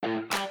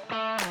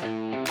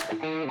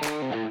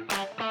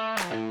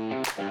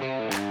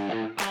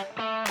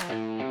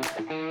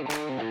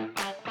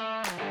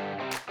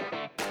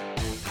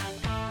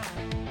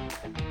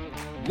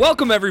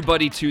Welcome,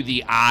 everybody, to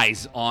the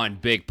Eyes on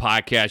Big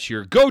podcast,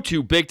 your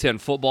go-to Big Ten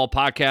football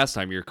podcast.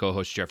 I'm your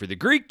co-host, Jeffrey the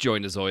Greek,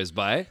 joined as always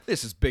by...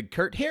 This is Big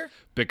Kurt here.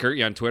 Big Kurt,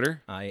 you on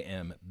Twitter? I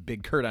am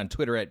Big Kurt on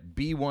Twitter at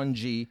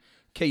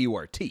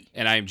B1GKURT.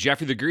 And I am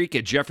Jeffrey the Greek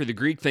at Jeffrey the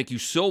Greek. Thank you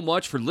so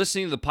much for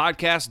listening to the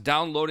podcast,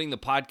 downloading the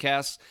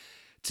podcast.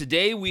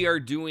 Today, we are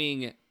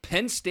doing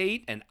Penn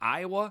State and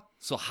Iowa.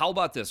 So how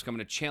about this? I'm going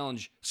to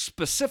challenge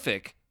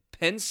specific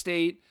Penn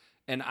State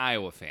and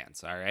Iowa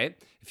fans, all right?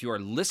 If you are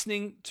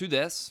listening to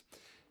this,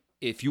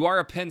 if you are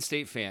a Penn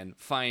State fan,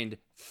 find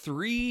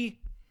 3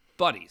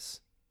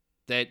 buddies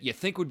that you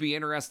think would be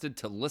interested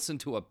to listen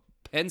to a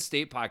Penn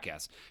State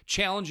podcast.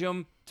 Challenge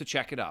them to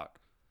check it out.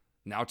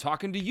 Now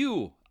talking to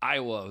you,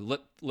 Iowa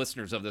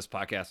listeners of this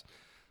podcast,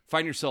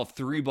 find yourself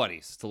 3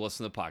 buddies to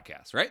listen to the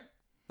podcast, right?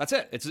 That's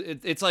it.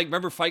 It's like,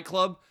 remember Fight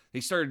Club?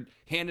 They started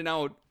handing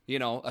out,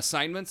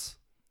 assignments.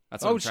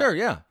 That's what sure,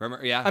 yeah.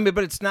 Remember, yeah. I mean,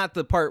 but it's not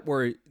the part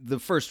where the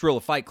first rule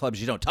of Fight Club is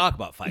you don't talk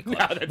about Fight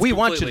Club. No, we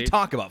want you to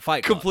talk about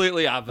Fight Club.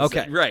 Completely opposite.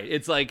 Okay. Right.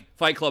 It's like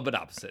Fight Club, but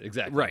opposite.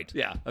 Exactly. Right.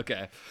 Yeah.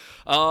 Okay.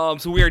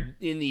 So we are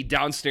in the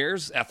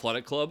downstairs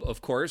athletic club, of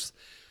course,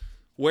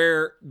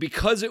 where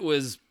because it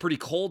was pretty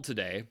cold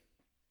today,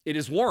 it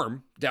is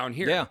warm down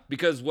here. Yeah.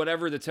 Because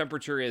whatever the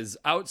temperature is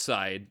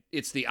outside,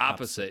 it's the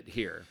opposite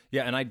here.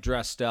 Yeah, and I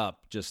dressed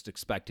up just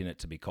expecting it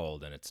to be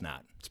cold, and it's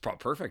not. It's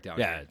perfect down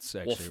Yeah, here. it's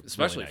actually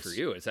especially really nice. for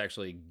you. It's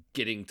actually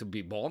getting to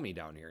be balmy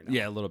down here now.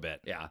 Yeah, a little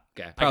bit. Yeah.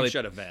 Okay. Probably I can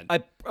shut a vent.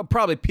 I'll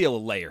probably peel a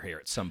layer here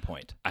at some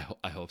point. I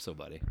hope so,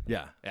 buddy.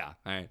 Yeah. Yeah.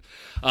 All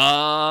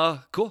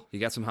right. Cool. You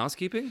got some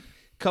housekeeping?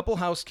 Couple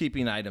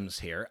housekeeping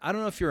items here. I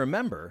don't know if you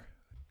remember,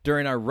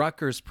 during our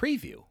Rutgers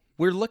preview,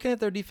 we're looking at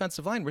their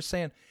defensive line. We're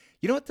saying,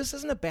 you know what? This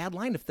isn't a bad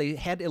line. If they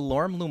had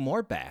Ilorm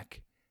Lumor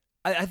back,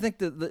 I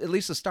think at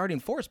least the starting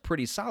 4 is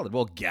pretty solid.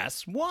 Well,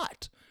 guess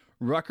what?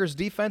 Rutgers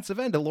defensive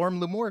end Ilorm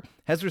Lumor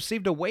has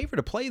received a waiver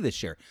to play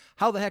this year.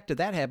 How the heck did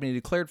that happen? He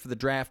declared for the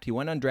draft. He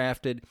went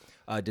undrafted,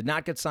 did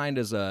not get signed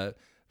as a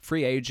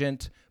free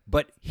agent,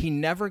 but he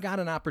never got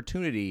an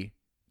opportunity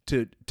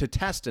to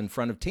test in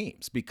front of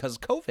teams because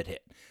COVID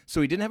hit.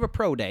 So he didn't have a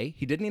pro day.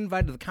 He didn't get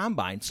invited to the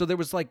combine. So there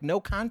was like no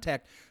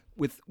contact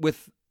with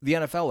the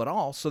NFL at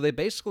all. So they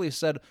basically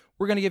said,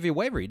 we're going to give you a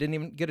waiver. He didn't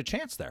even get a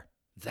chance there.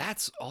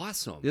 That's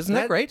awesome. Isn't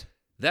that great?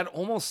 That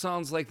almost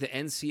sounds like the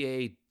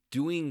NCAA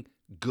doing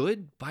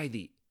good by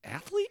the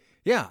athlete.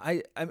 Yeah,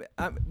 I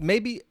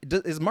maybe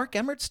is Mark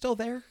Emmert still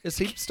there? Is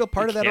he still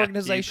part of that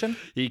organization?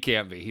 He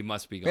can't be. He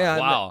must be gone. Yeah,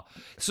 wow.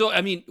 So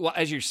I mean, well,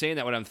 as you're saying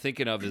that, what I'm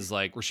thinking of is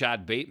like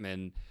Rashad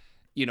Bateman.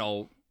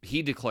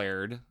 He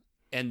declared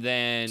and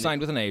then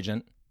Signed with an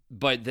agent,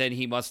 but then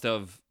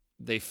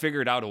they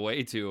figured out a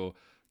way to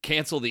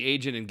cancel the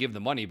agent and give the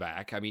money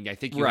back. I mean, I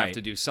think you have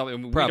to do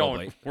something.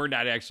 Probably. We're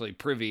not actually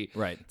privy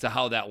to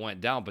how that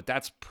went down, but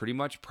that's pretty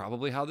much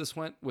probably how this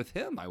went with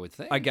him, I would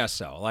think. I guess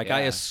so.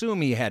 I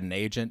assume he had an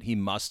agent. He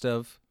must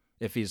have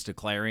if he's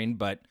declaring,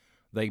 but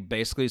they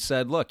basically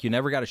said, look, you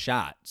never got a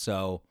shot,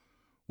 so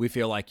we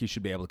feel like you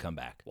should be able to come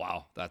back.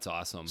 Wow, that's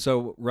awesome.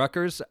 So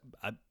Rutgers,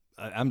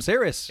 I'm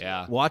serious.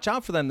 Yeah. Watch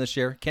out for them this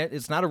year.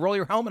 It's not a roll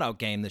your helmet out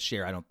game this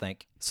year, I don't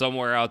think.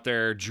 Somewhere out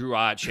there, Drew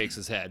Ott shakes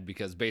his head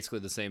because basically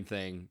the same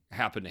thing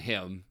happened to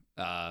him,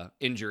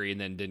 injury, and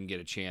then didn't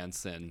get a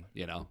chance. And,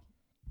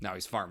 now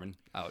he's farming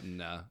out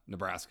in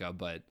Nebraska.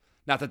 But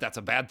not that that's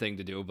a bad thing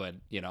to do, but,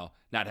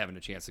 not having a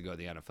chance to go to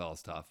the NFL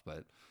is tough.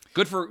 But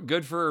good for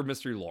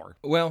Mr. Lore.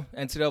 Well,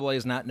 NCAA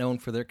is not known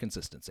for their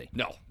consistency.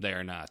 No, they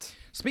are not.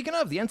 Speaking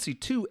of the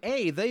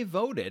NC2A, they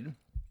voted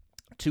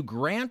to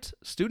grant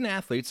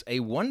student-athletes a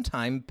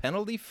one-time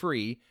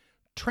penalty-free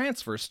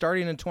transfer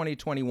starting in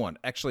 2021.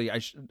 Actually,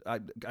 I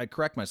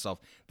correct myself.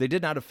 They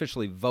did not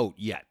officially vote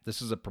yet. This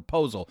is a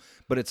proposal,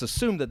 but it's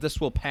assumed that this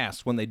will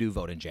pass when they do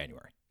vote in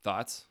January.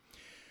 Thoughts?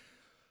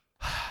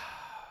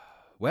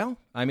 Well,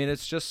 I mean,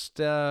 it's just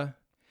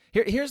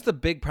here's the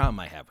big problem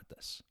I have with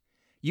this.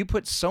 You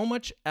put so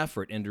much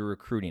effort into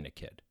recruiting a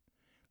kid,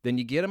 then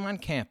you get him on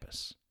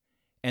campus,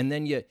 and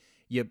then you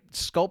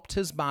sculpt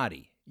his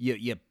body.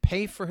 You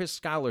pay for his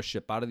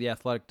scholarship out of the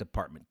athletic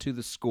department to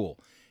the school.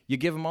 You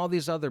give him all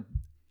these other,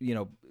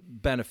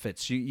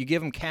 benefits. You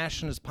give him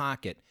cash in his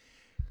pocket.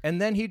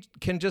 And then he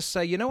can just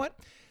say, you know what?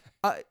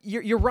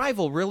 Your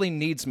rival really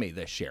needs me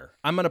this year.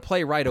 I'm going to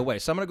play right away.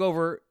 So I'm going to go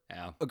over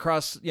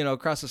across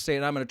the state,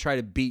 and I'm going to try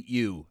to beat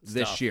you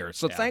this year.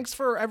 So thanks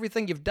for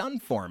everything you've done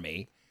for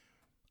me.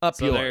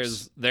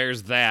 Yours.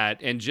 There's that,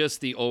 and just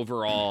the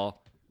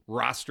overall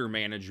roster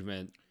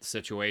management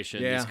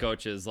situation. These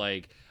coaches,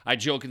 I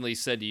jokingly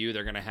said to you,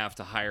 they're going to have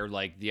to hire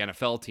the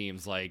NFL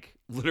teams,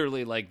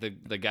 literally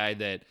the guy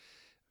that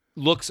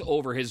looks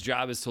over, his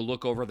job is to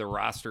look over the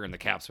roster and the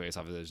cap space.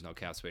 Obviously there's no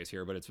cap space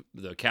here, but it's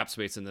the cap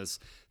space in this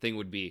thing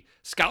would be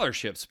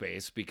scholarship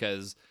space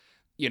because,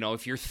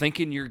 if you're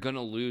thinking you're going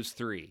to lose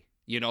 3,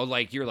 you're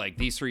like,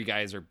 these 3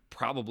 guys are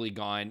probably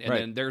gone. And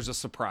then there's a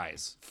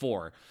surprise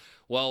 4.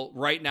 Well,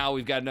 right now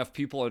we've got enough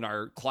people in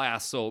our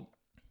class. So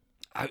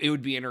it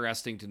would be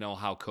interesting to know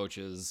how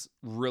coaches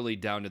really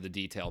down to the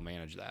detail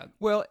manage that.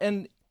 Well,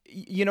 and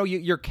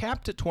you're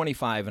capped at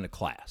 25 in a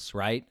class,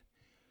 right?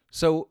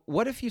 So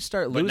what if you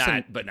start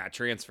losing? But not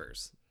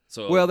transfers.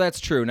 So Well, that's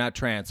true, not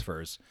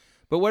transfers.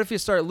 But what if you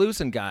start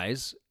losing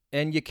guys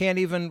and you can't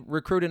even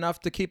recruit enough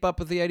to keep up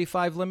with the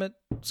 85 limit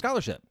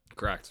scholarship?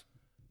 correct.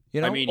 You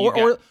know, I mean,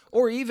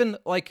 or even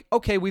like,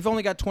 okay, we've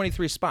only got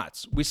 23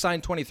 spots. We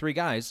signed 23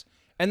 guys,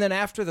 and then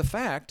after the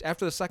fact,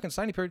 after the second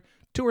signing period,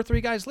 2 or 3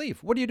 guys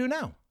leave. What do you do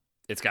now?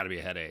 It's got to be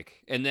a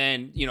headache. And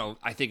then,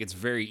 I think it's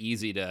very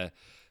easy to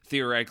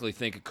theoretically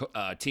think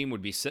a team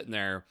would be sitting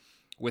there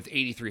with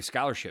 83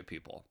 scholarship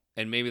people.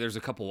 And maybe there's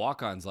a couple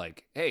walk-ons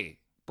like, hey,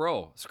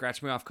 bro,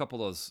 scratch me off a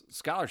couple of those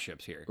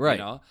scholarships here.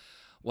 Right.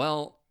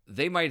 Well,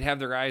 they might have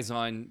their eyes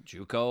on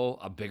JUCO,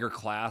 a bigger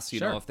class,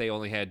 Sure. if they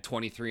only had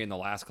 23 in the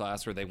last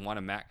class or they want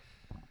to max.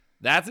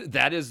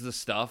 That is the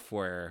stuff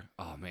where,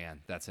 oh,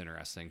 man, that's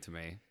interesting to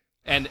me.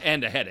 And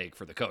a headache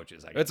for the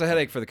coaches, I guess. It's a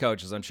headache for the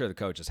coaches. I'm sure the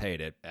coaches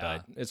hate it, Yeah.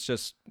 but it's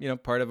just,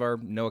 part of our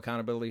no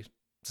accountability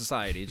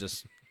society,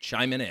 just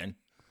chiming in.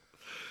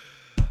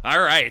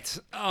 All right.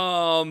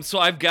 So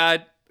I've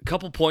got a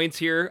couple points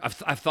here.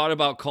 I've thought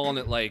about calling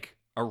it like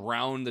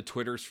around the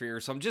Twitter sphere.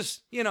 So I'm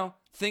just,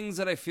 things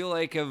that I feel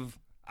like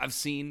I've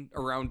seen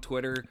around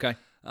Twitter. Okay.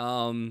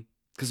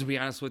 Because to be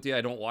honest with you,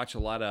 I don't watch a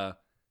lot of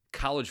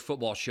college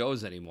football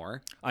shows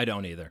anymore I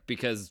don't either.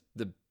 because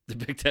the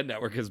Big Ten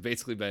Network has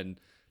basically been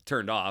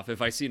turned off.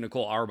 If I see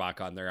Nicole Auerbach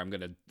on there, I'm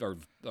gonna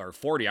or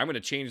 40, I'm gonna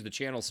change the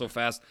channel so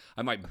fast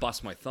I might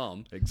bust my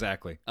thumb.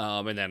 Exactly.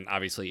 And then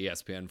obviously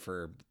ESPN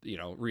for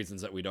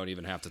reasons that we don't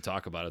even have to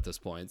talk about at this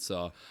point.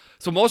 So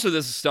most of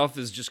this stuff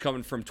is just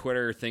coming from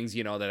Twitter, things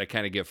that I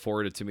kind of get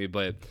forwarded to me.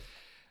 But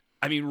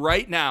I mean,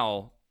 right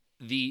now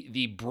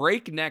the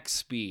breakneck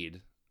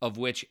speed of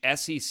which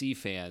SEC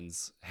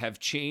fans have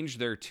changed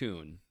their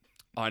tune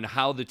on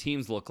how the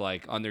teams look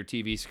like on their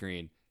TV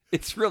screen,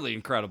 it's really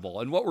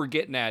incredible. And what we're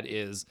getting at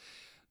is,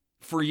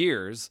 for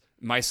years,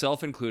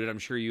 myself included, I'm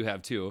sure you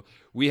have too,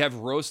 we have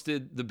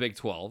roasted the Big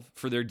 12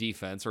 for their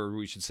defense, or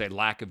we should say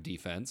lack of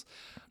defense.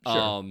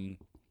 Sure.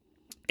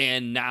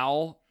 And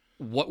now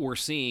what we're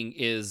seeing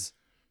is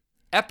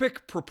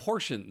epic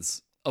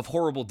proportions of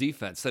horrible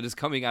defense that is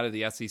coming out of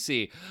the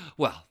SEC.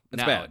 Well,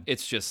 now bad.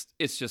 it's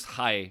just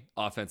high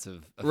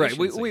offensive Right.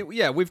 efficiency.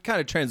 We've kind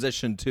of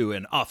transitioned to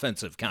an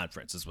offensive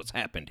conference is what's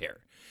happened here.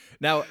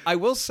 Now, I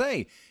will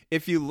say,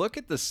 if you look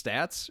at the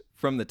stats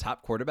from the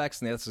top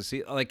quarterbacks in the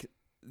SEC, like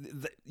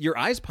your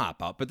eyes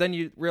pop up, but then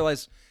you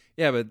realize,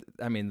 yeah, but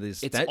I mean,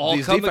 these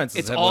defenses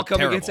It's have all looked coming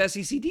terrible. against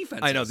SEC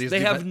defenses. I know, they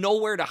have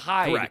nowhere to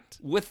hide Correct.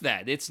 with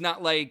that. It's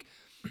not like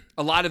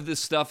a lot of this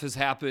stuff has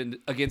happened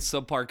against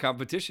subpar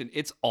competition.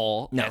 It's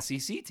all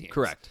SEC teams.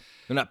 Correct.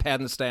 They're not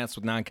padding the stats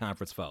with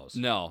non-conference foes.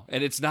 No,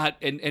 and it's not.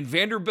 And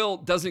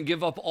Vanderbilt doesn't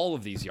give up all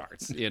of these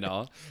yards.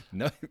 No,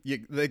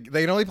 they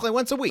can only play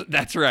once a week.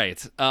 That's right.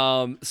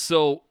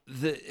 So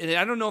and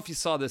I don't know if you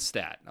saw this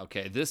stat.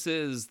 Okay, this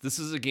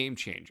is a game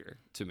changer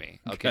to me.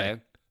 Okay.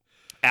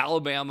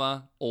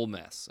 Alabama, Ole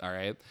Miss. All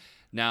right.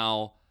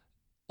 Now,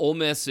 Ole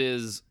Miss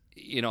is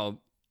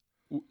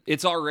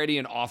it's already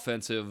an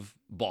offensive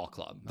ball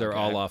club. They're okay?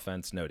 all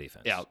offense, no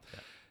defense.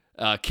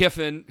 Yeah.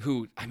 Kiffin,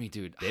 who I mean,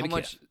 dude, David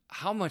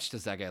how much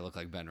does that guy look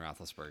like Ben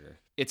Roethlisberger?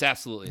 It's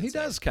absolutely He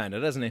insane. does kind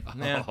of, doesn't he?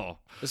 Yeah. Oh.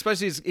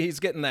 Especially he's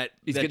getting that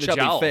Getting the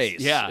chubby jowls.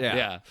 face.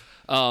 Yeah.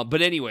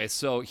 But anyway,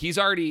 so it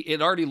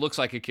already looks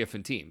like a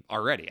Kiffin team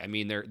already. I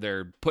mean,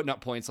 they're putting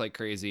up points like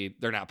crazy.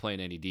 They're not playing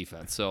any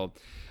defense. So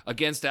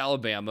against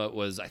Alabama, it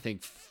was I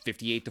think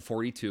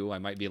 58-42. I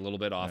might be a little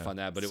bit off on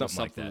that, but it was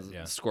something like that,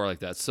 yeah. score like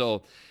that.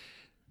 So,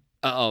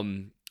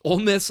 Ole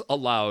Miss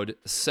allowed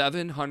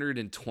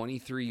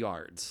 723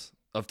 yards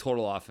of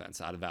total offense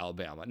out of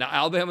Alabama. Now,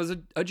 Alabama's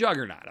a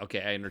juggernaut.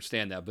 Okay, I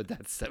understand that, but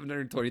that's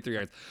 723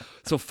 yards.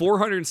 So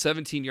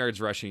 417 yards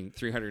rushing,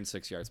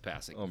 306 yards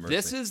passing. Oh, mercy.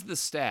 This is the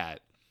stat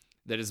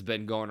that has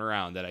been going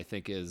around that I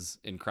think is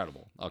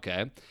incredible,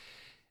 okay?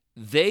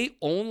 They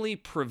only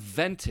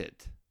prevented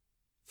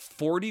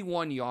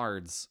 41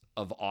 yards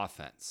of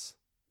offense.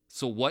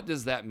 So what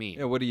does that mean?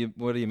 Yeah, what do you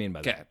mean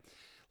by that? Okay.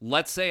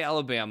 Let's say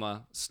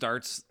Alabama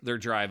starts their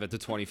drive at the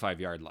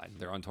 25-yard line.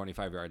 They're on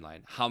 25-yard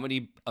line. How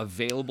many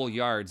available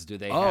yards do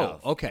they have?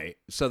 Oh, okay.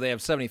 So they have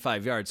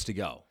 75 yards to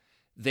go.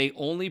 They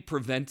only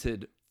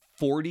prevented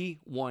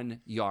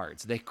 41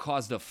 yards. They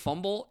caused a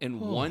fumble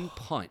and one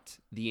punt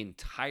the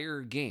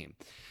entire game.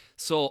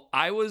 So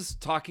I was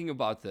talking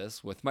about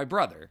this with my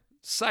brother.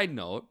 Side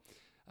note,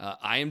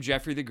 I am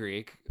Jeffrey the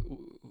Greek,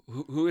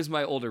 who is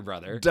my older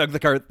brother. Doug the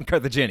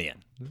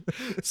Carthaginian.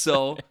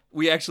 So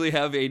we actually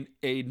have a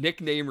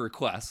nickname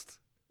request.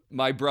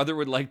 My brother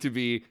would like to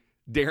be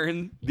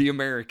Darren the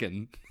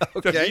American.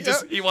 Okay.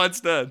 He wants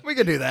to. We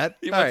can do that.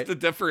 He All wants right. to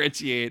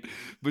differentiate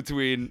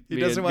between. He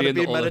me doesn't and want to being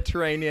be the older-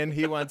 Mediterranean.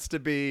 He wants to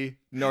be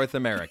North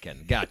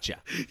American. Gotcha.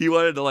 He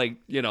wanted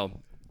to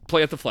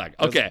play at the flag.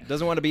 Okay.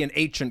 Doesn't want to be an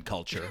ancient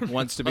culture.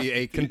 Wants to be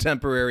a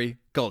contemporary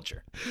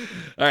culture.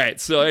 All right.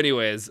 So,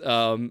 anyways,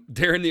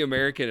 Darren the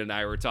American and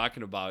I were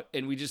talking about,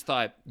 and we just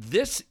thought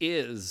this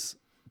is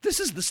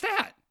the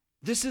stat.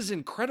 This is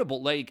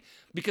incredible.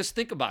 Because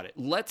think about it.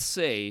 Let's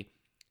say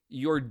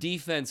your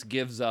defense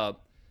gives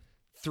up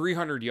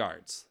 300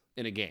 yards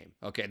in a game.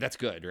 Okay, that's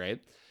good, right?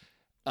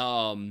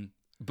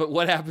 But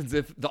what happens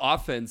if the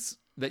offense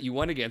that you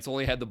went against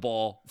only had the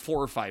ball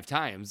 4 or 5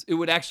 times? It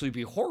would actually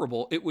be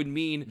horrible. It would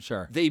mean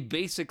they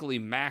basically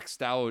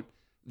maxed out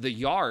the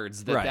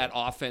yards that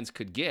offense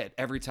could get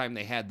every time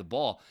they had the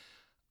ball.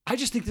 I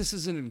just think this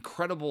is an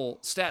incredible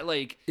stat.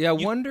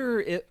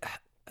 Wonder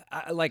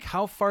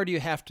how far do you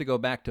have to go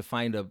back to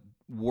find a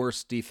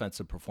worse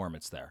defensive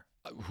performance there?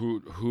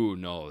 Who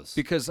knows?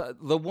 Because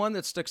the one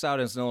that sticks out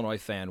as an Illinois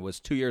fan was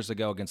 2 years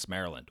ago against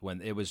Maryland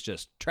when it was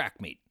just track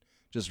meet,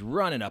 just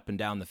running up and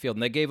down the field,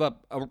 and they gave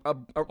up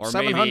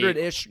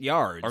 700-ish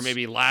yards. Or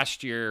maybe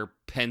last year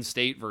Penn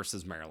State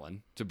versus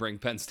Maryland to bring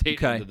Penn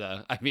State into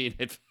the. I mean,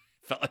 it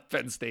felt like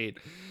Penn State,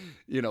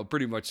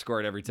 pretty much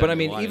scored every time. But I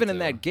mean, even in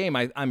that game,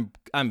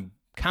 I'm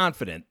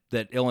confident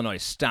that Illinois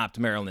stopped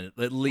Maryland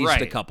at least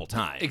a couple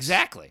times.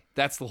 Exactly,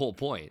 that's the whole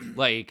point.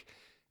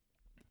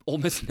 Ole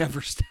Miss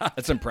never stopped.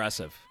 That's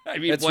impressive. I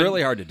mean, it's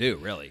really hard to do,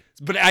 really.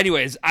 But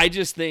anyways, I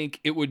just think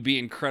it would be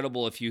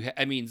incredible if you.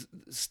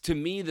 To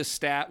me, the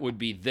stat would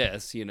be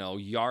this: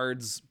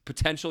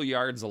 potential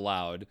yards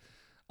allowed,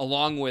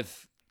 along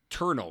with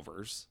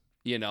turnovers.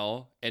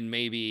 And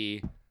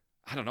maybe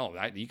I don't know.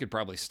 You could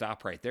probably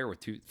stop right there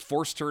with 2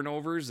 forced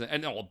turnovers,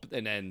 and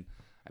then.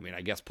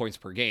 I guess points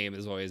per game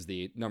is always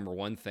the number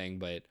one thing,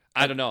 but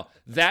I don't know.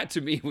 That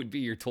to me would be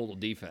your total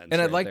defense.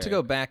 And I'd like to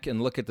go back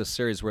and look at the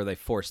series where they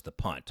forced the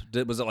punt.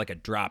 Was it like a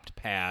dropped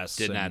pass?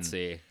 Did not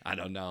see. I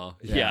don't know.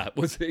 Yeah.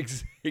 Was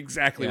it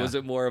exactly? Yeah. Was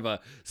it more of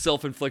a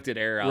self-inflicted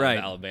error out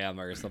of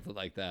Alabama or something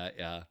like that?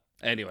 Yeah.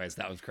 Anyways,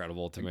 that was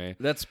credible to me.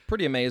 That's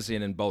pretty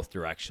amazing in both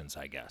directions,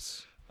 I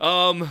guess.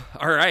 All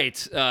right.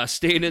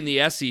 Staying in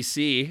the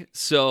SEC.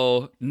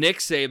 So Nick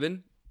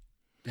Saban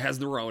has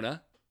the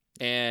Rona,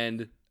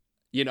 and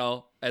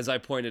as I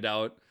pointed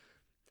out,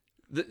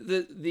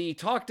 the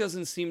talk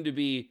doesn't seem to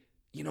be,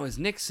 is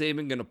Nick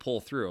Saban going to pull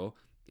through,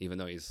 even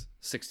though he's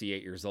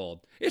 68 years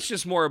old? It's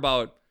just more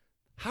about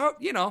how'd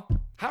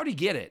he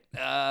get it?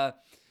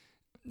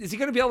 Is he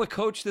going to be able to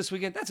coach this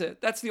weekend? That's it.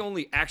 That's the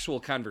only actual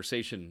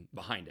conversation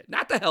behind it.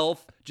 Not the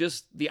health,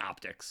 just the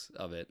optics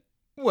of it.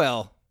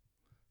 Well,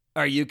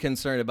 are you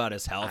concerned about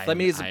his health?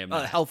 He's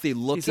a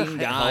healthy-looking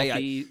guy.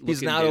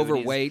 He's not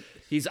overweight.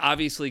 He's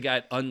obviously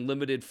got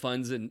unlimited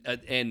funds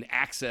and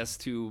access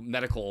to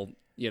medical,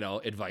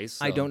 advice.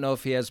 So. I don't know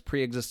if he has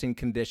pre-existing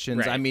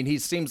conditions. Right. He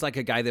seems like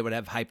a guy that would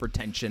have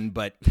hypertension,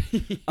 but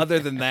other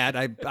than that,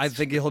 I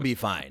think he'll be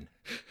fine.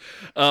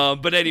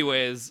 But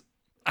anyways,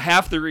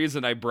 half the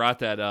reason I brought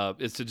that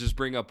up is to just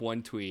bring up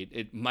one tweet.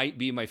 It might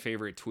be my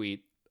favorite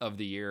tweet of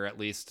the year, at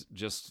least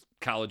just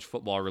college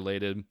football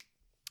related.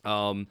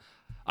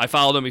 I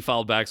followed him. He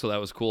followed back, so that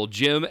was cool.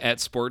 Jim at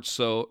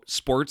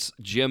Sports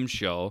Gym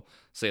Show.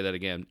 Say that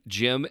again.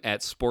 Jim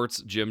at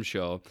Sports Gym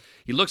Show.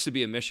 He looks to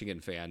be a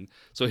Michigan fan.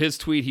 So his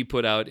tweet he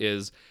put out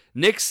is,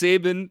 Nick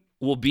Saban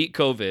will beat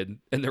COVID,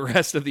 and the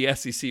rest of the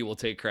SEC will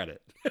take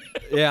credit.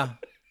 Yeah.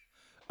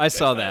 I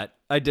saw that.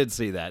 I did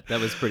see that.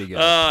 That was pretty good.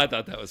 I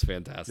thought that was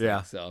fantastic.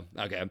 Yeah. So,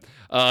 okay.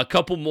 A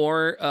couple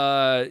more,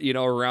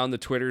 around the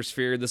Twitter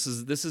sphere. This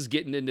is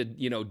getting into,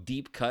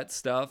 deep cut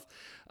stuff.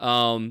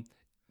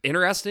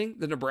 Interesting,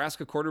 the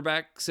Nebraska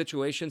quarterback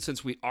situation,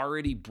 since we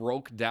already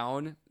broke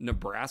down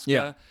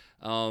Nebraska.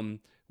 Yeah.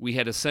 We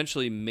had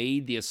essentially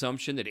made the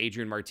assumption that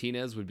Adrian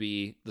Martinez would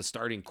be the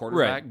starting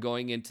quarterback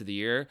going into the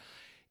year.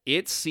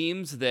 It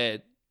seems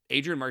that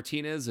Adrian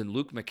Martinez and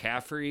Luke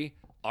McCaffrey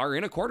are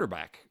in a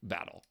quarterback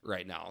battle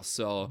right now.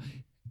 So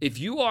if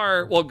you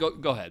are, well,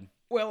 go ahead.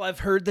 Well, I've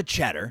heard the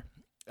chatter.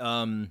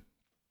 I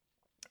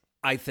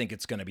think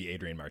it's going to be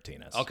Adrian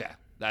Martinez. Okay.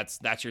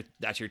 That's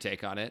your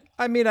take on it.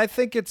 I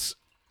think it's,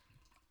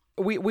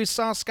 we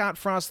saw Scott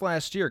Frost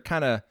last year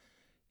kind of,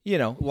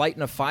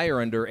 lighting a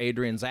fire under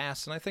Adrian's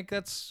ass, and I think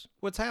that's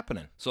what's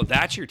happening. So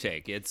that's your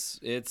take. It's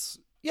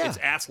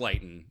ass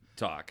lighting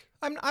talk.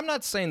 I'm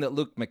not saying that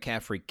Luke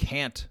McCaffrey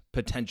can't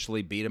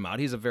potentially beat him out.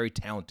 He's a very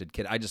talented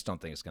kid. I just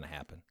don't think it's going to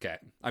happen. Okay.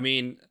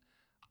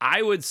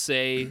 I would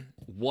say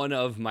one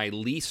of my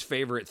least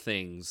favorite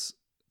things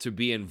to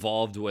be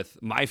involved with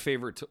my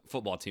favorite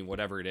football team,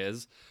 whatever it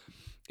is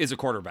a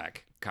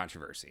quarterback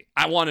controversy.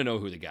 I want to know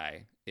who the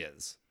guy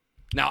is.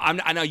 Now,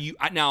 I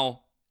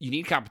know you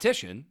need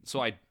competition,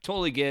 so I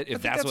totally get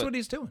if that's what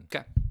he's doing.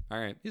 Okay. All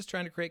right. He's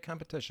trying to create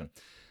competition.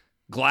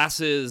 Glass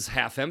is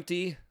half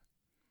empty.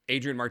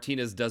 Adrian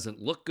Martinez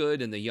doesn't look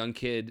good, and the young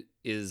kid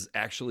is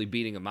actually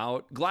beating him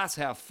out. Glass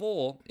half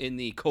full in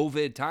the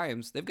COVID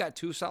times. They've got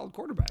 2 solid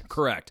quarterbacks.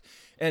 Correct.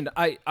 And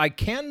I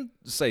can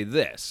say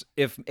this.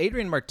 If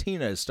Adrian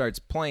Martinez starts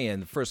playing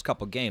the first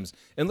couple games,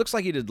 and looks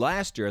like he did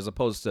last year as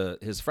opposed to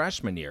his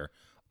freshman year,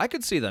 I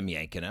could see them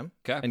yanking him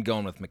and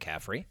going with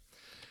McCaffrey.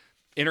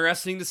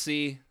 Interesting to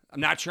see. I'm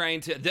not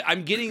trying to...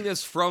 I'm getting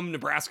this from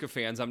Nebraska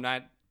fans. I'm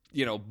not,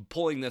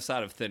 pulling this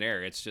out of thin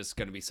air. It's just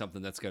going to be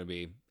something that's going to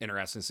be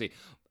interesting to see.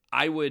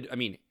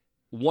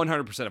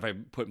 100% if I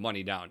put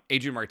money down,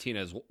 Adrian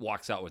Martinez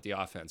walks out with the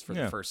offense for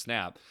the first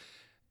snap.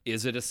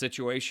 Is it a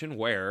situation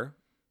where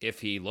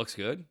if he looks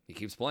good, he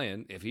keeps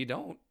playing? If he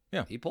don't,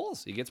 Yeah. he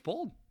pulls. He gets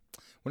pulled.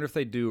 Wonder if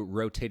they do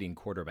rotating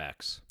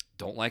quarterbacks.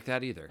 Don't like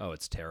that either. Oh,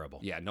 it's terrible.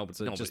 Yeah, nobody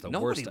just the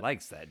nobody worst.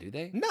 likes that, do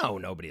they? No,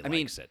 nobody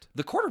likes it.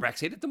 The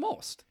quarterbacks hate it the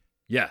most.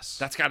 Yes.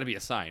 That's got to be a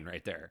sign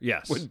right there.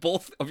 Yes. When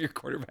both of your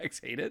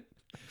quarterbacks hate it,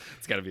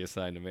 it's got to be a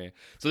sign to me.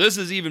 So this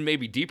is even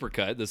maybe deeper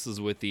cut. This is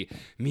with the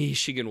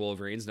Michigan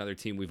Wolverines, another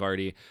team we've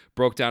already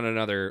broke down in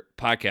another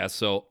podcast.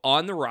 So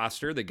on the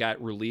roster that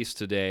got released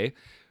today,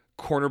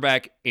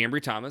 cornerback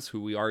Ambry Thomas,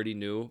 who we already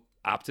knew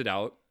opted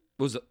out,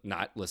 was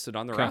not listed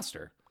on the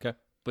roster. Okay.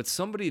 But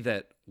somebody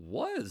that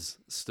was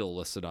still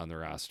listed on the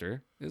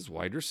roster is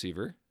wide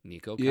receiver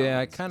Nico Collins. Yeah,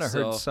 I kind of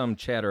heard some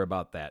chatter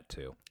about that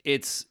too.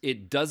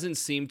 It doesn't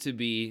seem to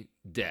be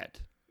dead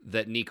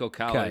that Nico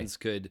Collins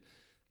could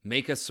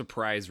make a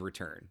surprise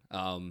return.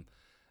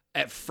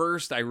 At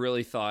first, I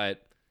really thought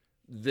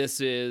this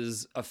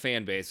is a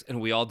fan base, and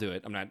we all do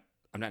it. I'm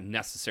not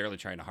necessarily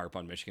trying to harp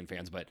on Michigan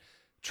fans, but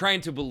trying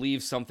to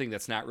believe something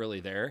that's not really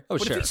there. Oh,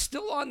 but sure. if he's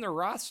still on the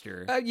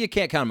roster, You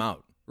can't count them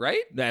out.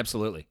 right?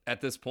 Absolutely. At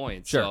this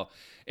point. Sure. So,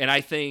 and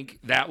I think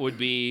that would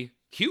be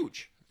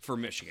huge for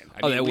Michigan.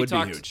 I That we would be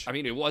talked, huge. I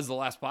mean, it was the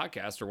last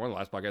podcast or one of the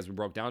last podcasts we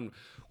broke down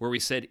where we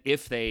said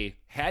if they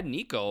had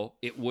Nico,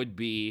 it would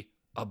be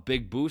a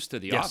big boost to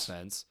the Yes.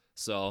 offense.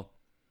 So,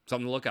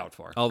 something to look out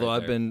for. Although right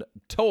I've there. been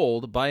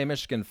told by a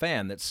Michigan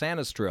fan that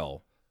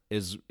Sanistril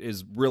is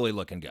really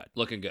looking good.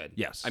 Looking good.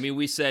 Yes. I mean,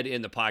 we said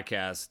in the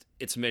podcast,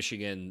 it's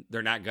Michigan.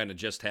 They're not going to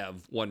just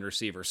have one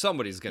receiver.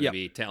 Somebody's going to Yep.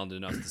 be talented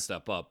enough to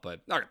step up.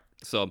 But all right,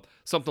 so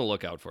something to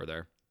look out for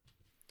there.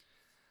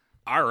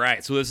 All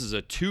right, so this is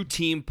a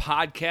two-team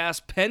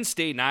podcast. Penn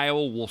State and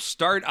Iowa. We'll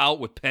start out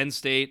with Penn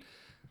State.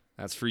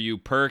 That's for you,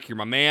 Perk. You're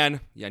my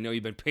man. Yeah, I know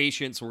you've been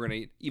patient, so we're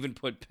going to even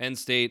put Penn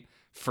State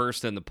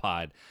first in the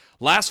pod.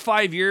 Last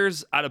 5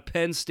 years out of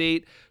Penn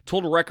State,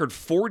 total record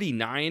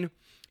 49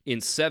 in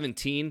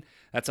 17.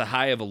 That's a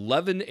high of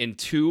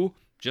 11-2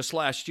 just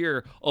last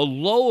year, a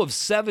low of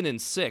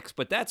 7-6,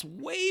 but that's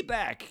way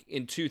back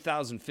in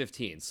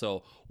 2015.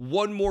 So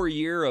one more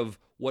year of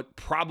what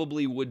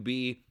probably would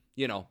be,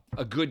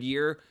 a good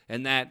year,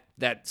 and that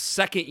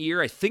second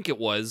year, I think it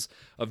was,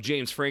 of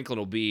James Franklin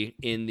will be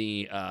in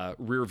the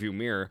rearview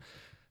mirror.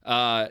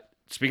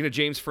 Speaking of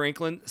James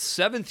Franklin,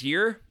 7th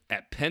year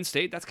at Penn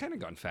State. That's kind of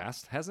gone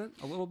fast, hasn't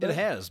it? A little bit. It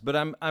has, but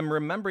I'm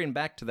remembering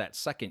back to that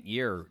second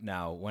year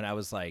now when I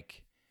was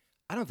like,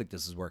 I don't think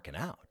this is working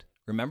out.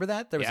 Remember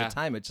that? There was Yeah. a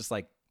time it just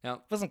like Yeah.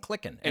 wasn't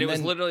clicking. And it was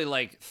then- literally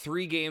like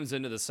 3 games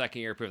into the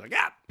second year. People were like,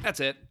 that's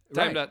it.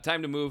 Right.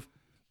 Time to move.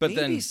 But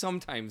Maybe then-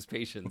 sometimes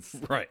patience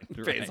right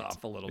pays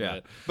off a little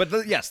bit.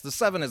 But yes, the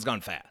 7 has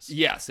gone fast.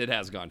 Yes, it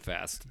has gone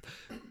fast.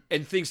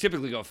 And things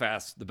typically go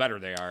fast, the better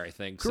they are, I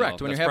think. Correct.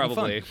 So when you're that's having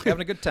probably, fun,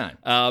 having a good time.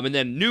 And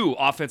then new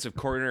offensive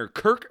coordinator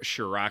Kirk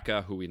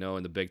Shiraka, who we know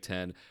in the Big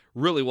Ten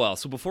really well.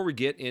 So before we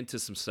get into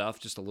some stuff,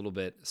 just a little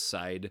bit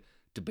side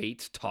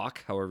debate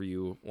talk, however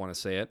you want to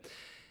say it.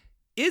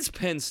 Is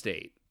Penn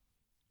State,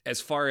 as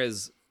far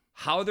as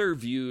how they're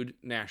viewed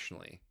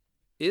nationally,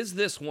 is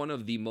this one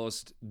of the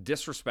most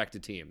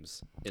disrespected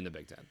teams in the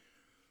Big Ten?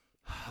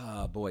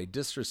 Oh boy,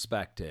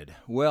 disrespected.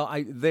 Well,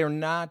 they're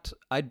not.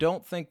 I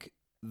don't think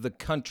the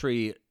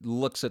country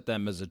looks at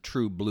them as a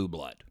true blue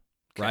blood,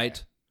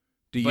 right?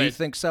 Do you But-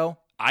 think so?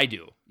 I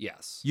do,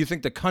 yes. You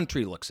think the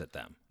country looks at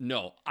them?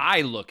 No,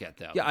 I look at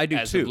them Yeah, I do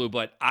as too. a blue,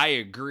 but I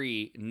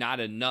agree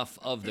not enough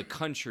of the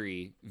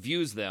country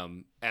views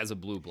them as a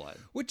blue blood.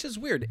 Which is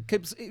weird,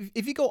 because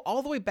if you go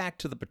all the way back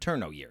to the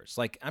Paterno years,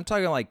 like I'm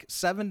talking like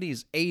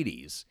 70s,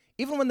 80s,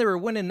 even when they were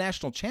winning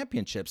national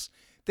championships,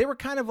 they were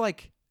kind of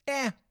like,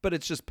 but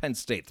it's just Penn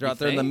State. They're You out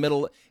there in the think?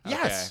 middle. Okay,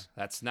 Yes.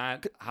 that's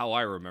not how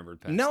I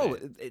remembered Penn No,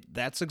 State.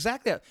 that's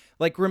exactly it.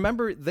 Like,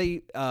 remember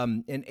they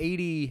in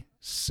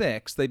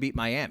 86, they beat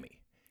Miami.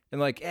 And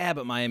like,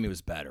 but Miami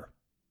was better.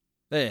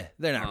 They're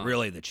not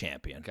really the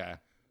champion. Okay.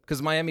 Because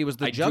Miami was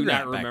the I do juggernaut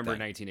not back remember then.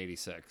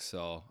 1986,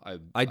 so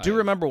I do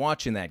remember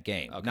watching that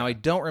game. Okay. Now, I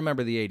don't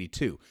remember the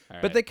 82.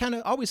 right. But they kind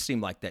of always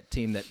seemed like that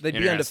team that they'd be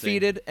Interesting.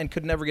 undefeated and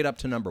could never get up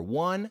to number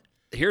 1.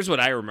 Here's what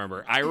I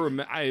remember. I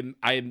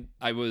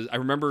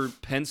remember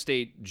Penn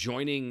State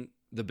joining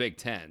the Big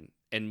Ten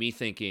and me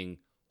thinking,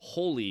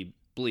 "Holy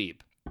bleep,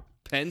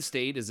 Penn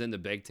State is in the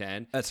Big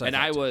Ten." That's what and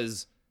I I thought, too.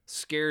 was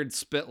scared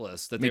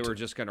spitless that Me they too. were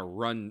just going to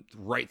run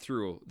right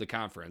through the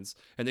conference,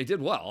 and they did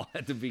well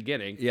at the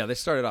beginning. Yeah, they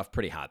started off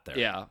pretty hot there.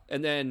 Yeah,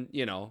 and then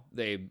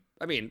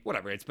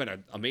whatever. It's been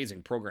an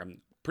amazing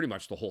program pretty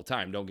much the whole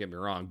time. Don't get me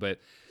wrong, but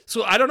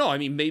so I don't know. I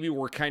mean, maybe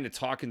we're kind of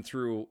talking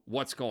through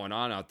what's going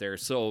on out there.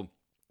 So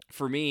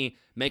for me,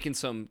 making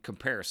some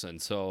comparison.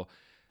 So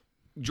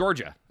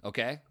Georgia,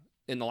 okay,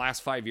 in the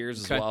last 5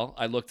 years Okay. as well.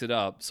 I looked it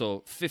up.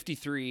 So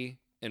 53-14.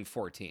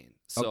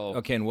 So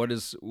Okay, and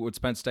what's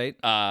Penn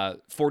State?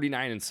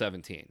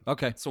 49-17.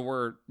 Okay. So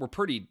we're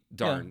pretty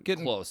darn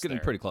getting close. Getting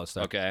there. pretty close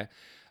there. Okay.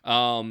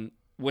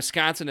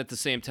 Wisconsin at the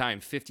same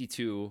time,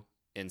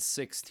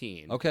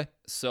 52-16. Okay.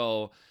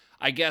 So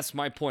I guess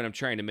my point I'm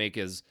trying to make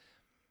is,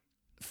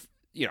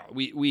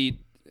 we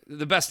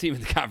the best team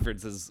in the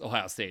conference is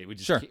Ohio State. We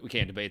just Sure. we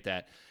can't debate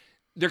that.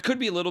 There could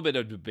be a little bit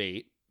of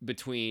debate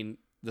between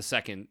the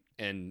second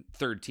and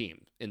third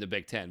team in the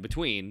Big Ten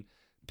between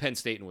Penn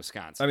State and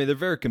Wisconsin. I mean, they're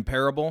very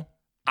comparable.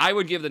 I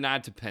would give the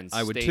nod to Penn State.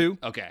 I would too.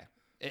 Okay.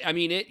 I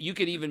mean, you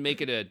could even make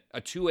it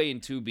a 2A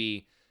and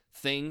 2B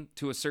thing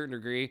to a certain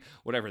degree,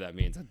 whatever that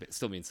means. It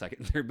still means second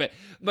and third. But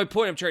my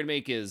point I'm trying to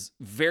make is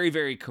very,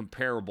 very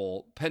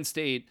comparable. Penn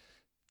State,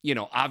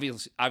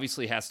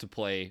 obviously has to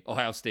play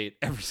Ohio State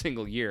every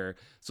single year,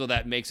 so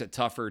that makes it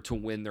tougher to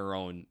win their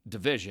own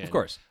division. Of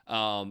course.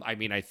 I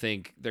mean, I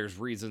think there's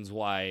reasons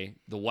why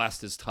the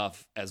West is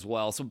tough as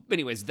well. So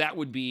anyways, that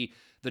would be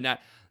the nod.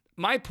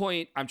 My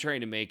point I'm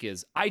trying to make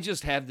is I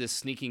just have this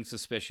sneaking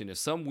suspicion if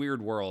some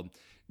weird world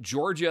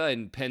Georgia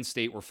and Penn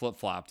State were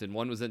flip-flopped and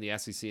one was in the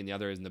SEC and the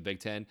other is in the Big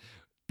Ten,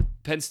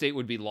 Penn State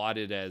would be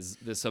lauded as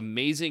this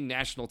amazing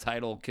national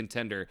title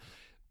contender.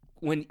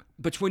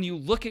 But when you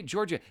look at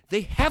Georgia,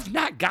 they have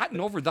not gotten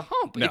over the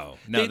hump. No,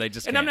 they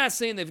just and can't. I'm not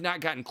saying they've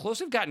not gotten close.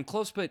 They've gotten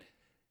close, but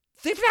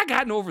they've not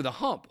gotten over the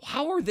hump.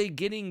 How are they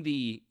getting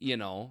the, I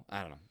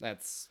don't know.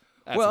 That's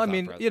well, I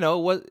mean,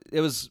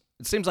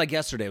 it seems like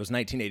yesterday was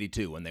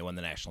 1982 when they won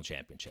the national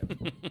championship.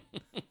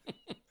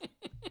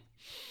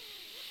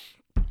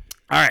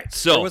 All right,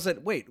 so or was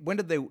it? Wait, when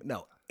did they?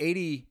 No,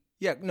 80.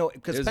 Yeah, no,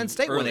 because Penn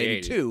State won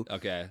 82. 80.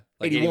 Okay,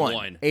 81.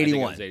 81.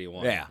 81. It was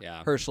 81.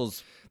 Yeah.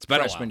 Herschel's been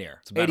freshman year.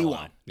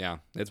 81. Yeah,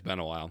 it's been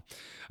a while.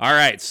 All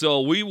right,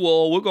 so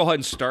we'll go ahead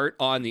and start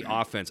on the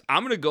offense.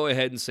 I'm going to go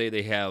ahead and say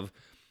they have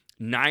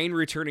 9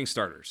 returning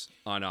starters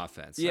on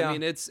offense. Yeah. I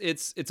mean, it's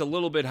a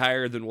little bit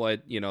higher than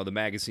what, the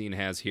magazine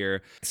has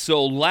here.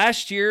 So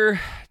last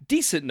year,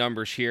 decent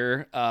numbers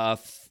here.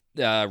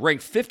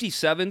 Ranked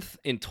 57th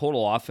in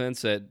total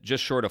offense at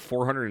just short of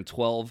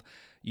 412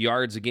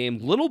 yards a game.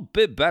 Little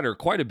bit better,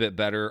 quite a bit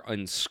better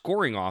on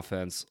scoring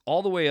offense,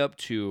 all the way up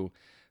to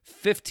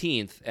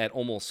 15th at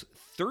almost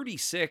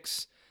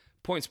 36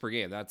 points per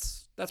game.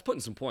 That's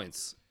putting some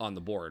points on the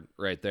board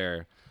right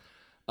there.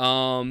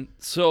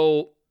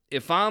 So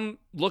if I'm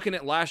looking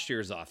at last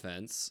year's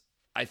offense,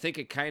 I think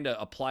it kind of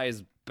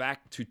applies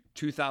back to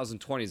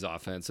 2020's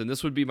offense, and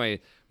this would be my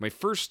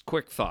first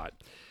quick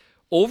thought.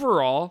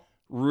 Overall,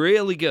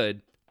 really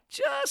good.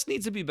 Just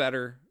needs to be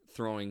better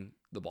throwing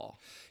the ball.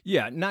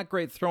 Yeah, not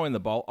great throwing the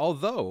ball,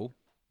 although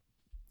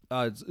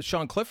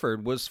Sean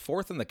Clifford was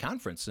 4th in the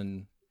conference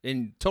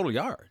in total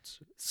yards.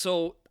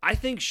 So I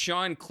think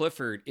Sean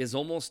Clifford is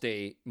almost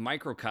a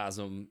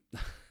microcosm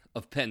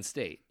of Penn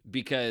State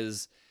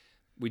because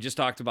we just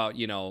talked about,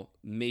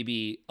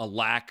 maybe a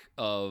lack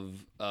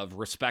of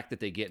respect that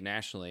they get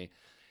nationally.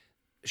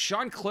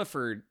 Sean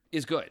Clifford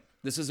is good.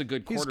 This is a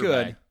good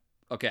quarterback. He's good.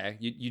 Okay,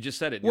 you just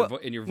said it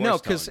in your no,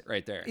 voice tone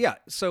right there. Yeah,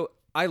 so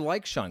I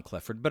like Sean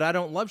Clifford, but I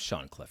don't love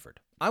Sean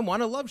Clifford. I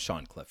want to love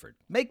Sean Clifford.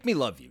 Make me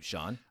love you,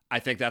 Sean. I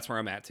think that's where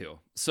I'm at too.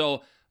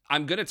 So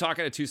I'm going to talk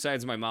out of two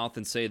sides of my mouth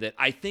and say that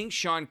I think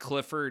Sean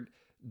Clifford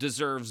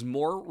deserves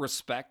more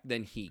respect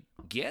than he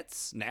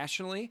gets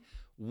nationally.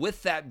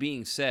 With that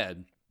being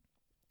said,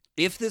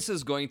 if this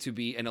is going to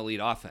be an elite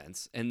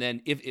offense, and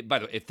then by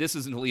the way, if this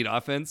is an elite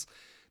offense,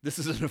 this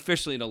is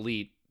officially an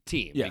elite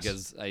team. Yes.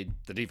 Because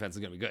the defense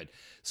is going to be good.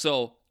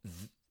 So,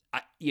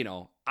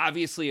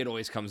 obviously it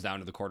always comes down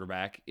to the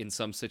quarterback in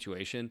some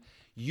situation.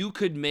 You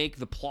could make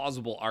the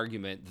plausible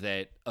argument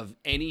that of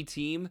any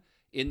team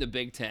in the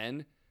Big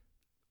Ten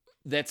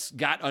that's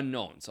got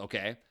unknowns,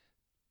 okay,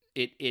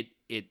 it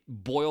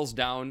boils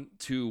down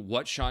to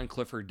what Sean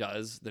Clifford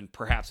does than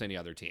perhaps any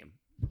other team.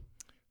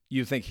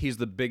 You think he's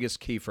the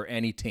biggest key for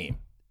any team?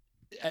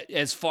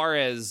 As far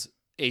as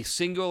a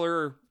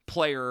singular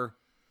player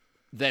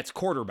that's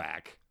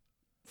quarterback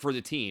for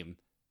the team,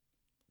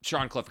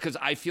 Sean Clifford, because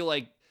I feel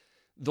like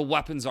the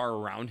weapons are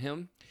around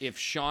him. If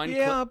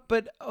Sean,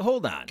 but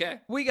hold on. Okay,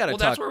 we got to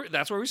talk.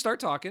 That's where we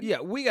start talking. Yeah,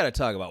 we got to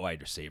talk about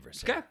wide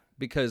receivers. Okay,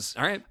 because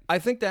all right, I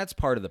think that's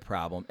part of the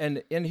problem.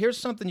 And here's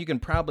something you can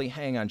probably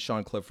hang on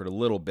Sean Clifford a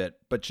little bit,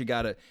 but you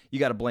gotta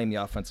blame the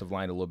offensive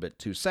line a little bit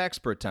too. Sacks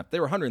per attempt, they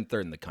were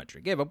 103rd in the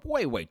country. Gave up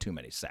way too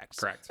many sacks.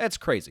 Correct. That's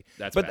crazy.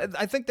 But bad.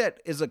 I think that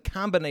is a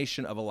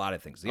combination of a lot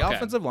of things: the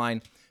offensive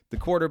line, the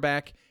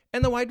quarterback,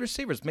 and the wide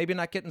receivers. Maybe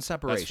not getting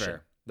separation.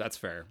 That's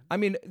fair. I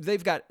mean,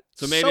 they've got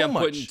so maybe I'm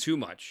much. Putting too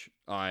much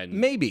on.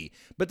 Maybe,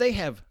 but they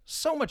have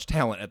so much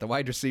talent at the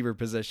wide receiver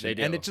position. They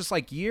do. And it's just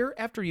like year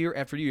after year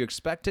after year, you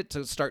expect it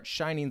to start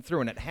shining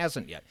through, and it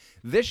hasn't yet.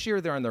 This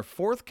year, they're on their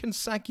 4th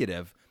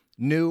consecutive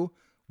new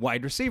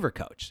wide receiver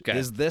coach. Okay.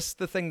 Is this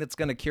the thing that's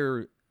going to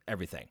cure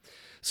everything?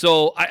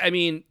 So, I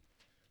mean,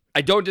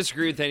 I don't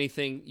disagree with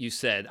anything you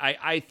said.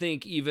 I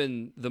think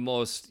even the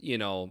most,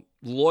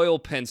 loyal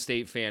Penn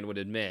State fan would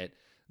admit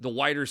the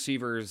wide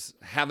receivers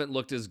haven't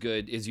looked as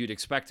good as you'd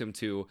expect them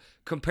to,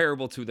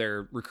 comparable to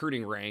their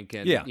recruiting rank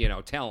and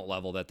talent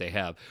level that they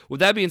have. With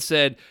that being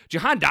said,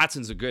 Jahan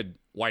Dotson's a good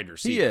wide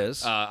receiver. He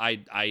is.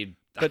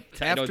 But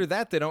after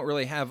that, they don't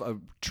really have a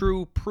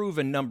true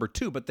proven number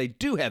 2, but they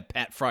do have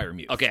Pat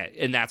Freiermuth. Okay,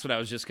 and that's what I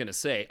was just going to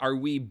say. Are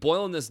we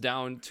boiling this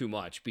down too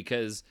much?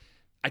 Because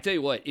I tell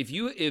you what,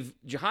 if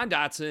Jahan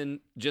Dotson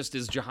just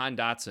is Jahan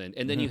Dotson,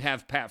 and then you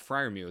have Pat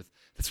Freiermuth.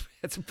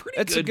 That's a pretty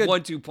It's a good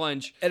good 1-2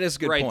 punch. It is a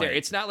good right point. there.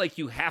 It's not like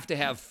you have to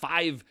have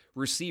 5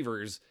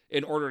 receivers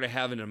in order to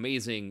have an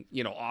amazing,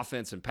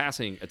 offense and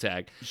passing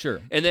attack.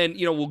 Sure. And then,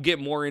 we'll get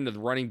more into the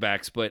running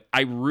backs, but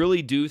I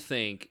really do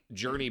think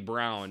Journey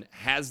Brown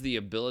has the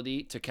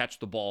ability to catch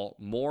the ball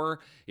more.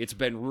 It's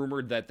been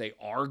rumored that they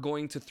are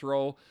going to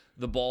throw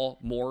the ball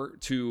more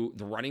to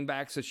the running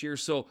backs this year.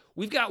 So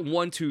we've got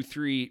 1, 2,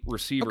 3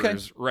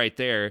 receivers right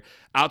there.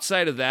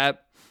 Outside of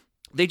that,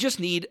 they just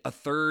need a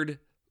third,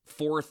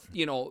 fourth,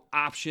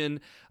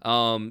 option.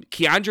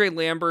 Keandre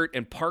Lambert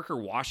and Parker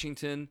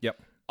Washington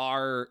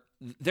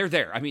they're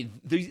there. I mean,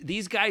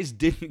 these guys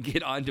didn't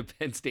get onto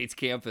Penn State's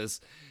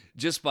campus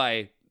just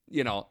by,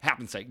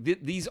 happenstance.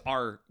 These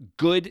are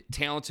good,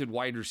 talented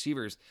wide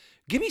receivers.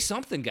 Give me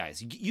something,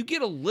 guys. You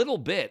get a little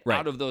bit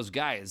out of those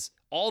guys.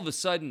 All of a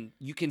sudden,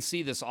 you can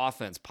see this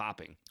offense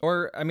popping.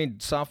 Or, I mean,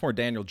 sophomore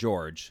Daniel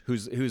George,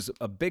 who's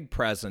a big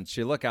presence.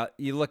 You look at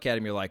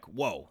him, you're like,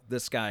 whoa,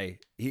 this guy,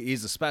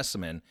 he's a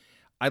specimen.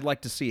 I'd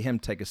like to see him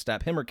take a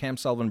step, him or Cam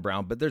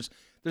Sullivan-Brown. But there's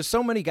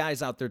so many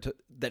guys out there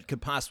that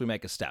could possibly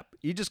make a step.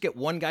 You just get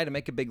one guy to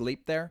make a big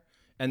leap there,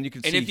 and you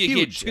can see And if you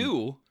get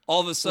 2,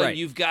 all of a sudden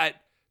you've got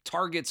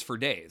targets for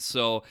days.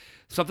 So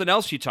something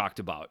else you talked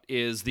about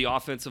is the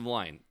offensive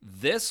line.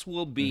 This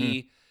will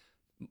be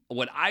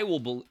what I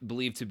will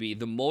believe to be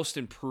the most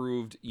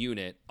improved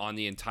unit on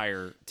the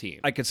entire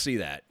team. I could see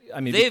that. I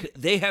mean,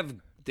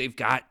 they've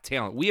got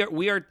talent.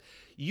 We are.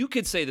 You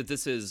could say that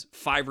this is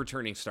 5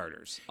 returning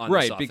starters on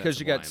this offensive because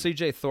you got line.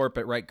 C.J. Thorpe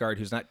at right guard,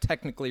 who's not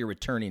technically a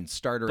returning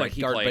starter at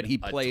guard, but he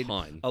played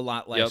a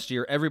lot last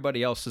year.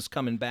 Everybody else is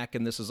coming back,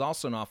 and this is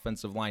also an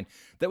offensive line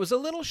that was a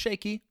little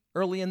shaky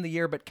early in the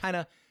year, but kind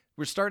of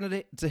we're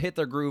starting to hit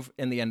their groove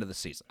in the end of the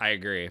season. I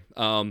agree.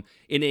 In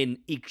an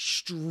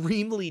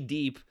extremely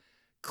deep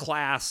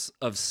class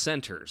of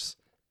centers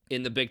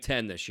in the Big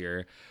Ten this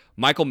year,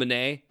 Michael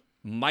Manet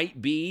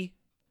might be.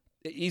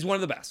 He's one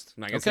of the best.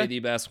 I'm not going to say the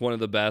best, one of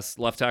the best.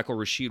 Left tackle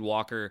Rasheed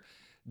Walker,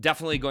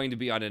 definitely going to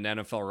be on an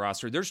NFL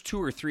roster. There's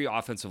 2 or 3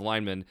 offensive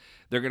linemen.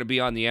 They're going to be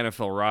on the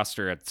NFL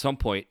roster at some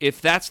point. If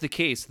that's the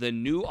case, the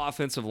new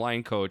offensive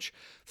line coach,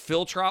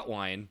 Phil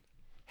Trautwein,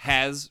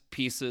 has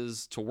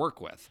pieces to work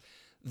with.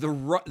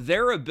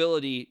 Their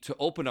ability to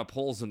open up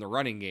holes in the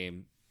running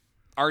game,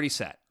 already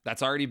set.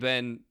 That's already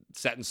been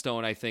set in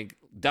stone, I think,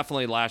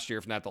 definitely last year,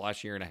 if not the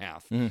last year and a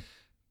half.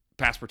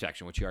 Pass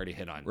protection, which you already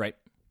hit on. Right.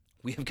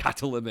 We have got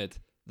to limit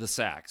the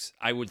sacks.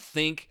 I would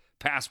think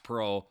pass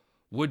pro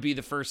would be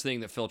the first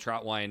thing that Phil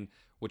Trautwein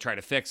would try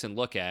to fix and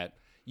look at.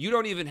 You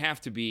don't even have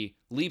to be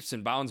leaps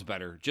and bounds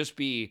better. Just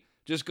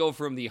go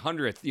from the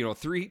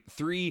 100th,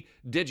 three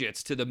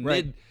digits to the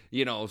mid,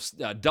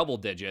 double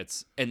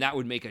digits, and that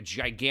would make a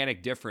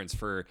gigantic difference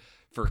for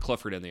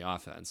Clifford in the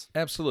offense.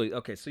 Absolutely.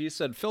 Okay, so you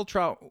said Phil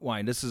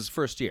Trautwein. This is his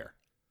first year.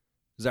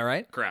 Is that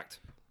right? Correct.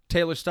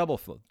 Taylor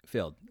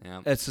Stubblefield.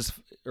 Yeah. It's his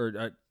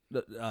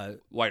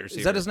wide receiver.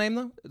 Is that his name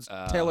though? It's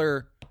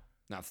Taylor.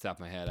 Not off the top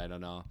of my head, I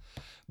don't know.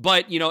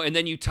 But and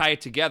then you tie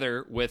it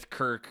together with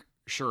Kirk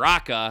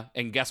Shiraka,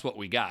 and guess what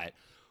we got?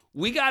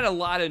 We got a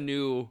lot of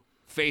new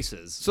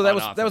faces. So that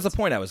was the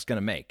point I was going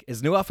to make.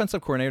 Is new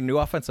offensive coordinator, new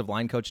offensive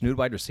line coach, new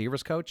wide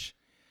receivers coach.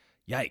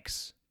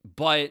 Yikes!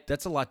 But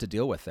that's a lot to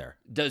deal with there.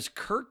 Does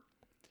Kirk?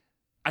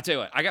 I tell you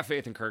what, I got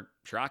faith in Kirk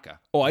Shiraka.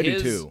 Oh, I do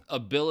too. His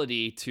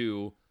ability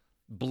to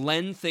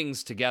blend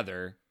things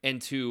together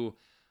and to,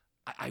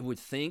 I would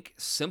think,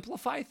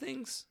 simplify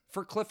things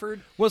for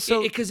Clifford. Well,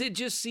 so because it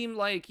just seemed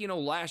like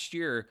last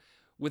year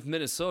with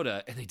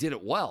Minnesota, and they did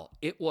it well.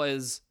 It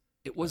was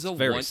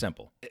very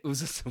simple. It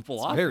was a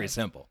simple offense. Very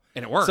simple,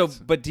 and it worked. So,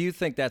 but do you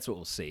think that's what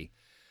we'll see?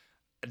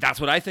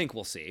 That's what I think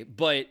we'll see,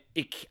 but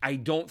I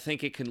don't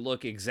think it can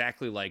look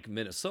exactly like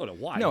Minnesota.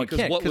 Why? No, it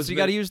can't, because you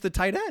got to use the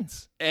tight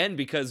ends, and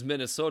because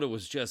Minnesota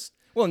was just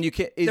and you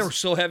can't. They were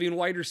so heavy in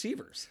wide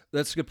receivers.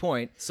 That's a good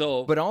point.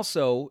 So, but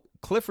also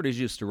Clifford is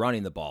used to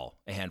running the ball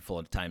a handful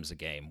of times a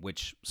game,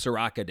 which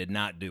Soraka did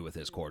not do with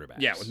his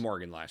quarterbacks. Yeah, with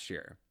Morgan last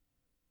year.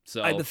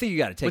 So I think you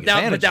got to take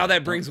advantage. But now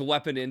that brings a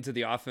weapon into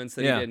the offense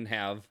that he didn't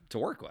have to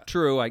work with.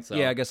 True. I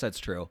guess that's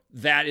true.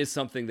 That is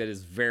something that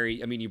is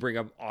very. I mean, you bring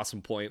up an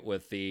awesome point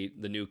with the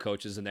new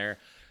coaches in there.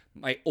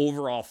 My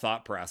overall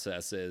thought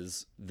process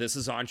is this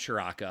is on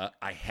Shiraka.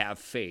 I have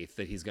faith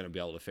that he's going to be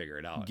able to figure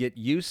it out. Get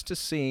used to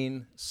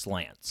seeing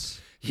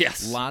slants.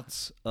 Yes,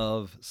 lots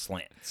of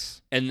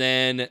slants. And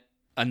then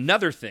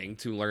another thing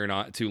to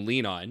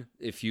lean on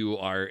if you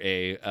are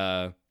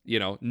a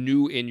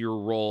new in your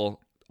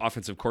role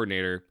offensive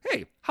coordinator.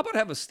 Hey, how about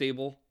have a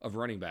stable of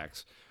running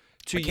backs?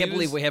 I can't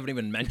believe we haven't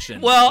even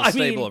mentioned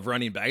stable of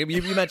running back. I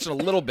mean, you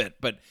mentioned a little bit,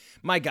 but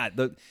my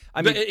God,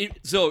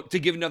 so to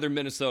give another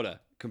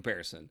Minnesota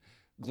comparison,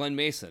 Glenn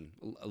Mason,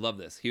 I love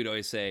this. He would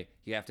always say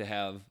you have to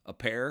have a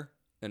pair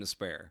and a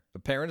spare. A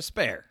pair and a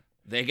spare.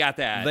 They got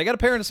that. They got a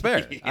pair and a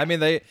spare. Yeah. I mean,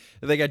 they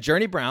got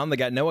Journey Brown, they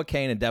got Noah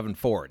Cain and Devin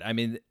Ford. I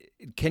mean,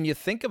 can you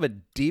think of a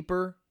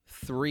deeper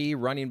 3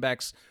 running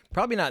backs?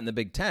 Probably not in the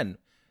Big Ten.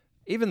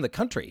 even the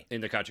country.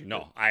 In the country.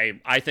 No,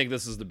 I think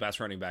this is the best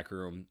running back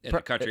room in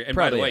the country. It And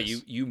by the probably way,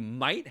 is. you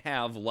might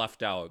have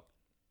left out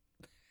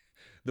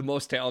the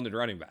most talented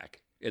running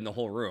back in the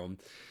whole room.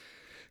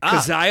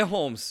 Keziah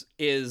Holmes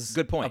is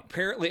Good point.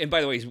 apparently, and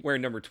by the way, he's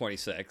wearing number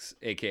 26,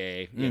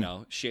 aka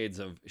shades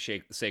of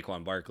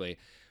Saquon Barkley.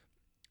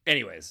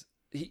 Anyways,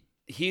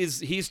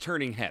 he's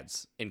turning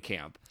heads in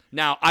camp.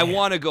 Now I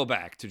want to go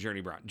back to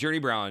Journey Brown. Journey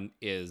Brown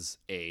is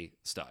a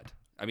stud.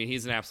 I mean,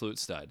 he's an absolute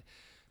stud.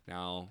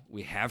 Now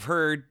we have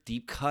heard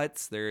deep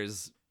cuts.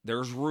 There's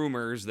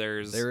rumors. There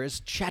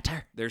is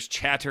chatter. There's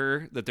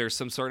chatter that there's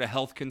some sort of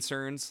health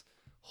concerns.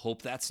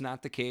 Hope that's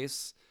not the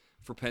case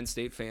for Penn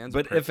State fans.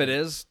 But if it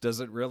is, does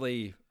it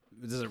really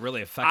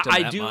affect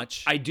him that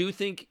much? I do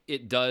think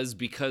it does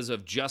because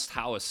of just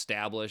how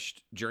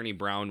established Journey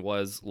Brown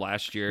was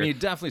last year. I mean, he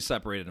definitely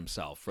separated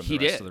himself from the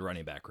rest of the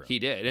running back room. He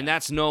did, and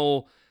that's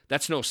no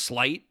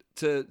slight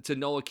to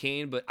Noah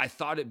Cain, but I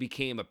thought it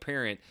became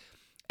apparent,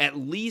 at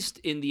least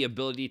in the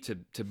ability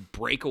to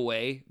break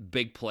away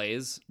big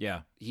plays.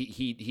 Yeah,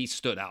 he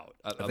stood out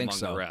among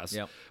so. the rest.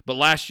 Yep. But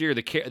last year,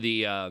 the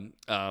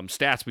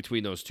stats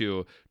between those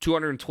two: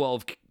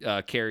 212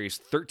 carries,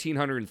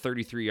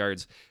 1,333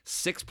 yards,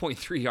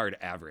 6.3 yard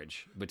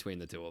average between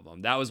the two of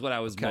them. That was what I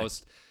was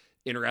most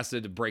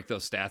interested to break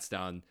those stats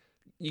down.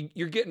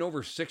 You're getting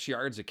over 6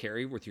 yards a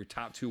carry with your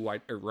top two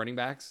running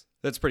backs.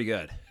 that's pretty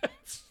good.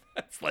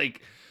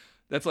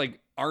 That's like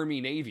Army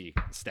Navy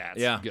stats.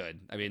 Yeah. Good.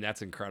 I mean,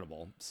 that's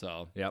incredible.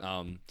 So, Yep.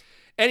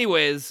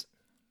 Anyways,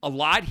 a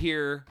lot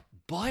here,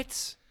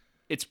 but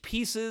it's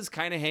pieces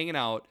kind of hanging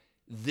out.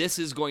 This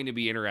is going to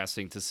be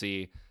interesting to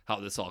see how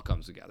this all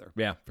comes together.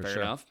 Yeah, for Fair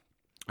sure. enough.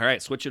 All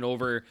right, switching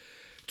over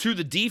to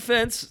the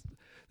defense.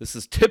 This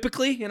is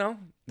typically,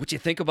 what you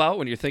think about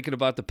when you're thinking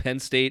about the Penn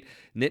State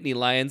Nittany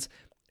Lions.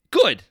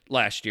 Good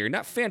last year.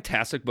 Not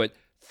fantastic, but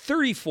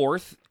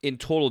 34th in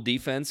total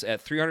defense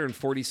at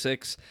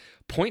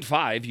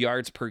 346.5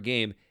 yards per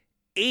game.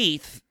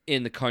 8th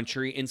in the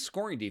country in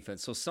scoring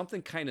defense. So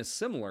something kind of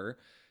similar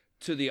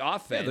to the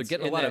offense. Yeah, they're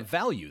getting a lot of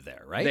value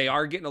there, right? They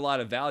are getting a lot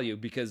of value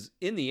because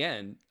in the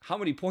end, how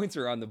many points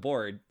are on the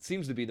board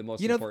seems to be the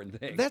most important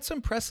thing. That's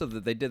impressive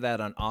that they did that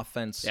on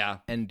offense Yeah.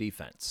 and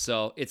defense.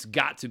 So it's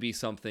got to be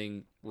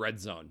something red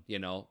zone,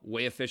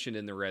 way efficient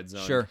in the red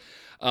zone. Sure.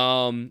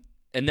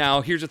 And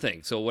now here's the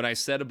thing. So when I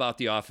said about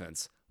the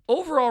offense,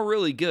 overall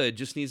really good,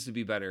 just needs to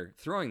be better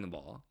throwing the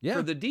ball. Yeah.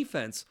 For the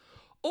defense,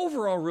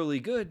 overall really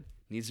good,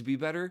 needs to be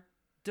better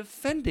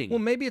defending. Well,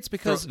 maybe it's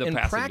because the in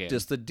passing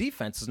practice the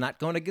defense is not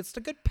going against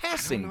a good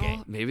passing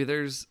game. Maybe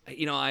there's,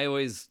 I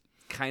always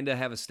kind of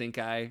have a stink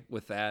eye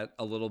with that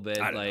a little bit.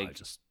 I don't know, like,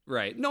 just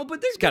right. No,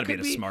 but there's gotta be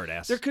a smart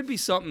ass. There could be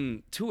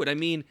something to it. I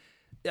mean,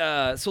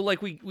 so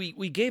like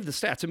we gave the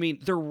stats. I mean,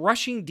 their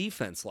rushing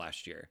defense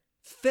last year,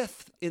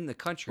 5th in the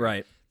country.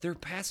 Right. Their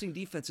passing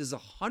defense is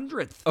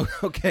 100th. Oh,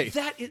 okay.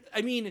 That is,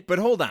 I mean, But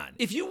hold on.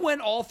 if you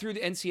went all through the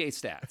NCAA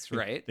stats,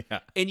 right? Yeah.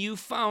 And you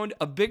found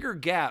a bigger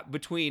gap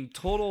between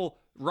total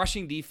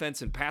rushing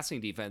defense and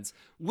passing defense,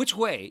 which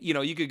way?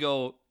 You could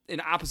go in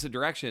opposite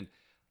direction.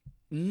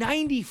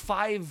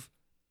 95,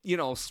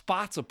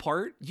 spots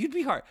apart, you'd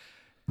be hard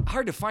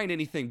to find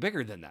anything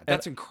bigger than that.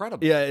 That's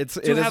incredible. Yeah, it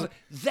to have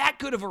is. that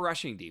good of a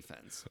rushing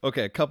defense.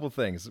 Okay, a couple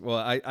things. Well,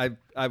 I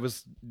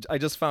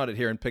just found it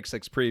here in Pick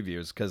Six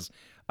previews because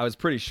I was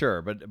pretty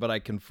sure, but I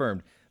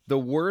confirmed the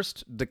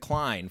worst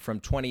decline from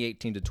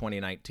 2018 to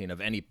 2019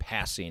 of any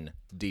passing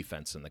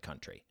defense in the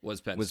country Was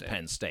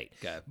Penn State.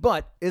 Okay.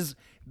 But is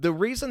the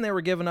reason they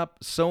were giving up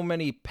so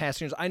many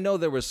passing? I know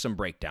there was some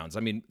breakdowns. I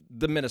mean,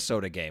 the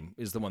Minnesota game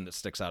is the one that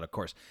sticks out, of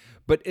course.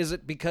 But is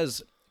it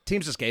because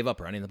teams just gave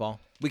up running the ball?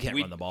 We can't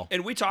run the ball.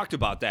 And we talked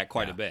about that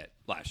quite a bit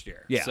last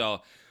year. Yeah.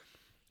 So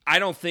I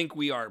don't think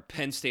we are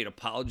Penn State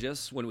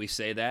apologists when we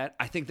say that.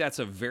 I think that's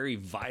a very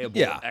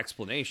viable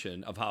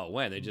explanation of how it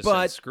went. They just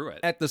said, screw it.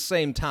 At the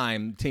same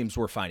time, teams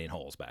were finding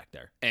holes back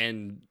there.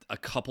 And a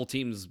couple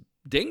teams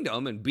dinged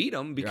them and beat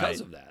them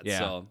because of that. Yeah.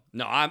 So,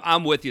 no,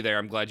 I'm with you there.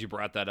 I'm glad you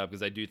brought that up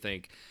because I do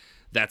think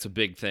that's a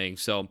big thing.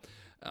 So,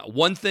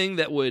 one thing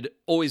that would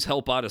always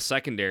help out a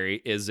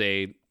secondary is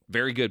a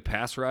very good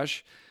pass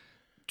rush.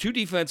 2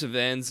 defensive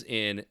ends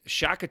in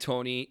Shaka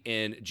Toney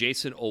and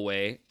Jason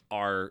Owe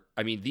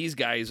these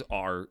guys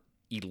are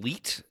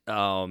elite.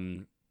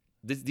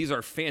 These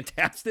are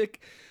fantastic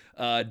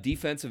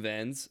defensive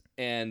ends.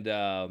 And,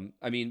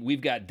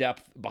 we've got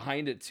depth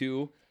behind it,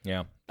 too.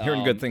 Yeah.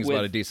 Hearing good things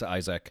about Adisa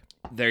Isaac.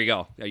 There you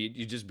go.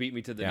 You just beat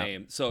me to the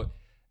name. So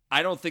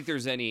I don't think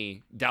there's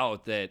any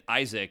doubt that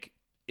Isaac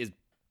is,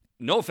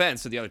 no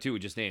offense to the other two we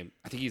just named,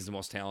 I think he's the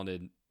most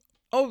talented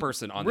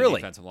person on the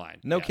defensive line.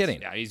 No Yes.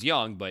 kidding. Yeah, he's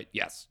young, but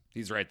yes,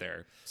 he's right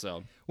there.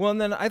 So Well, and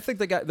then I think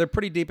they're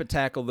pretty deep at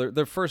tackle.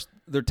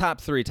 Their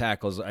top 3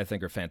 tackles I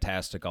think are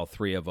fantastic, all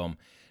 3 of them.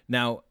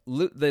 Now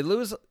they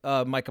lose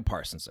Micah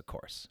Parsons, of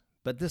course,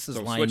 but this is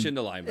switch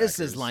into linebackers. This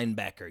is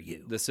linebacker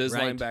U. This is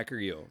right? linebacker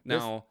U.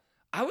 Now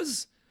I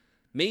was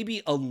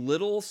maybe a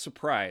little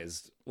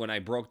surprised when I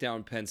broke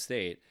down Penn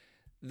State.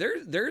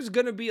 There's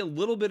going to be a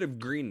little bit of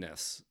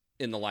greenness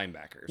in the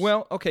linebackers.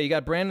 Well, okay, you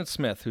got Brandon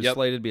Smith, who's Yep.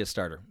 slated to be a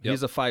starter. Yep.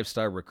 He's a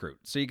 5-star recruit.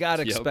 So you got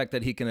to expect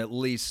that he can at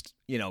least,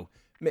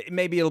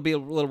 maybe it'll be a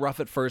little rough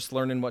at first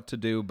learning what to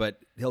do,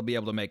 but he'll be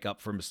able to make up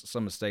for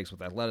some mistakes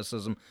with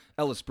athleticism.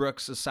 Ellis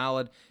Brooks is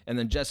solid, and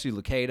then Jesse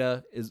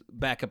Luketa is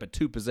back up at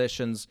 2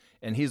 positions,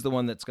 and he's the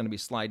one that's going to be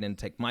sliding in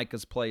to take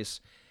Micah's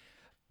place.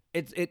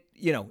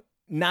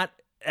 Not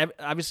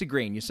obviously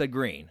Green. You said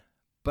Green,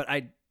 but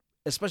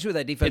especially with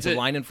that defensive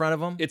line in front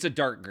of them, it's a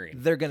dark green.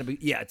 they're going to be,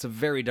 it's a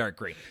very dark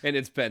green. And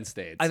it's Penn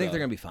State. I think they're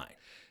going to be fine.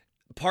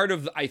 Part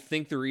of, I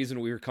think the reason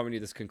we were coming to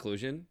this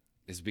conclusion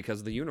is because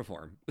of the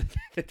uniform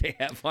that they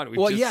have on.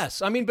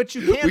 Yes. I mean, but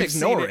you can't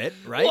ignore it,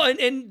 right? Well,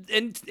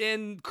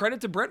 and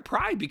credit to Brent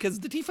Pry because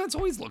the defense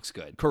always looks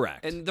good.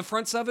 Correct. And the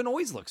front 7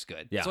 always looks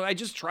good. Yeah. So I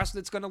just trust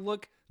it's going to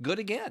look good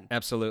again.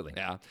 Absolutely.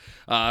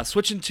 Yeah.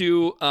 Switching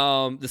to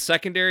the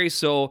secondary.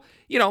 So,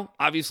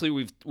 obviously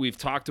we've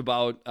talked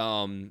about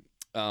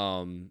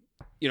some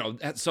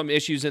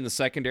issues in the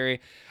secondary.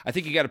 I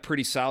think you got a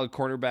pretty solid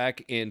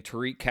cornerback in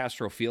Tariq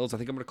Castro Fields. I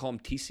think I'm going to call him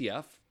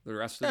TCF the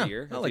rest of the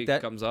year. I if like he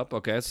that. comes up.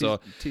 Okay, so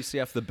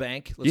TCF the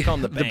bank. Let's call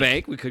him the bank. The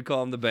bank. We could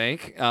call him the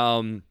bank.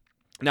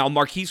 Now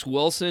Marquise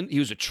Wilson, he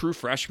was a true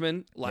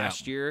freshman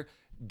last year.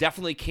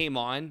 Definitely came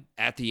on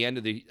at the end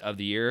of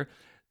the year.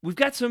 We've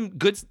got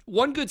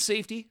one good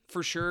safety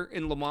for sure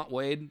in Lamont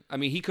Wade. I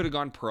mean, he could have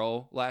gone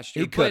pro last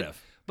year. He could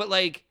have. But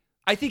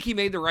I think he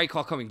made the right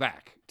call coming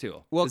back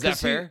too. Well, is that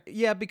fair?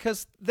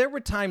 Because there were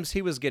times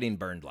he was getting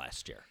burned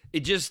last year.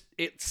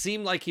 It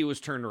seemed like he was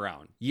turned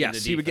around.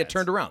 Yes, he would get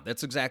turned around.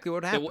 That's exactly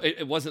what happened.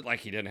 It wasn't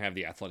like he didn't have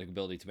the athletic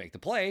ability to make the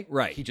play.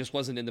 Right. He just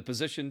wasn't in the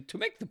position to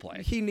make the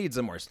play. He needs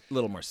a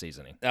little more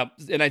seasoning.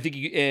 And I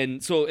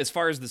think, so as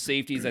far as the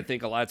safeties, I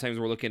think a lot of times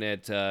we're looking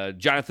at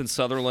Jonathan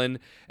Sutherland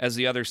as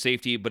the other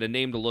safety, but a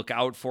name to look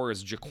out for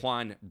is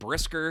Jaquan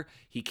Brisker.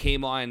 He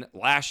came on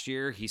last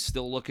year. He's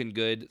still looking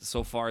good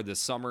so far this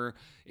summer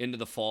into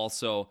the fall.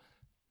 So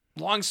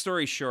long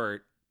story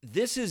short,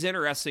 this is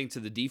interesting to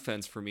the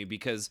defense for me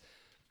because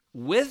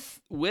with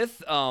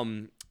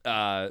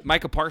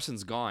Micah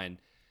Parsons gone,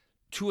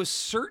 to a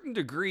certain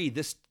degree,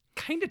 this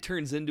kind of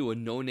turns into a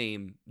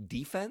no-name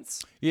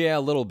defense. Yeah, a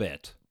little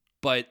bit.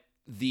 But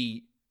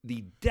the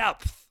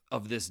depth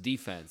of this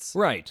defense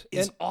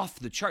is off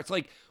the charts.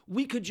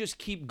 We could just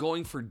keep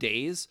going for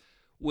days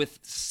with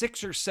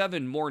 6 or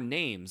 7 more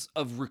names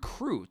of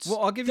recruits. Well,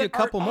 I'll give you a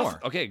couple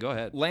more. Okay, go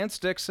ahead. Lance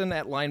Dixon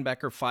at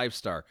linebacker,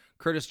 5-star.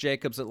 Curtis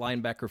Jacobs at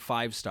linebacker,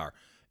 5-star.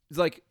 It's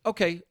like,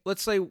 okay,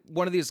 let's say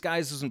one of these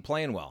guys isn't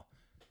playing well.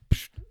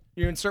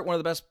 You insert one of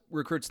the best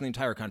recruits in the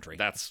entire country.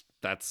 That's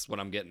what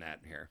I'm getting at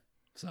here.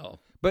 So,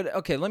 but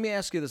okay, let me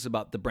ask you this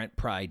about the Brent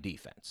Pry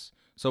defense.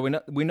 So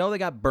we know they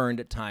got burned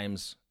at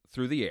times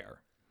through the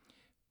air,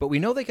 but we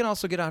know they can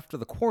also get after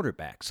the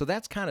quarterback. So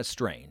that's kind of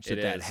strange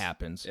that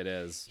happens. It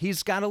is.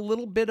 He's got a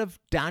little bit of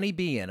Donnie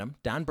B in him,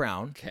 Don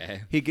Brown.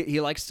 Okay. He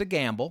likes to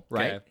gamble,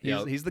 right? Okay.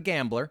 Yep. He's the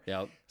gambler.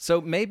 Yep.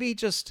 So maybe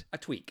just a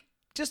tweak.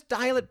 Just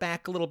dial it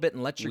back a little bit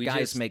and let your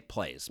guys make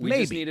plays. We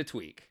maybe. Just need a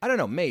tweak. I don't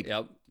know. Maybe.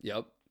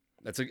 Yep.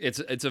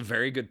 It's a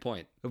very good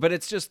point. But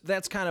it's just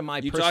that's kind of my.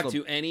 You talk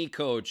to any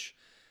coach,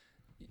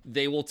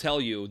 they will tell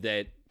you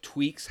that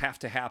tweaks have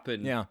to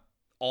happen. Yeah.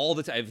 All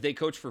the time. If they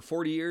coach for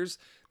 40 years,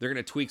 they're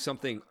going to tweak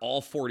something all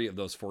 40 of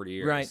those 40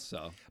 years. Right.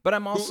 So, but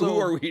I'm also who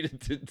are we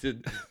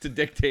to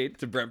dictate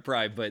to Brent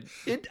Pry? But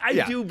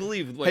I do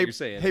believe what you're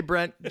saying. Hey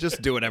Brent,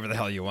 just do whatever the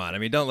hell you want. I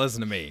mean, don't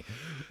listen to me.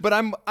 But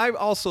I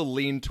also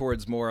lean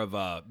towards more of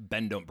a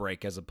bend don't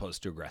break as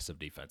opposed to aggressive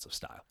defensive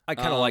style. I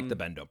kind of like the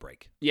bend don't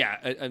break.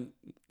 Yeah.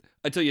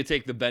 Until you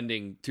take the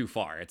bending too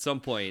far. At some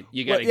point,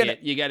 you got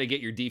to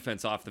get your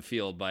defense off the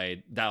field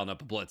by dialing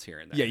up a blitz here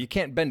and there. Yeah, you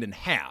can't bend in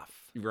half.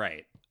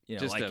 Right.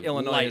 Just like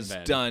Illinois has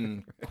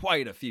done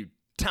quite a few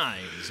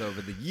times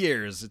over the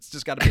years. It's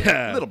just got to be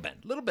a little bend.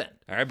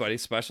 All right, buddy.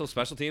 Special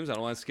teams. I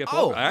don't want to skip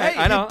All over. right,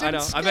 I know.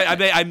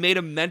 I made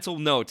a mental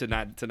note to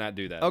not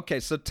do that. Okay,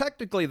 so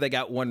technically they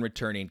got one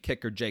returning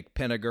kicker, Jake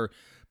Pinniger,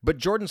 but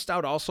Jordan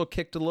Stout also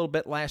kicked a little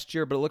bit last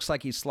year, but it looks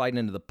like he's sliding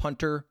into the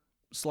punter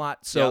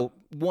slot. So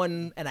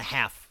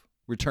 1.5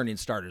 returning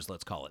starters,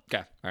 let's call it.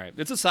 Okay. All right.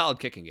 It's a solid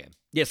kicking game.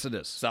 Yes, it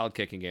is. Solid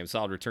kicking game.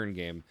 Solid return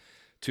game,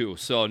 too.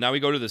 So now we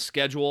go to the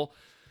schedule.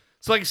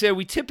 So like I said,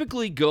 we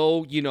typically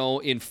go, in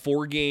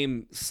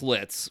 4-game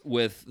slits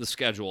with the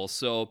schedule.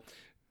 So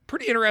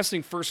pretty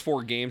interesting first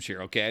 4 games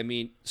here, okay? I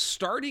mean,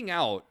 starting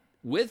out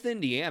with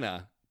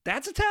Indiana,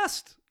 that's a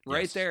test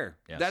right there.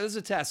 Yes. That is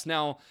a test.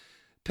 Now,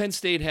 Penn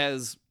State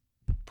has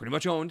pretty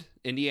much owned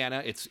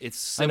Indiana. It's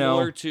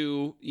similar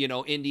to,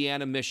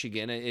 Indiana,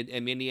 Michigan.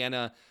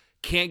 Indiana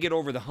can't get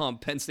over the hump.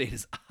 Penn State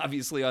is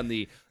obviously on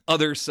the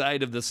other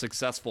side of the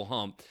successful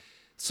hump.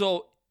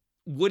 So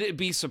would it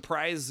be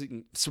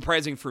surprising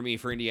for me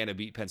for Indiana to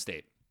beat Penn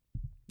State?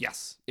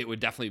 Yes, it would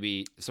definitely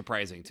be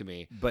surprising to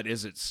me. But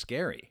is it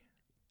scary?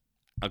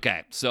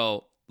 Okay,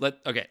 so let.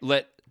 All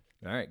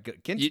right, go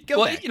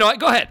back. You know what?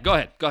 Go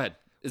ahead.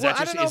 Is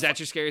that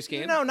your scariest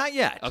game? No, not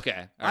yet.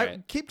 Okay, all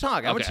right. Keep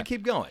talking. I want you to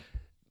keep going.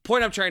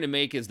 Point I'm trying to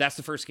make is that's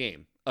the first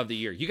game of the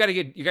year. You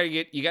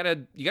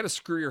gotta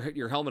screw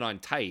your helmet on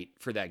tight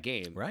for that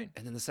game. Right.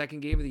 And then the second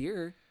game of the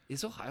year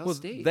is Ohio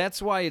State.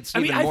 That's why it's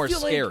even more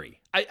scary.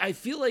 I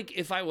feel like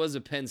if I was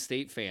a Penn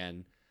State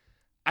fan,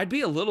 I'd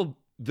be a little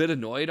bit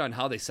annoyed on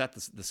how they set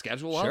the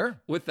schedule up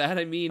with that.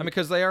 I mean,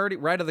 because they already,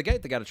 right out of the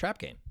gate, they got a trap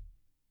game.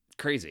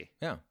 Crazy.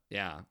 Yeah.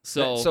 Yeah.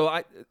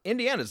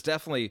 Indiana's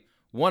definitely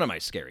one of my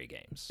scary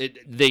games.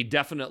 They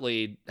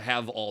definitely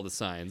have all the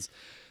signs.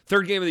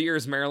 Third game of the year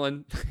is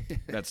Maryland.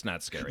 That's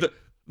not scary.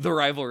 The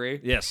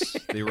rivalry. Yes,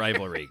 the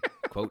rivalry,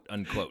 quote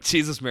unquote.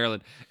 Jesus,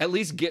 Maryland. At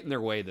least get in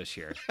their way this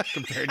year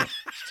compared to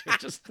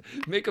just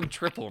make them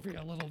trip over you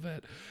a little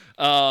bit.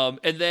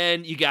 And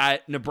then you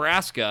got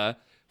Nebraska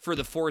for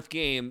the fourth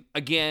game.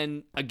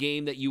 Again, a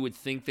game that you would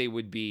think they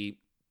would be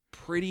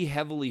pretty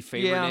heavily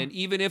favored in,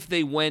 even if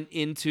they went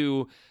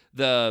into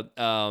the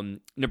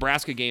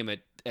Nebraska game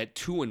at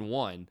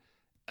 2-1.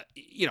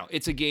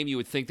 It's a game you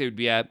would think they would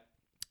be at.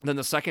 Then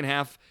the second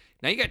half,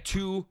 now you got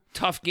two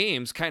tough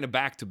games kind of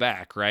back to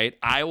back, right?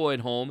 Iowa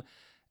at home,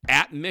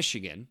 at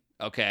Michigan.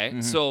 Okay.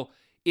 Mm-hmm. So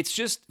it's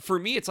just, for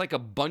me, it's like a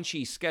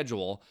bunchy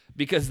schedule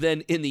because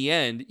then in the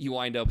end you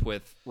wind up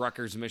with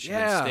Rutgers,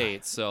 Michigan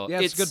State. So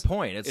it's a good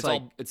point.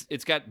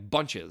 It's got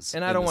bunches.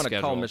 And I don't want to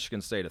call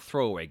Michigan State a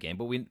throwaway game,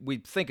 but we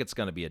think it's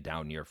going to be a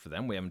down year for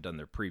them. We haven't done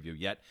their preview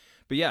yet.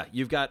 But yeah,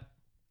 you've got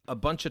a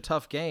bunch of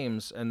tough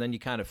games and then you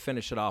kind of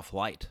finish it off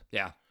light.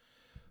 Yeah.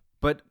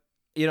 But,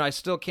 I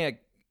still can't,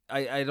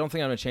 I don't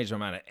think I'm going to change my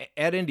mind.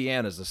 At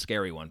Indiana is a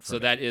scary one for me.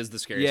 That is the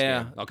scariest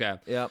game. Okay.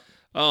 Yeah.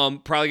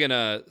 Probably going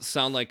to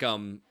sound like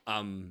I'm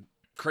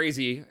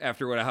crazy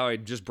after how I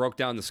just broke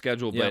down the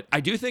schedule, but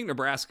I do think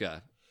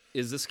Nebraska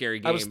is the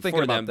scary game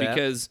for them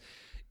because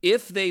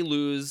if they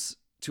lose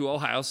to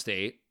Ohio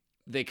State,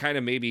 they kind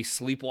of maybe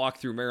sleepwalk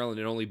through Maryland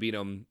and only beat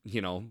them,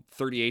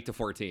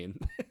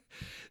 38-14.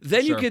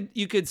 Then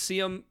you could see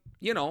them,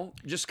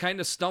 just kind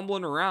of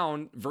stumbling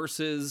around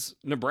versus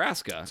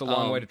Nebraska. It's a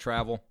long way to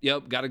travel.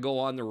 Yep, got to go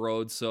on the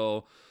road.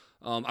 So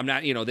I'm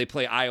not, they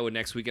play Iowa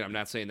next weekend. I'm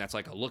not saying that's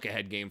like a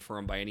look-ahead game for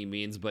them by any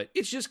means, but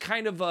it's just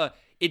kind of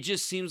it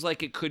just seems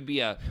like it could be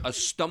a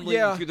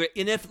stumbling through the,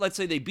 and if, let's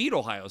say they beat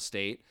Ohio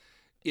State,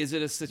 is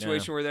it a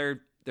situation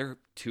where they're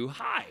too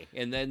high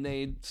and then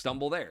they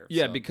stumble there?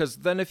 Yeah, because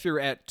then if you're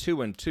at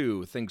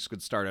 2-2, things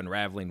could start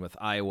unraveling with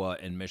Iowa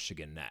and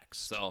Michigan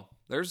next. So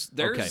there's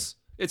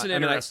it's an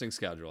interesting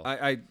schedule.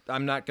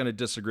 I'm not going to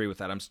disagree with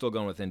that. I'm still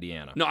going with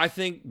Indiana. No, I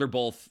think they're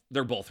both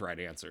right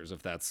answers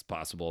if that's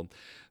possible.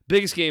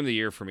 Biggest game of the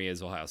year for me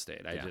is Ohio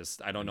State.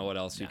 I don't know what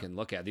else you can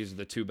look at. These are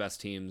the two best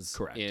teams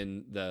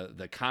in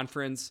the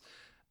conference.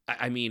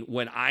 I mean,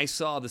 when I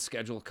saw the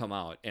schedule come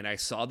out and I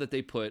saw that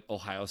they put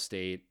Ohio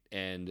State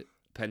and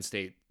Penn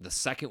State the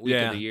second week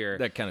of the year,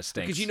 that kind of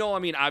stinks.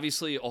 Because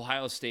obviously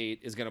Ohio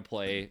State is going to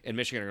play and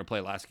Michigan are going to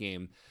play last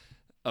game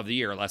of the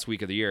year, last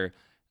week of the year.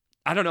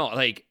 I don't know,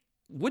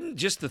 wouldn't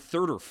just the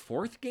third or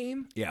fourth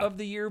game of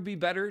the year be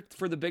better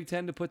for the Big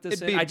Ten to put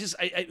this in?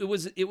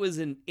 It was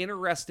an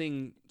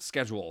interesting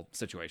schedule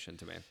situation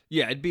to me.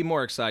 Yeah, it'd be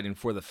more exciting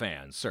for the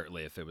fans,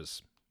 certainly, if it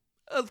was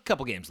a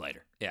couple games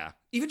later. Yeah,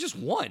 even just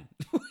one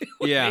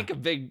would make a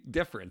big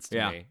difference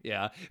to me.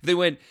 Yeah, if they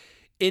went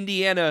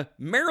Indiana,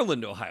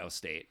 Maryland, Ohio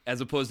State,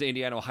 as opposed to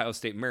Indiana, Ohio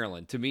State,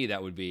 Maryland. To me,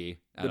 that would be,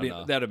 that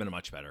would have been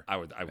much better. I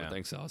would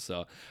think so.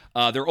 So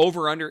their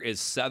over-under is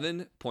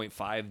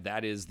 7.5.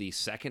 That is the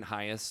second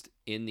highest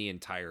in the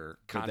entire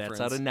conference.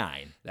 That's out of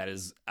 9. That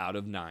is out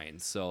of 9.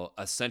 So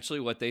essentially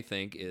what they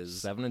think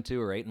is 7-2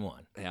 or 8-1.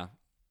 Yeah.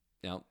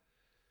 Yeah.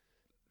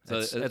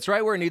 So that's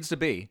right where it needs to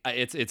be.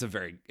 It's a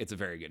very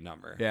good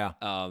number. Yeah.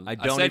 I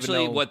don't essentially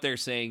even know. What they're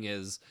saying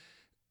is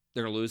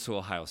they're going to lose to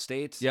Ohio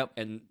State. Yep.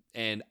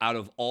 And out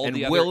of all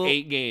the other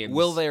 8 games,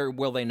 will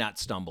they not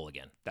stumble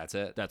again? That's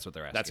it. That's what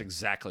they're asking. That's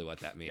exactly what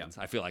that means.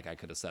 I feel like I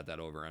could have set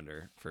that over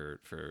under for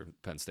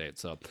Penn State.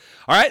 So,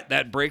 all right,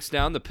 that breaks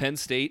down the Penn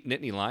State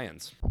Nittany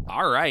Lions.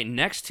 All right,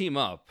 next team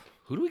up.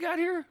 Who do we got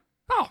here?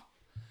 Oh,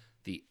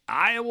 the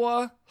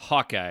Iowa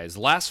Hawkeyes.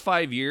 Last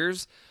 5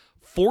 years,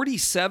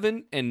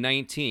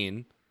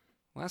 47-19.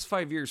 Last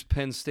 5 years,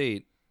 Penn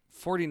State,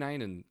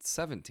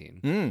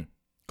 49-17.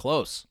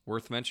 Close.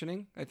 Worth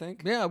mentioning, I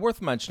think. Yeah,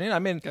 worth mentioning. I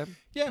mean,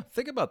 yeah,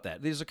 think about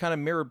that. These are kind of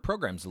mirrored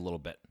programs a little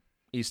bit,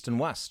 East and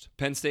West.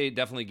 Penn State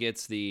definitely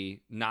gets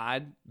the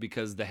nod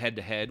because the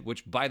head-to-head,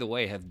 which, by the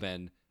way, have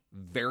been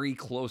very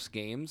close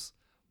games,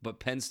 but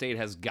Penn State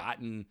has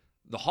gotten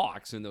the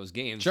Hawks in those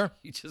games. Sure.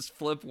 You just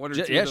flip one or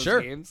two of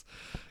those games.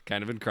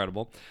 Kind of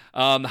incredible.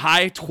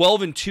 High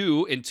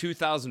 12-2 in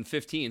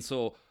 2015.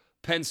 So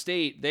Penn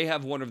State, they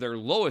have one of their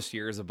lowest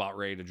years about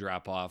ready to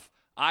drop off.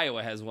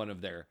 Iowa has one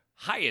of their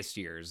highest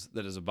years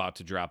that is about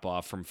to drop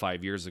off from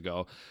 5 years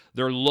ago.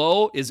 Their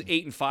low is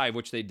 8-5,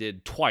 which they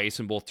did twice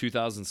in both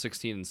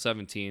 2016 and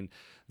 17.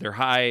 Their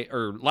high,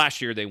 or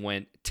last year they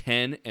went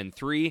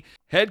 10-3.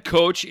 Head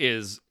coach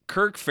is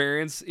Kirk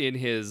Ferentz in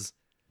his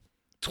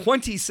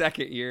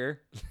 22nd year.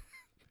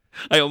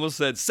 I almost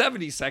said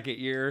 72nd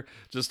year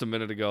just a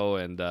minute ago,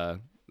 and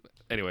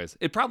anyways,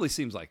 it probably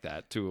seems like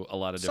that to a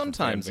lot of different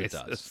Sometimes fan it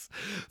bases. does.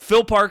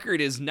 Phil Parker,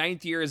 it is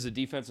 9th year as a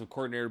defensive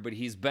coordinator, but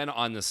he's been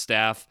on the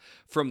staff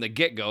from the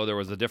get-go. There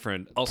was a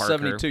different All Parker.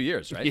 72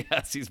 years, right?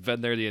 Yes, he's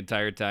been there the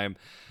entire time.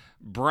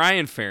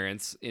 Brian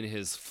Ferentz in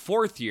his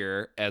 4th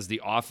year as the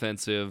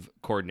offensive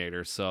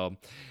coordinator. So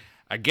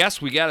I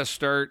guess we got to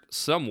start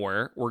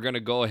somewhere. We're going to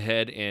go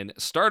ahead and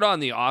start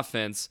on the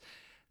offense.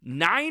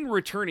 9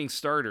 returning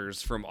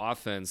starters from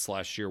offense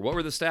last year. What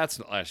were the stats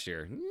last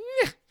year?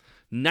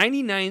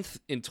 99th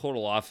in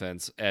total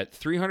offense at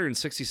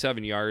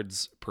 367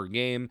 yards per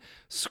game.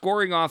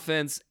 Scoring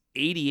offense,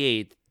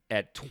 88th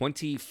at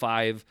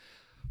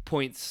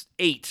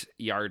 25.8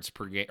 yards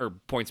per game, or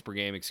points per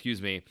game,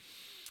 excuse me.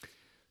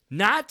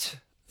 Not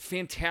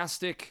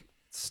fantastic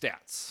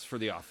stats for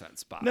the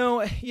offense, Bob. No,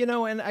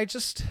 and I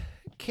just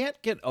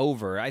can't get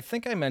over. I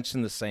think I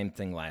mentioned the same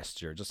thing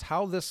last year, just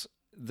how this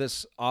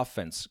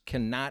offense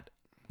cannot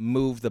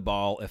move the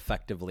ball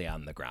effectively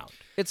on the ground.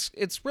 It's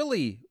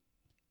really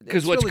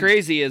because what's really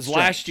crazy is strange.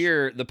 last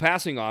year the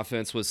passing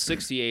offense was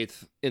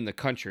 68th in the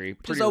country,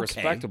 pretty okay.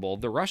 respectable.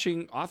 The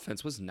rushing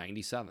offense was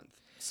 97th.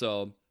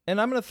 So,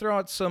 and I'm going to throw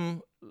out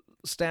some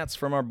stats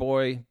from our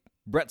boy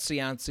Brett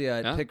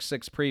Ciancia at Pick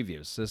Six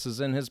Previews. This is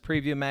in his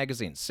preview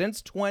magazine.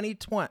 Since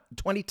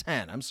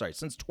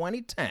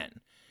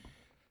 2010,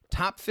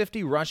 top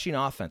 50 rushing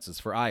offenses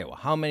for Iowa.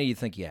 How many do you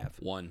think you have?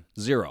 1.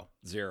 0.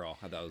 0.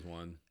 I thought it was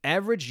 1.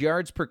 Average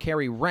yards per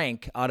carry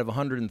rank out of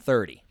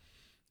 130.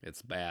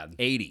 It's bad.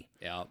 80.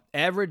 Yeah.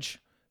 Average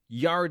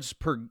yards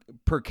per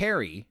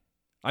carry.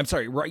 I'm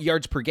sorry,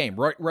 yards per game.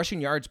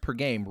 Rushing yards per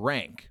game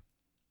rank.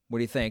 What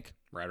do you think?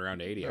 Right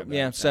around 80. I bet.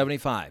 Yeah,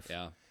 75.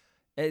 Yeah.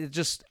 It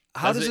just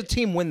how does a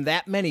team win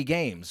that many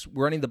games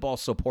running the ball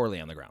so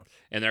poorly on the ground?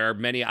 And there are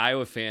many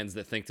Iowa fans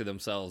that think to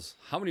themselves,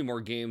 how many more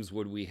games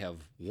would we have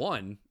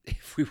won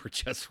if we were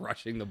just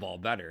rushing the ball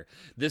better?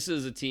 This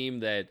is a team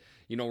that,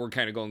 we're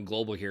kind of going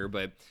global here,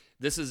 but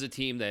this is a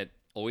team that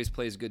always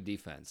plays good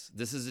defense.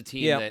 This is a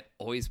team that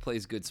always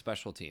plays good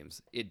special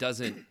teams. It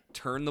doesn't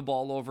turn the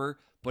ball over,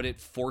 but it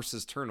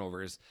forces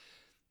turnovers.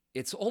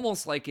 It's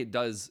almost like it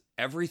does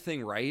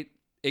everything right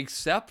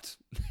except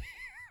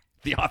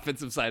the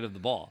offensive side of the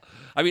ball.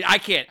 I mean, I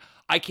can't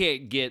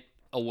get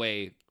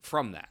away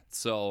from that.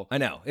 So I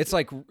know. It's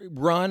like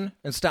run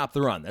and stop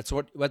the run. That's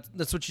what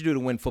you do to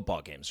win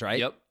football games,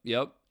 right?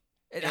 Yep.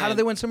 How do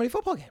they win so many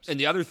football games? And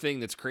the other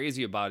thing that's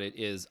crazy about it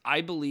is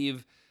I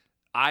believe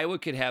Iowa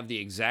could have the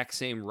exact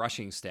same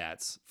rushing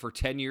stats for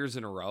 10 years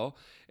in a row.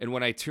 And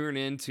when I tune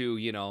into,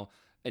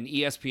 an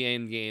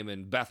ESPN game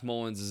and Beth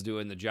Mullins is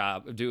doing the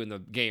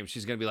game,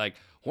 she's going to be like,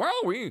 well,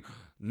 we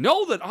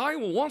know that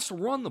Iowa wants to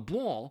run the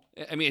ball.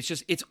 I mean,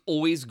 it's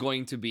always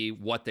going to be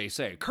what they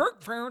say.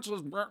 Kirk Ferentz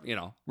was,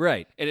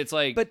 Right. And it's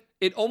like, but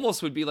it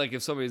almost would be like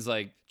if somebody's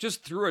like,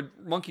 just threw a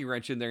monkey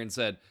wrench in there and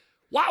said,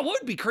 wow, it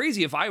would be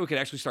crazy if Iowa could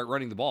actually start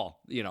running the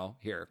ball,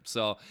 here.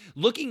 So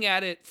looking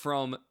at it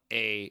from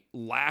a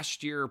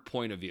last year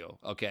point of view,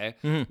 okay,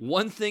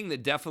 one thing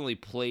that definitely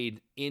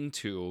played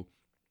into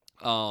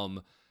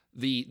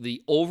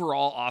the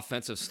overall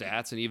offensive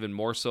stats, and even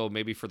more so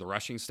maybe for the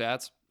rushing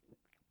stats,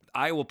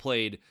 Iowa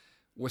played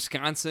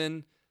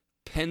Wisconsin,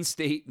 Penn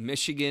State,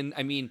 Michigan.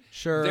 I mean,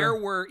 sure. There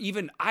were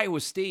even Iowa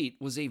State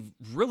was a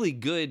really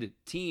good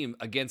team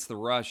against the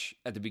rush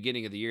at the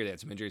beginning of the year. They had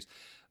some injuries.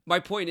 My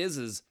point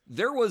is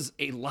there was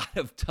a lot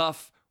of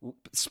tough,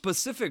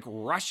 specific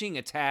rushing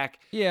attack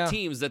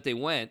teams that they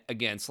went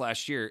against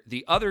last year.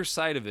 The other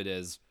side of it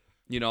is,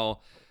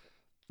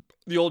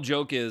 the old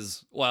joke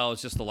is, well,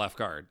 it's just the left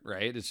guard,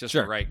 right? It's just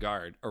the right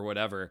guard or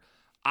whatever.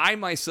 I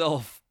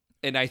myself,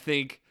 and I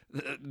think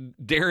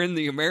Darren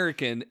the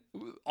American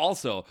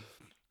also,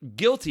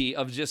 guilty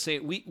of just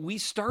saying we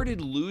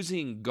started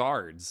losing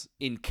guards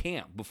in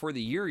camp before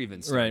the year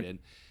even started.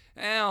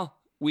 Right. Well,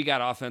 we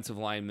got offensive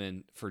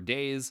linemen for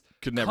days.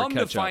 Could never Come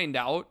catch to find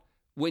out,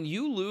 when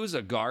you lose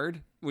a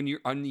guard, when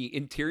you're on the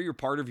interior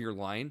part of your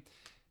line,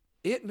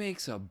 it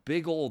makes a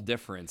big old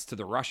difference to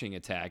the rushing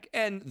attack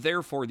and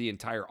therefore the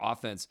entire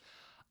offense.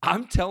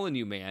 I'm telling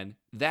you, man,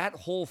 that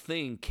whole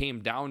thing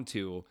came down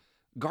to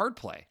guard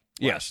play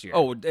last year.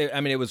 Oh, I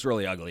mean, it was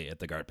really ugly at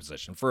the guard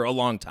position for a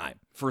long time.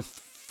 For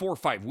 4 or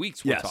 5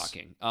 weeks, we're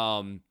talking.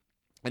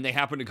 And they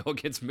happened to go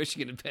against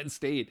Michigan and Penn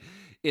State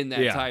in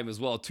that time as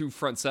well. 2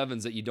 front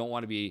sevens that you don't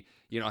want to be,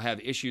 have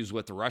issues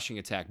with the rushing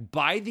attack.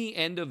 By the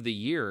end of the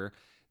year,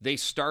 they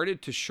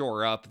started to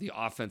shore up the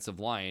offensive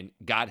line,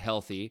 got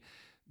healthy,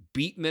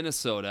 beat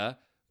Minnesota,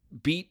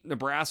 beat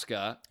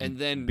Nebraska, and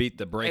then beat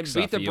the brakes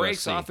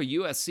off of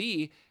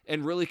USC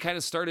and really kind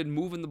of started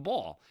moving the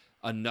ball.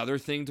 Another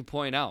thing to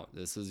point out,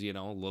 this is, a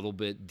little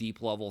bit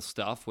deep level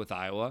stuff with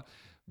Iowa.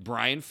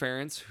 Brian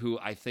Ferentz, who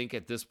I think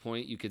at this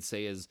point you could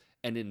say is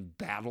an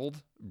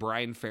embattled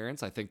Brian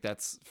Ferentz. I think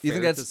that's fair. You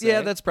think that's to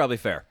say. that's probably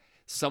fair.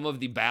 Some of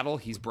the battle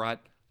he's brought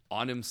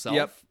on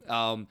himself.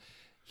 Yep.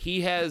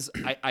 He has,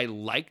 I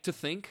like to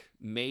think,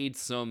 made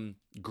some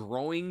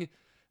growing,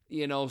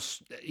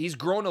 he's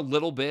grown a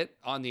little bit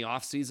on the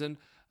offseason.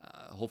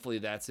 Hopefully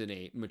that's in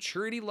a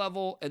maturity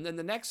level. And then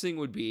the next thing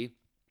would be,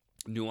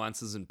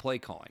 nuances in play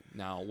calling.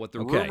 Now, what the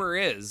Okay. rumor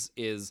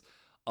is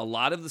a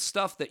lot of the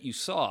stuff that you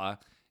saw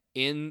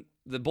in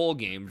the bowl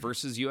game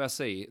versus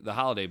USA, the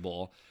Holiday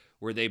Bowl,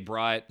 where they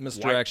brought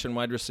Misdirection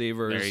wide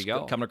receivers. There you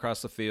go. Coming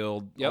across the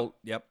field. Yep. Oh,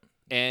 yep.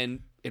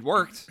 and it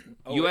worked.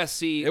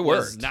 USC it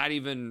was worked. not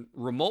even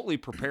remotely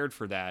prepared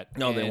for that.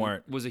 No, they and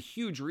weren't. Was a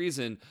huge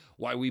reason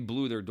why we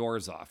blew their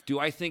doors off. Do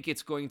I think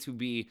it's going to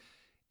be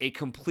a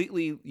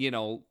completely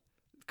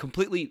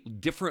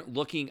different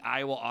looking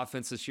Iowa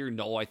offense this year?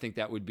 No, I think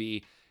that would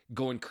be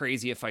going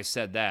crazy if I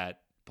said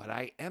that. But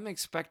I am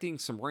expecting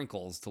some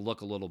wrinkles to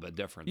look a little bit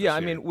different. Yeah, this I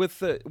year. mean, with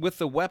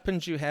the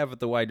weapons you have at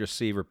the wide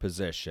receiver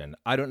position,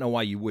 I don't know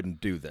why you wouldn't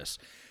do this.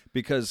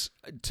 Because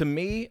to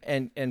me,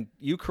 and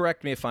you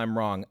correct me if I'm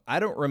wrong, I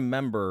don't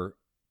remember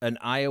an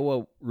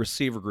Iowa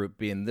receiver group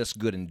being this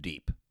good and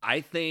deep.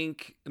 I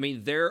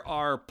mean, there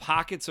are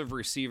pockets of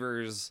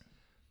receivers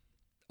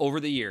over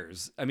the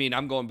years. I mean,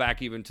 I'm going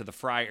back even to the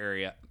Fry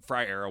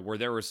era where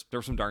there were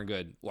some darn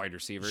good wide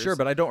receivers. Sure,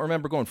 but I don't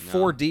remember going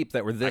four deep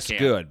that were this can't.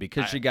 good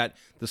because you got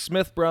the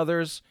Smith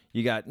brothers,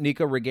 you got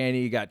Nico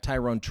Regani, you got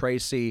Tyrone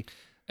Tracy.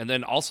 And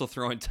then also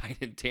throwing tight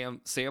end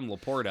Sam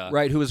Laporta.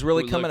 Right, who was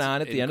really coming looked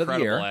on at the end of the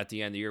year. At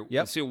the end of the year.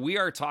 Yep. So we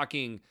are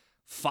talking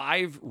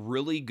 5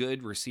 really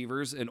good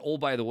receivers. And oh,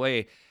 by the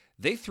way,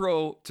 they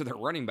throw to their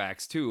running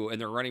backs too. And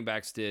their running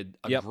backs did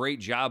a great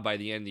job by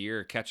the end of the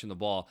year catching the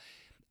ball.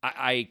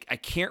 I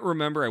can't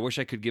remember. I wish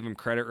I could give him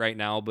credit right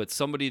now, but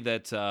somebody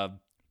that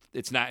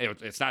it's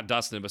not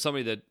Dustin, but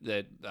somebody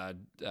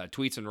that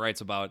tweets and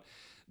writes about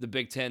the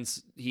Big Ten.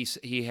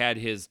 He had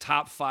his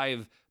top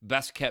 5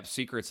 best kept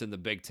secrets in the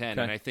Big Ten,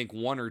 and I think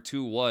 1 or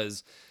 2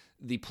 was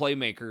the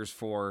playmakers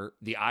for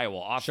the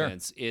Iowa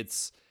offense.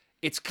 Sure.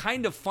 It's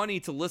kind of funny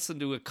to listen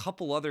to a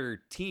couple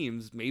other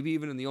teams, maybe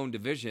even in the own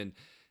division,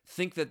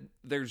 think that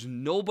there's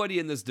nobody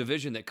in this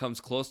division that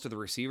comes close to the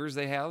receivers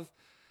they have.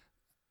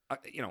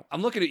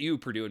 I'm looking at you,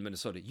 Purdue and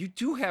Minnesota. You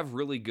do have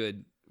really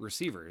good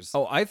receivers.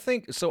 Oh, I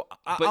think so.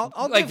 But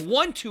I'll like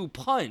 1-2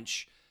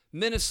 punch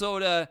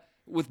Minnesota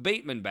with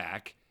Bateman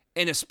back,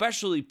 and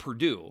especially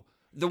Purdue.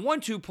 The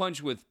 1-2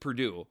 punch with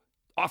Purdue,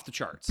 off the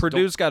charts.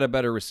 Purdue's got a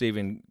better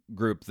receiving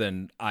group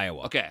than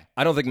Iowa. Okay.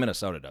 I don't think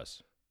Minnesota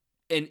does.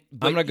 I'm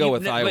going to go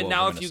with Iowa. But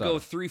now over if you Minnesota. go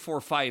 3,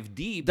 4, 5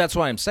 deep. That's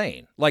why I'm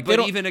saying. Like, but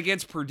even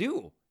against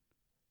Purdue.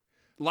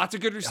 Lots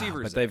of good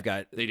receivers. But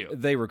they do.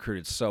 They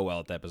recruited so well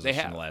at that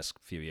position in the last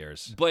few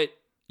years. But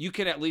you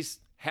can at least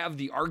have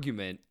the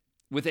argument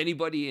with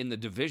anybody in the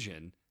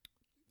division,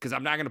 because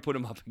I'm not going to put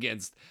them up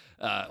against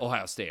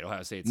Ohio State.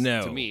 Ohio State's,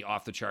 to me,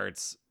 off the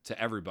charts to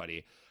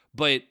everybody.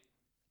 But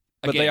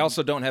they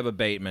also don't have a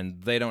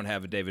Bateman. They don't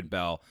have a David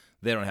Bell.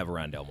 They don't have a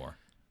Rondell Moore.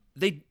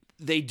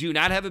 They do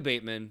not have a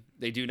Bateman.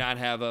 They do not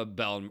have a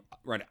Bell.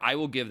 Right. I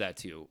will give that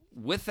to you.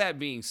 With that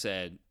being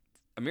said,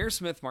 Amir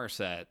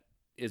Smith-Marset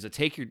is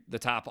the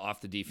top off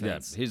the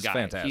defense. Yeah, he's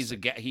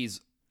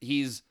fantastic.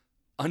 He's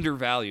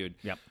undervalued.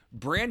 Yep.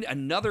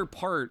 Another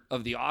part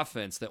of the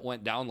offense that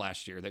went down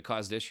last year that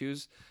caused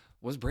issues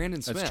was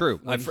Brandon Smith. That's true.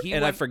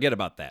 I forget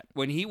about that.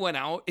 When he went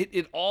out,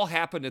 it all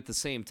happened at the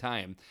same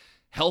time.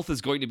 Health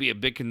is going to be a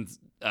big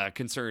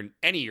concern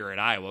any year at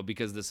Iowa,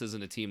 because this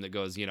isn't a team that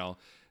goes,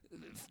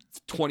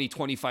 20,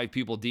 25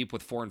 people deep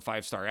with 4- and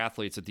 5-star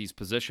athletes at these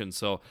positions.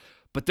 So,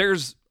 but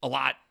there's a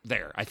lot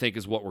there, I think,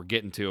 is what we're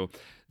getting to.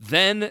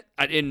 Then,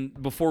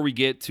 before we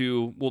get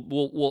to,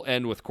 we'll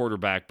end with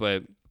quarterback,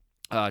 but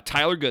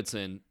Tyler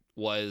Goodson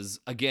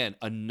was, again,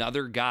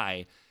 another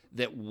guy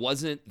that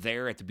wasn't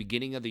there at the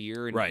beginning of the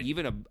year, and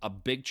even a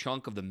big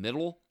chunk of the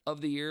middle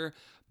of the year.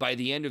 By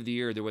the end of the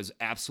year, there was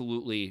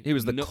absolutely... He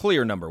was the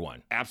clear number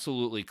one.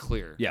 Absolutely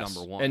clear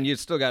number one. And you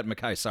still got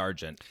Mekhi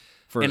Sargent.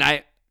 And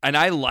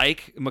I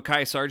like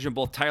Mekhi Sargent,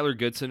 both Tyler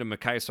Goodson and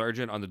Mekhi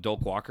Sargent on the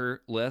Doak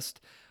Walker list.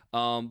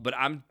 But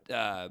I'm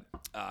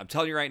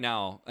telling you right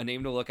now, a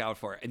name to look out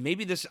for. And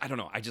maybe this, I don't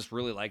know, I just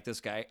really like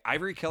this guy.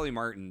 Ivory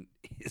Kelly-Martin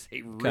is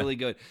a really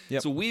good.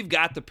 Yep. So we've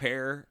got the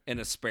pair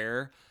and a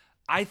spare.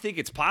 I think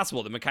it's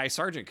possible that Mekhi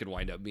Sargent could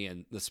wind up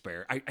being the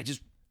spare.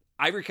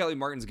 Ivory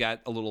Kelly-Martin's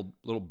got a little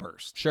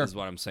burst. Sure. Is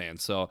what I'm saying.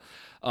 So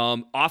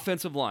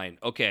offensive line.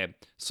 Okay.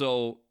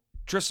 So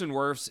Tristan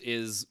Wirfs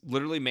is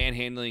literally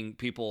manhandling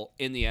people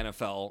in the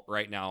NFL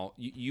right now.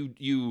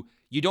 You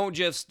don't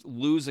just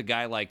lose a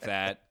guy like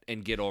that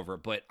and get over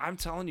it. But I'm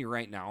telling you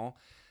right now,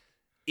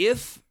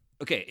 if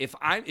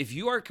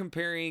you are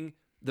comparing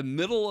the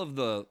middle of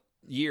the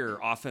year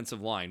offensive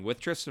line with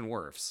Tristan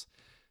Wirfs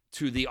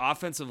to the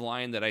offensive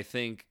line that I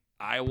think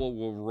Iowa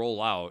will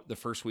roll out the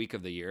first week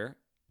of the year,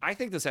 I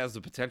think this has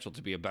the potential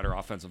to be a better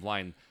offensive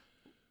line,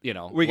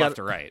 left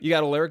to right. You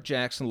got Alaric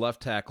Jackson,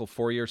 left tackle,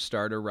 4-year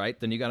starter, right?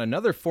 Then you got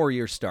another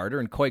 4-year starter,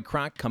 and Coy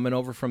Cronk coming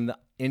over from the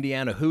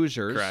Indiana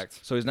Hoosiers. Correct.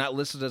 So he's not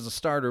listed as a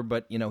starter,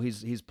 but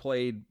he's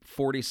played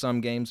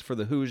 40-some games for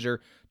the Hoosier.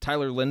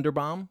 Tyler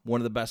Linderbaum,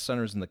 one of the best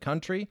centers in the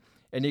country,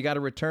 and you got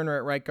a returner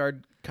at right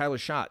guard, Kyler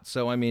Schott.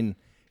 So I mean,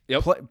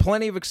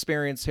 plenty of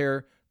experience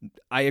here.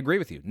 I agree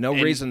with you. No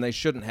And reason they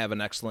shouldn't have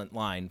an excellent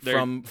line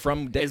from as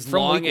from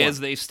long week as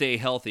one. they stay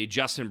healthy.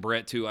 Justin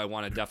Britt, too, I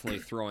want to definitely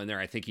throw in there.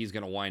 I think he's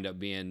going to wind up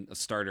being a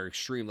starter,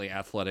 extremely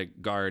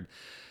athletic guard.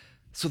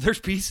 So there's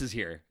pieces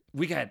here.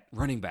 We got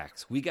running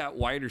backs. We got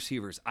wide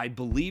receivers. I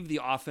believe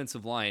the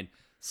offensive line.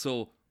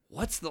 So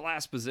what's the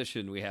last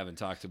position we haven't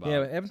talked about?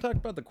 Yeah, we haven't talked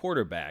about the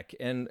quarterback,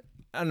 and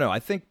I don't know. I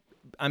think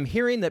I'm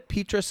hearing that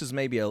Petrus is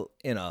maybe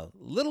in a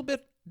little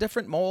bit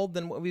different mold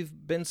than what we've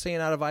been seeing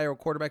out of Iowa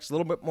quarterbacks. A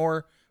little bit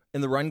more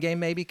in the run game,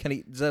 maybe.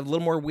 Does he have a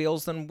little more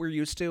wheels than we're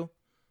used to?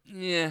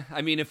 Yeah,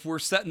 I mean, if we're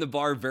setting the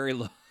bar very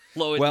low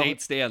at Well,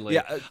 Nate Stanley,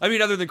 yeah, I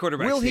mean, other than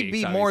quarterback Will he sneaks,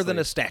 be more than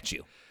obviously. a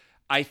statue?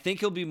 I think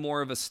he'll be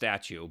more of a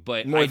statue,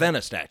 but More than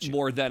a statue.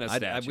 More than a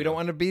statue. We don't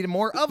want to be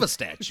more of a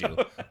statue.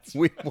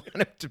 We want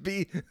him to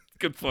be.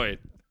 Good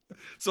point.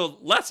 So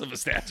less of a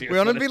statue. We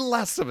want him to be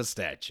less of a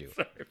statue.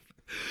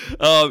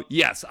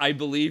 Yes, I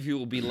believe he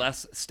will be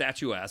less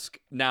statuesque.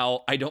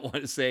 Now, I don't want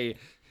to say,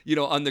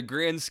 on the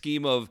grand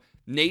scheme of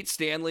Nate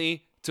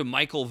Stanley to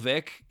Michael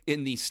Vick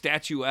in the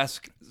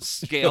statuesque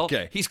scale,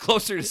 Okay. he's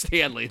closer to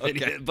Stanley than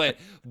Okay.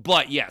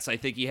 but yes, I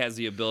think he has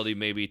the ability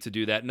maybe to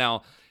do that.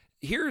 Now,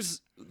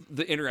 here's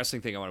the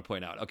interesting thing I want to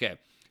point out. Okay,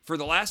 for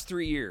the last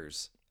 3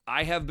 years,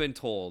 I have been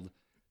told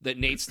that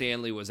Nate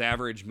Stanley was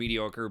average,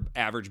 mediocre,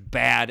 average,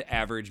 bad,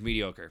 average,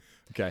 mediocre.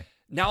 Okay.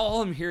 Now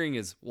all I'm hearing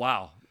is,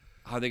 wow,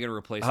 how are they going to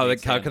replace How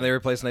Nate can Stanley? they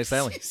replace Nate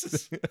Stanley?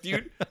 Jesus,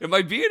 dude, am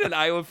I being an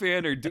Iowa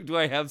fan, or do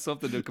I have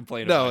something to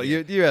complain No, about?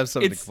 here? you have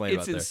something It's to complain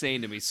about there.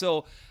 insane to me.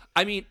 So,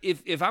 I mean,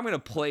 if I'm going to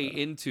play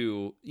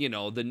into,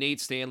 the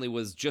Nate Stanley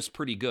was just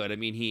pretty good. I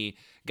mean, he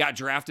got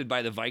drafted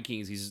by the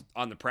Vikings. He's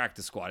on the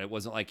practice squad. It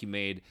wasn't like he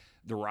made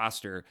the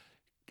roster.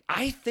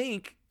 I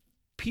think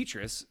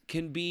Petrus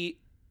can be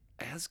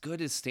as good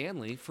as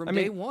Stanley from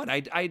day one.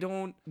 I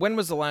don't. When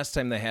was the last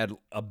time they had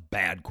a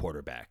bad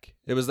quarterback?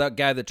 It was that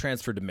guy that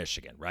transferred to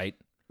Michigan, right?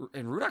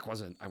 And Rudock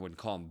wasn't. I wouldn't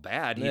call him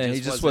bad. He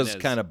just wasn't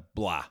was kind of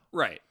blah.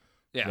 right.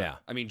 Yeah. Yeah.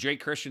 I mean,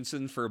 Jake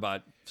Christensen for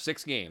about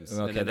 6 games.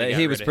 Okay, and then they got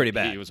he rid was of pretty him.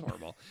 bad. He was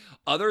horrible.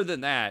 Other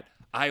than that,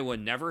 Iowa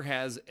never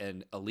has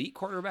an elite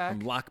quarterback.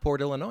 From Lockport,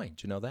 Illinois.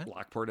 Did you know that?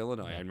 Lockport,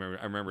 Illinois. I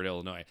remembered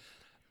Illinois.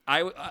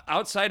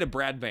 Outside of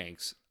Brad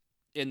Banks,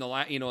 in the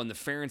in the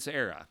Ferentz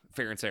era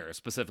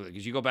specifically,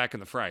 because you go back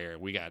in the Fry era,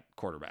 we got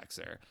quarterbacks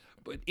there.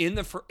 But in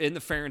the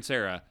Ferentz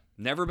era,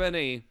 never been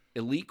a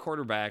elite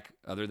quarterback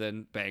other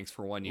than Banks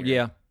for 1 year.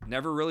 Yeah.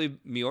 Never really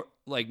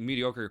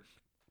mediocre.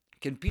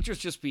 Can Petrus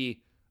just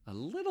be a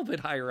little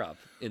bit higher up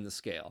in the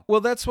scale?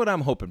 Well, that's what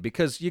I'm hoping,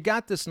 because you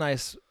got this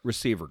nice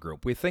receiver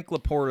group. We think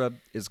Laporta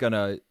is going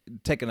to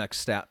take a next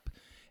step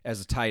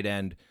as a tight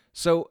end.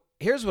 So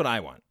here's what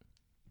I want.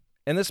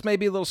 And this may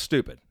be a little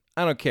stupid.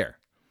 I don't care.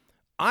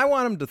 I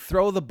want him to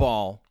throw the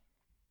ball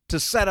to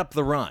set up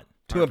the run,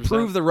 to 100%.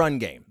 improve the run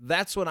game.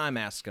 That's what I'm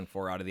asking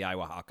for out of the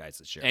Iowa Hawkeyes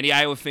this year. Any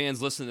Iowa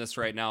fans listening to this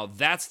right now,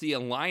 that's the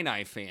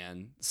Illini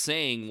fan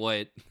saying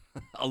what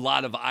a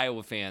lot of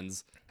Iowa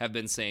fans have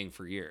been saying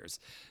for years.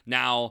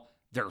 Now,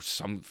 there are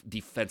some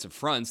defensive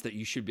fronts that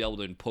you should be able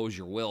to impose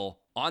your will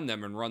on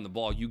them and run the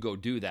ball. You go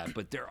do that.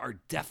 But there are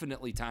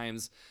definitely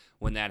times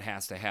when that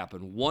has to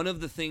happen. One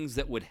of the things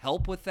that would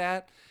help with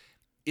that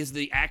is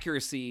the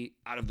accuracy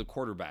out of the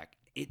quarterback.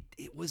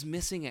 It was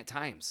missing at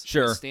times.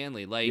 Sure. With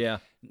Stanley. Yeah.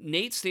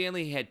 Nate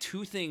Stanley had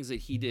 2 things that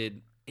he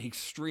did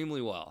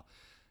extremely well.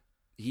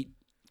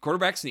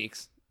 Quarterback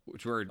sneaks,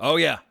 which were Oh,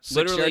 yeah. 6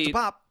 literally yards a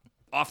pop.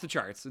 off the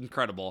charts,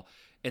 incredible.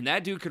 And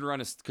that dude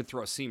could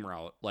throw a seam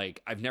route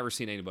like I've never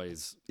seen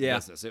anybody's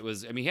business. It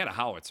was, he had a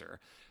howitzer,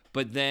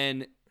 but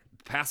then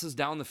passes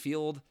down the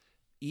field,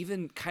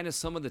 even kind of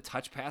some of the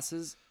touch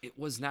passes, it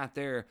was not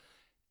there.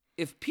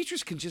 If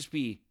Petrus can just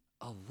be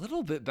a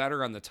little bit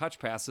better on the touch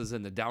passes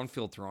and the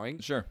downfield throwing,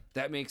 Sure.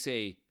 that makes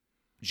a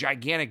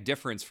gigantic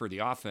difference for the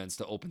offense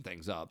to open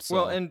things up. So,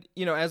 Well, and,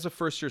 as a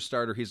first-year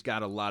starter, he's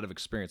got a lot of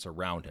experience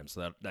around him,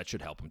 so that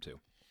should help him too.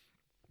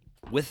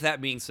 with that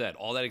being said,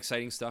 all that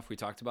exciting stuff we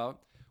talked about,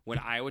 when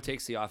Iowa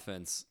takes the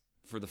offense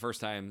for the first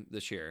time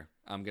this year,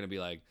 I'm going to be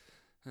like,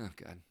 oh,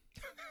 God.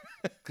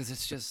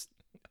 Because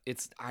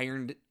it's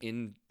ironed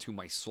into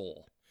my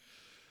soul.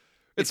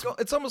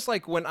 It's almost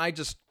like when I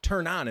just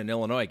turn on an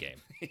Illinois game.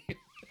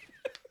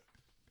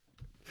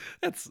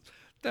 That's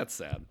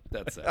sad.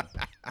 That's sad.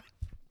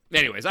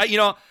 Anyways,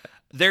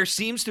 there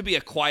seems to be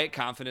a quiet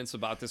confidence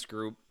about this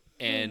group,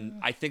 and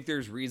I think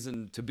there's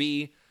reason to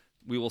be.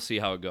 We will see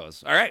how it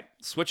goes. All right,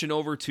 switching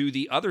over to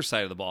the other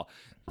side of the ball.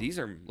 These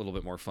are a little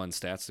bit more fun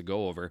stats to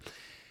go over.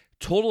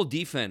 Total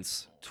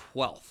defense,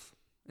 12th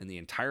in the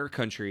entire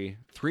country,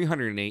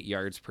 308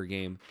 yards per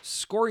game.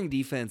 Scoring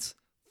defense,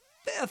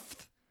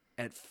 5th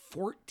at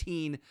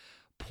 14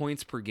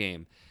 points per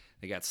game.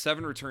 They got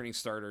 7 returning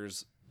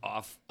starters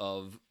off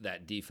of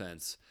that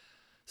defense.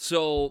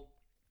 So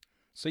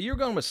you're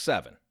going with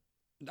 7.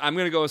 I'm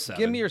going to go with 7.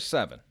 Give me your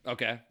 7.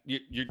 Okay.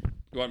 You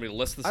want me to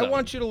list the 7? I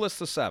want you to list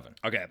the 7.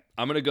 Okay.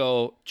 I'm going to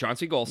go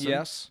Chauncey Golson.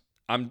 Yes.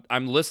 I'm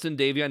listing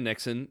Davion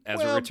Nixon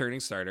as a returning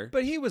starter.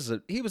 But he was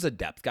a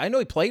depth guy. I know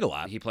he played a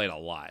lot. He played a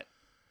lot.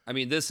 I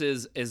mean, this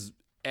is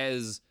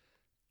as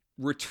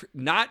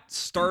not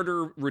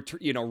starter,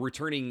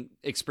 returning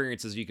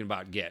experiences you can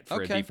about get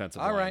for a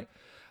defensive line.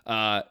 All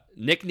right.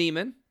 Nick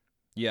Niemann,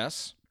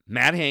 Yes.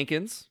 Matt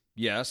Hankins,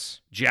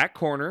 Yes. Jack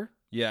Corner,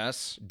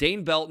 Yes.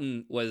 Dane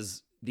Belton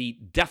was the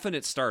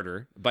definite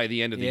starter by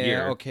the end of the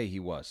year. Okay, he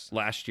was.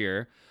 Last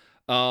year.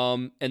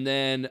 And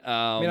then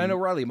I know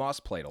Riley Moss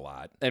played a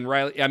lot. And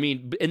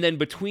then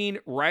between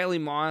Riley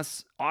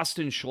Moss,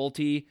 Austin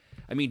Schulte,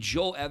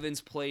 Joe Evans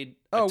played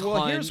a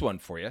ton. Here's one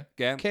for you.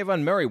 Okay.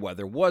 Kayvon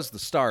Merriweather was the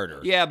starter.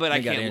 Yeah, but I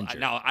got can't.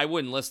 injured. No, I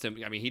wouldn't list him.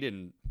 He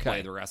didn't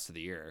play the rest of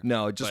the year.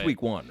 No, just But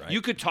week 1, right?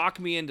 You could talk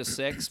me into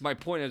 6. My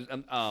point is,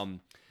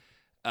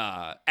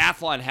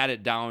 Athlon had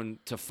it down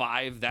to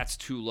 5. That's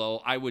too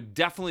low. I would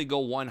definitely go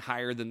 1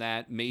 higher than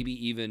that.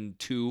 Maybe even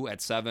 2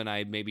 at 7.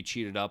 I maybe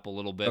cheated up a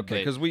little bit. Okay,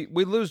 because we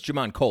lose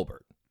Jamon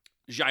Colbert.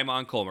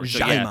 Jaimon Colbert.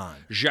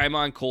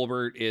 Jaimon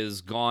Colbert is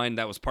gone.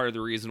 That was part of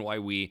the reason why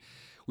we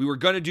were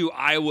going to do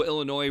Iowa,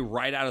 Illinois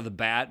right out of the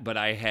bat, but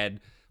I had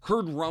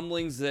heard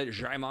rumblings that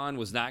Jaimon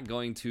was not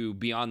going to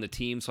be on the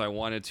team, so I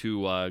wanted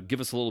to give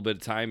us a little bit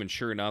of time, and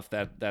sure enough,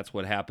 that's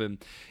what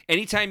happened.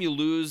 Anytime you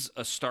lose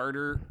a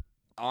starter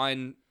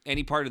on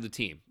any part of the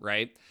team,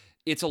 right,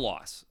 it's a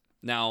loss.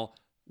 Now,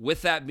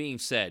 with that being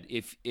said,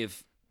 if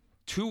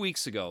 2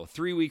 weeks ago,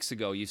 3 weeks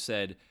ago, you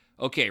said,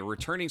 okay,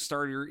 returning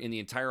starter in the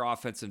entire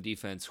offense and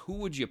defense, who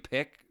would you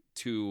pick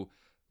to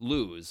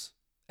lose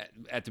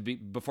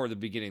before the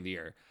beginning of the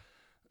year?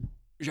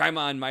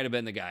 Jaimon might have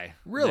been the guy.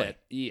 Really?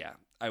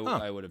 I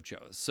would have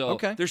chose. So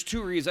there's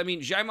 2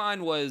 reasons.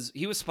 Jaimon was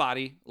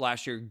spotty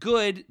last year.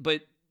 Good,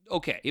 but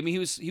okay. He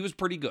was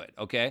pretty good.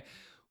 Okay.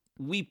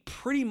 We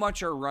pretty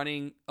much are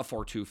running a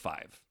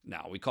 4-2-5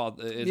 now. We call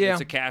it,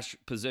 it's a cash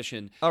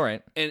position. All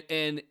right. And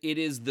it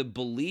is the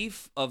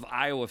belief of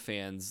Iowa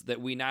fans that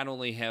we not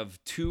only have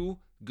 2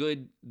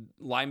 good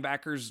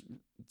linebackers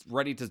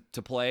ready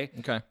to play.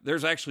 Okay.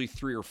 There's actually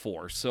 3 or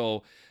 4.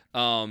 So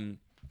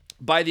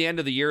by the end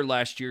of the year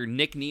last year,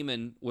 Nick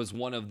Niemann was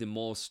one of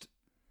the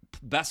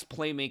best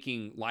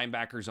playmaking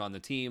linebackers on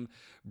the team.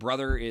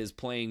 Brother is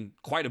playing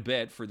quite a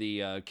bit for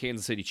the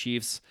Kansas City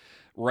Chiefs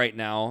right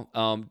now.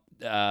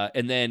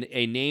 And then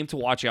a name to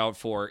watch out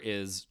for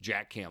is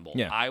Jack Campbell.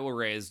 Yeah. Iowa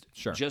raised,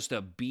 just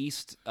a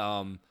beast.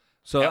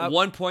 So at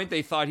one point,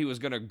 they thought he was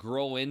going to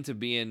grow into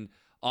being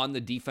on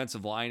the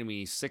defensive line.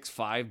 He's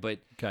 6'5", but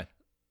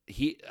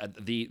he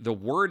the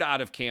word out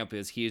of camp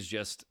is he is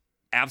just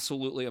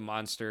absolutely a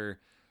monster.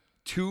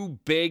 Too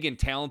big and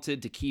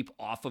talented to keep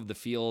off of the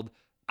field.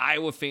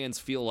 Iowa fans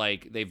feel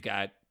like they've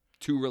got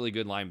 2 really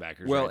good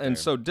linebackers. Well, right and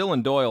there. so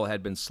Dylan Doyle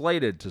had been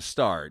slated to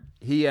start.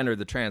 He entered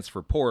the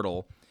transfer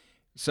portal.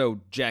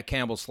 So Jack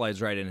Campbell slides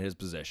right in his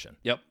position.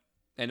 Yep.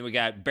 And we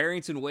got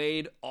Barrington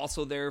Wade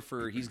also there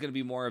he's going to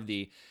be more of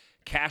the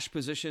cash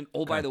position.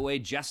 Oh, by the way,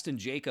 Justin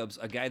Jacobs,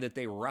 a guy that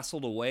they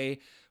wrestled away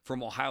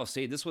from Ohio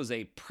State. This was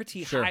a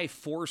pretty high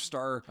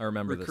 4-star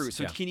recruit. This,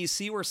 so can you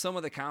see where some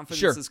of the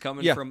confidence is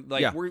coming from?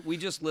 We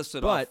just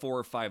listed off 4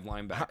 or 5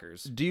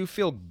 linebackers. Do you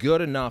feel good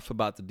enough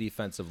about the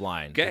defensive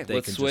line? Okay,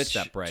 let's switch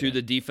to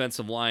the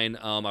defensive line.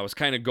 I was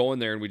kind of going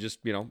there, and we just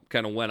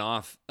kind of went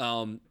off.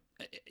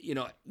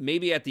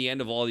 Maybe at the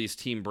end of all these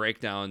team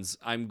breakdowns,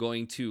 I'm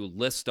going to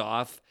list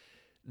off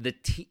the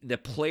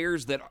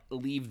players that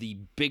leave the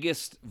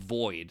biggest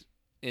void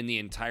in the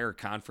entire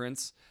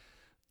conference.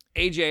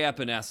 AJ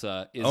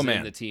Epinesa is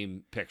in the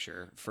team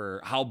picture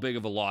for how big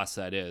of a loss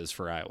that is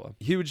for Iowa.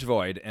 Huge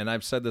void, and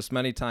I've said this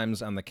many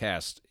times on the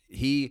cast.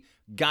 He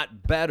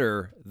got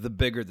better the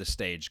bigger the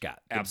stage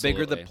got. The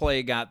bigger the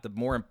play got, the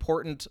more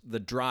important the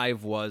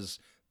drive was,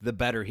 the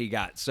better he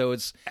got. So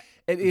it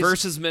is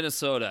versus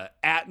Minnesota,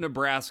 at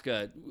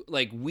Nebraska,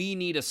 we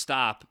need a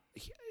stop.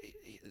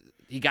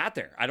 He got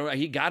there.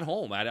 He got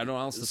home. I don't know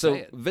how else to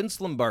say it.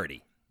 Vince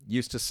Lombardi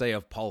used to say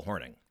of Paul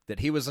Hornung that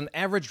he was an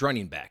average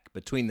running back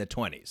between the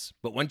 20s,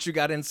 but once you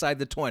got inside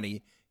the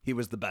 20, he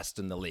was the best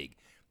in the league.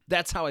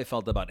 That's how I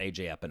felt about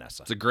AJ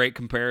Epinesa. It's a great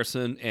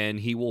comparison, and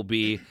he will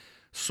be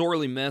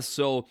sorely missed.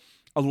 So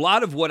a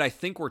lot of what I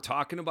think we're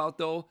talking about,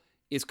 though,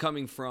 is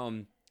coming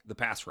from the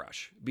pass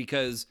rush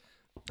because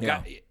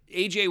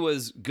AJ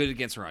was good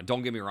against the run.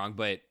 Don't get me wrong,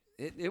 but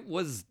it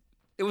was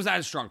not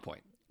a strong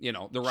point.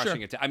 The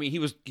rushing attack. He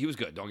was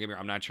good. Don't get me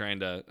wrong. I'm not trying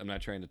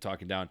to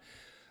talk it down.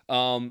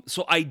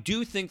 So I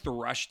do think the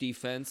rush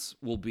defense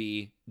will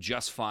be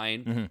just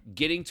fine. Mm-hmm.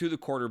 Getting to the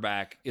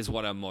quarterback is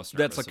what I'm most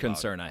nervous about. That's a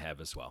concern I have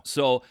as well.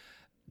 So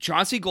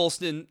Chauncey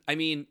Golston,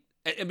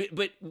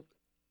 but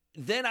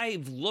then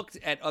I've looked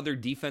at other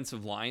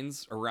defensive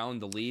lines around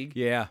the league.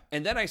 Yeah.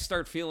 And then I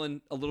start feeling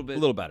a little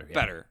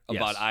better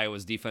about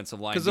Iowa's defensive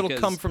line. Because it'll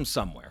come from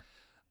somewhere.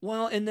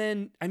 Well, and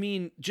then,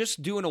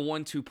 just doing a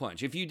 1-2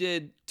 punch. If you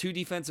did 2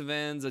 defensive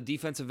ends, a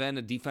defensive end,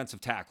 a defensive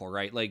tackle,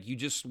 right? You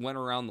just went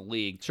around the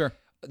league. Sure.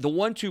 The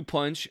 1-2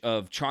 punch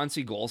of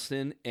Chauncey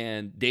Golston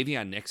and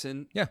Davion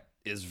Nixon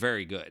is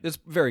very good. It's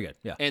very good,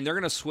 yeah. And they're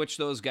going to switch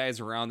those guys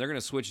around. They're going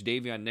to switch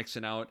Davion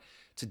Nixon out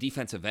to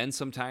defensive end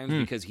sometimes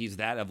because he's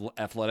that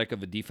athletic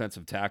of a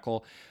defensive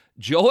tackle.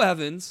 Joe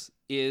Evans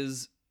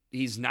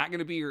he's not going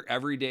to be your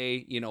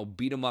everyday,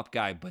 beat-em-up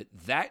guy, but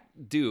that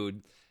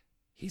dude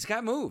He's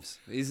got moves.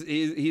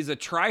 He's a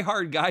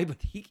try-hard guy, but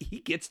he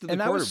gets to the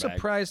quarterback. And I was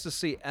surprised to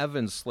see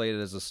Evans slated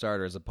as a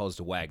starter as opposed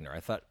to Wagner. I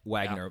thought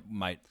Wagner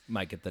might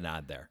get the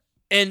nod there.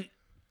 And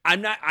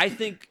I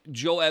think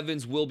Joe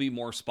Evans will be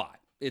more spot.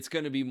 It's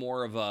going to be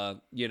more of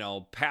a,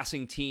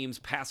 passing teams,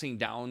 passing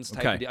downs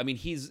type of deal. I mean,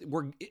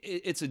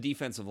 it's a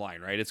defensive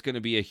line, right? It's going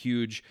to be a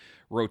huge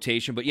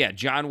rotation. But yeah,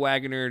 John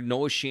Wagner,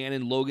 Noah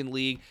Shannon, Logan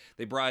League.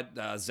 They brought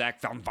Zach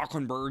Van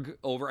Valkenburg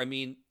over. I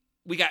mean,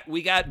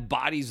 we got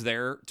bodies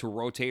there to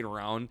rotate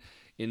around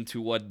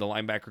into what the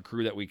linebacker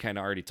crew that we kind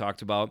of already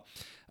talked about.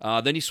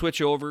 Then you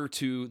switch over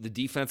to the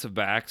defensive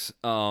backs.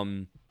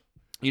 Athlon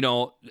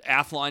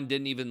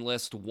didn't even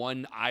list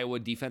one Iowa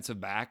defensive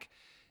back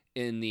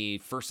in the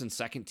first and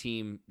second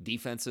team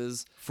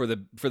defenses for the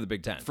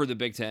Big Ten. For the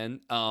Big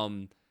Ten.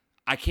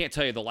 I can't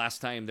tell you the last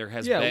time there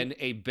has been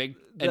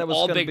an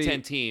all Big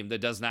Ten team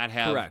that does not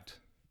have. Correct.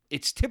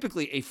 It's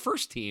typically a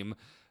first team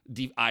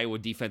Iowa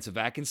defensive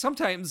back, and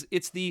sometimes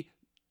it's the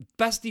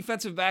best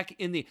defensive back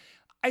in the.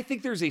 I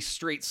think there's a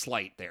straight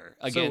slight there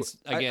against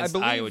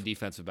Iowa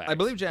defensive backs. I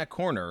believe Jack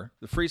Horner,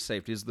 the free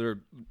safety, is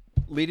their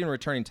leading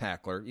returning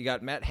tackler. You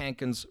got Matt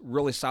Hankins,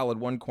 really solid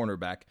one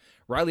cornerback.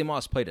 Riley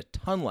Moss played a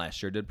ton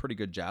last year, did a pretty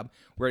good job.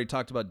 We already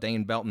talked about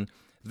Dane Belton.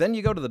 Then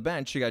you go to the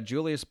bench. You got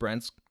Julius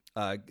Brents,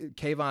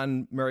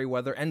 Kayvon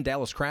Merriweather, and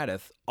Dallas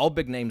Craddoth, all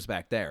big names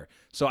back there.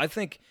 So I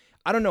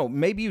don't know,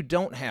 maybe you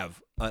don't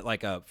have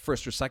like a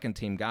first or second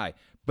team guy,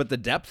 but the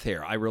depth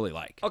here I really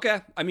like. Okay.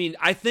 I mean,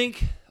 I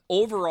think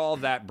overall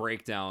that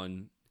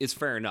breakdown is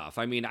fair enough.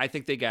 I mean, I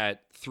think they got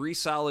 3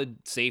 solid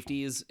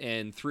safeties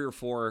and 3 or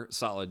 4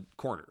 solid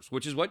corners,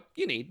 which is what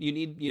you need. You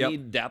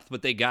need depth,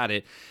 but they got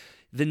it.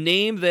 The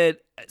name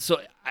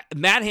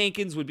Matt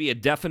Hankins would be a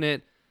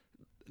definite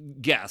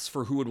guess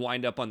for who would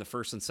wind up on the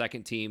first and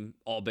second team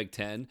all Big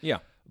Ten. Yeah.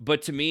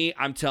 But to me,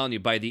 I'm telling you,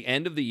 by the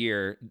end of the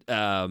year,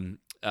 Matt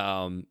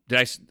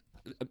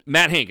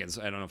Hankins,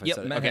 I don't know if I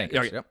said Matt it. Hankins,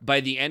 Okay. yep.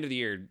 By the end of the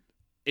year,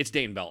 it's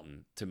Dane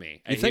Belton to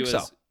me. You think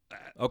so?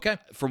 Okay.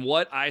 From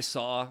what I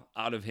saw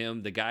out of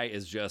him, the guy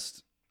is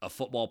just a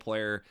football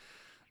player.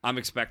 I'm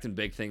expecting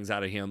big things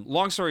out of him.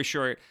 Long story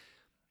short,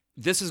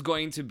 this is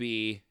going to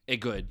be a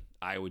good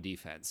Iowa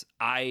defense.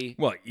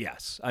 Well,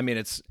 yes. I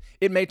mean,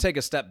 it may take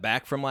a step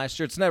back from last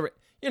year.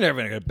 You're never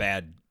going to get a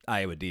bad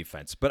Iowa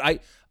defense. But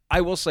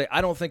I will say,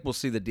 I don't think we'll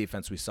see the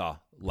defense we saw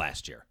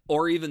last year.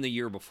 Or even the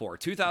year before.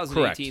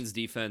 2018's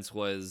defense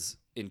was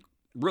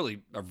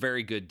really a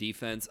very good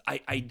defense.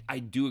 I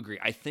do agree.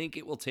 I think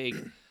it will take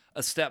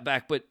a step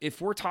back. But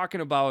if we're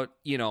talking about,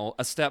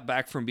 a step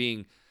back from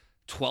being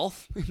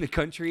 12th in the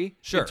country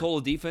in total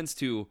defense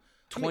to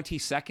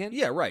 22nd.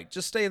 Yeah, right.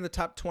 Just stay in the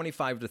top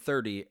 25 to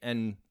 30,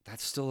 and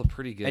that's still a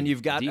pretty good. And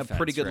you've got defense, a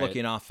pretty good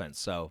looking offense.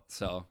 So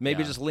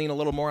maybe just lean a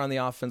little more on the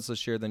offense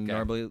this year than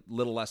normally, a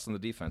little less on the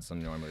defense than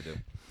you normally do.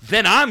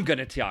 Then I'm going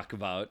to talk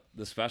about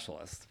the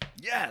specialist.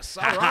 Yes,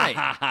 all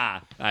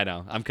right. I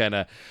know. I'm kind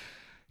of.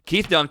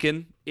 Keith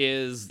Duncan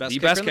is the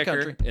best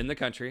kicker in the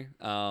country,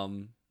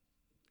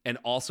 and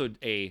also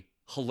a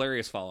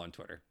hilarious follow on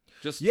Twitter.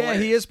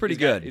 Hilarious. He is pretty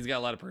good. He's got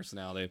a lot of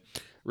personality.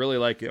 Really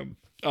like him.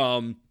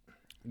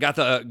 Got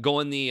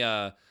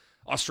the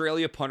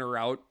Australia punter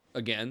route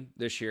again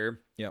this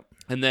year. Yep.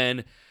 And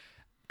then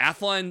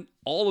Athlon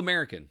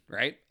All-American,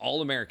 right?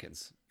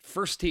 All-Americans.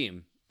 First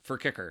team for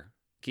kicker,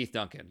 Keith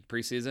Duncan.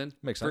 Preseason.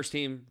 Makes sense. First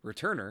team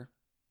returner.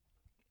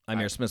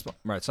 Ihmir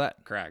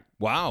Smith-Marsette. Correct.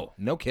 Wow.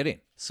 No kidding.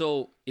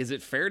 So is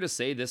it fair to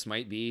say this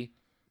might be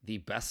the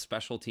best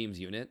special teams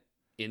unit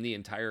in the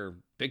entire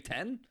Big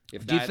Ten,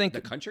 if not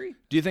the country?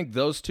 Do you think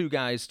those two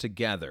guys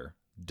together,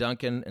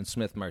 Duncan and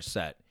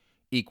Smith-Marsette,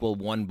 equal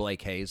one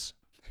Blake Hayes?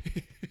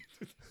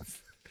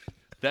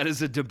 That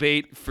is a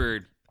debate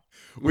for...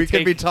 We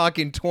could be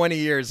talking 20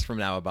 years from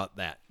now about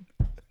that.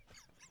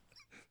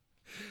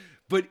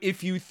 But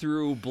if you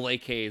threw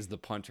Blake Hayes, the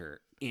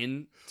punter,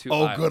 into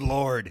Iowa, good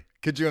Lord.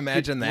 Could you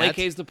imagine that? Blake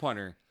Hayes, the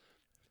punter,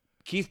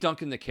 Keith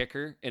Duncan, the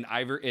kicker, and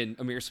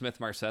Ihmir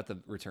Smith-Marsette, the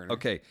returner.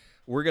 Okay,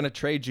 we're going to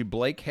trade you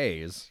Blake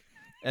Hayes,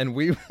 and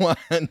we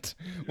want...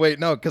 Wait,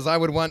 no, because I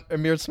would want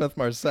Ihmir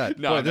Smith-Marsette.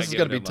 No, boy, this is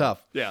going to be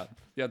tough. Yeah,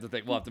 you have to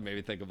think. We'll have to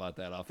maybe think about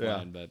that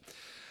offline. Yeah. But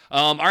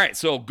all right,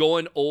 so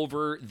going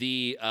over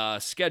the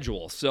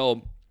schedule.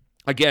 So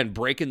again,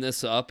 breaking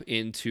this up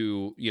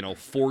into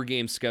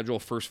 4-game schedule,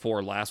 first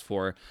 4, last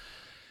 4.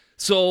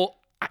 So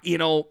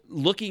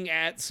looking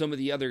at some of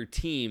the other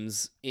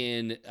teams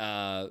in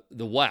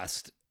the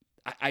West,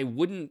 I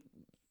wouldn't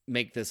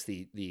make this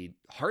the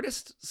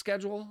hardest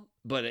schedule,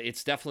 but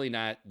it's definitely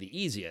not the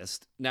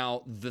easiest.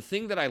 Now, the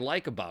thing that I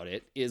like about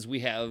it is we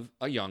have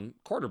a young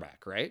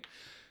quarterback, right?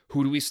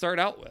 Who do we start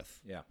out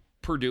with? Yeah.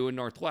 Purdue and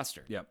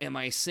Northwestern. Yep. Am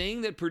I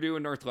saying that Purdue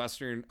and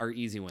Northwestern are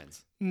easy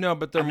wins? No,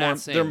 but they're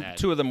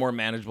two of the more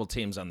manageable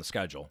teams on the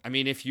schedule. I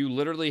mean, if you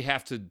literally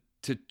have to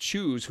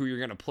choose who you're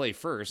going to play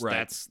first,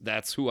 right,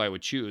 that's who I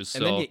would choose.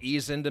 And then you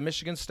ease into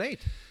Michigan State.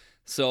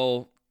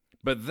 So,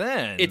 but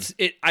then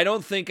I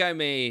don't think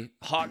I'm a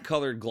hot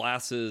colored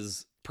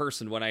glasses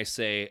person when I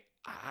say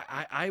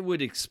I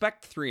would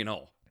expect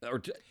 3-0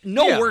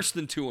 No Yeah. worse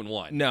than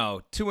 2-1.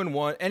 No,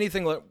 2-1.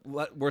 Anything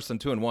worse than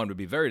 2-1 would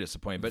be very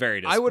disappointing. But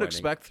Very I would disappointing.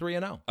 expect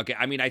 3-0. Okay,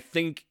 I mean, I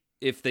think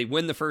if they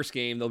win the first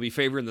game, they'll be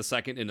favored in the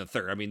second and the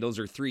third. I mean, those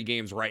are 3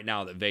 games right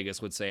now that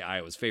Vegas would say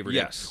Iowa's favored.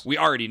 Yes. In. We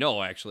already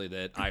know, actually,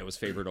 that Iowa's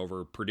favored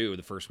over Purdue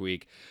the first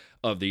week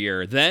of the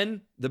year.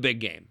 Then the big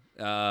game.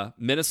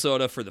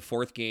 Minnesota for the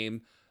 4th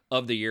game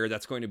of the year.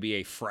 That's going to be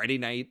a Friday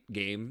night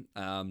game.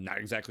 Not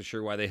exactly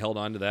sure why they held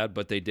on to that,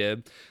 but they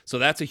did. So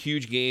that's a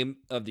huge game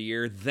of the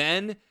year.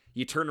 Then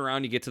you turn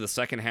around, you get to the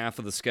second half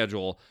of the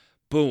schedule.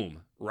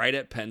 Boom, right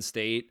at Penn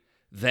State.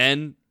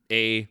 Then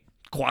a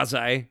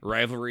quasi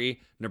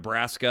rivalry,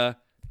 Nebraska,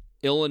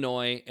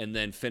 Illinois, and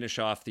then finish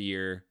off the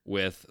year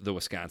with the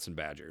Wisconsin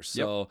Badgers.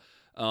 So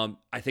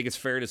I think it's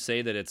fair to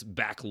say that it's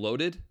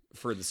backloaded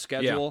for the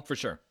schedule. Yeah, for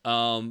sure.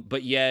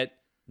 But yet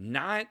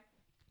not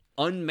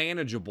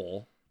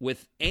unmanageable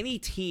with any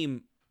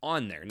team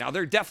on there. Now,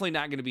 they're definitely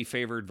not going to be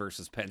favored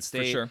versus Penn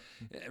State. sure.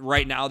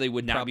 Right now, they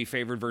would not be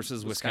favored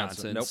versus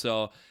Wisconsin. Nope.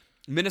 So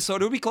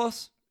Minnesota would be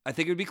close. I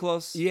think it would be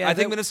close. Yeah, I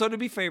think Minnesota would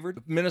be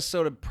favored.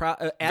 Minnesota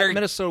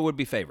Minnesota would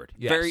be favored.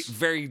 Yes. Very,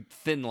 very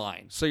thin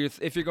line. So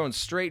if you're going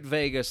straight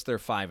Vegas, they're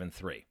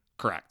 5-3.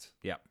 Correct.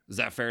 Yeah, Is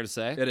that fair to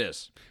say? it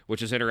is.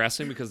 Which is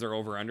interesting because their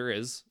over-under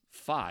is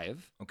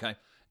 5. Okay.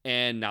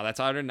 And now that's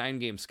out of a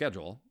 9-game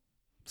schedule.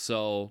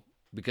 So,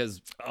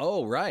 because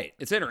Oh, right.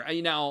 it's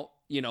interesting. Now,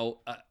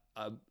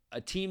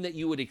 a team that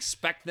you would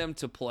expect them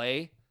to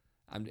play,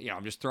 I'm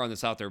just throwing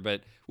this out there,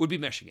 but would be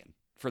Michigan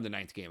for the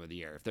 9th game of the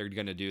year if they're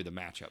going to do the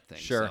matchup thing.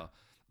 Sure. So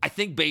I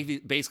think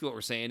basically what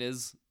we're saying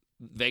is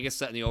Vegas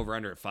setting the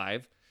over-under at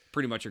 5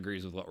 pretty much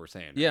agrees with what we're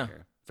saying. Yeah, Right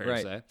here. Fair right.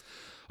 to say.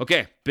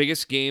 Okay,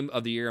 biggest game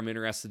of the year. I'm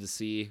interested to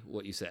see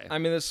what you say. I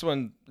mean, this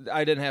one,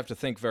 I didn't have to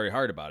think very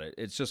hard about it.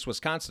 It's just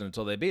Wisconsin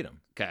until they beat them.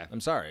 Okay. I'm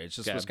sorry. It's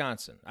just Okay.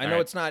 Wisconsin. I All know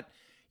right. it's not,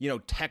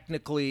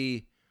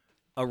 technically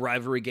a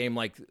rivalry game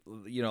like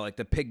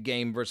the Pig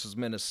game versus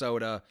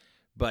Minnesota,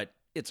 but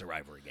it's a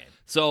rivalry game.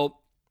 So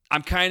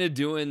I'm kind of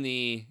doing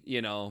the,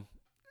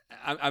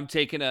 I'm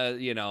taking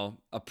a,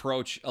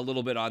 approach a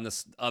little bit on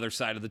this other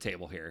side of the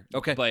table here.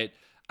 Okay. But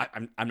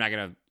I'm not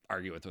going to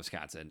argue with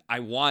Wisconsin.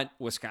 I want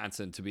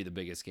Wisconsin to be the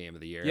biggest game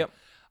of the year. Yep.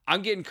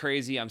 I'm getting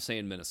crazy. I'm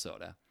saying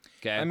Minnesota.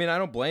 Okay. I mean, I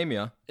don't blame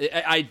you.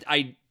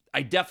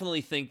 I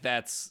definitely think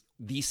that's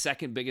the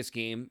second biggest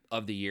game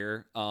of the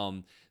year.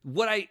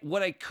 What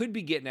I could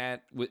be getting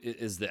at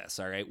is this.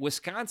 All right,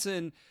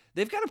 Wisconsin,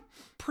 they've got a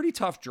pretty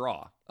tough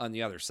draw on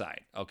the other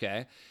side.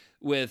 Okay,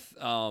 with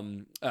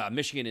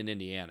Michigan and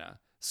Indiana.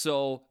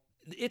 So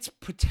it's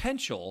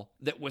potential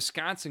that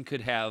Wisconsin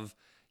could have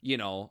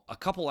a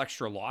couple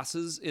extra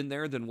losses in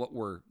there than what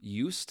we're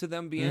used to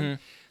them being.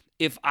 Mm-hmm.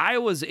 If I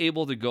was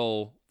able to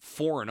go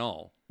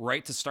 4-0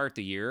 right to start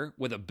the year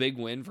with a big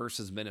win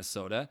versus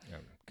Minnesota,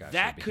 Gosh,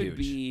 that that'd could huge.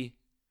 be,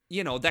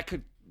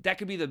 that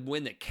could be the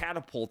win that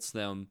catapults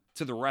them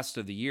to the rest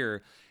of the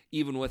year,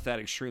 even with that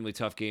extremely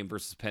tough game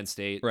versus Penn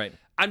State. Right.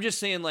 I'm just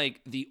saying,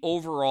 like, the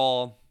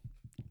overall,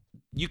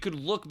 you could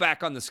look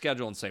back on the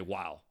schedule and say,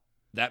 wow,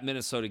 that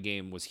Minnesota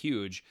game was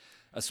huge,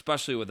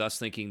 especially with us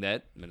thinking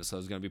that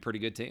Minnesota's going to be a pretty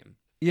good team.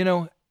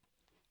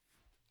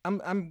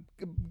 I'm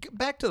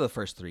back to the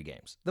first 3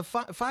 games. The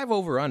 5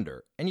 over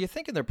under, and you're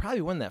thinking they'll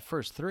probably win that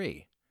first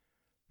 3.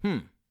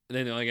 And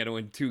then they only got to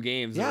win 2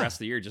 games the Yeah. rest of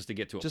the year just to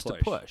get to a Just push.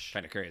 a push.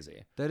 Kind of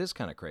crazy. That is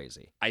kind of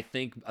crazy. I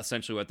think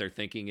essentially what they're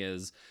thinking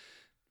is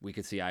we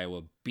could see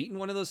Iowa beating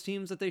one of those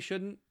teams that they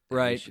shouldn't. and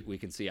Right. We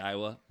can see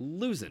Iowa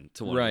losing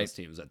to one of Right. those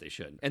teams that they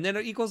shouldn't. And then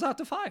it equals out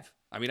to 5.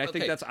 I mean, I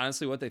think Okay. that's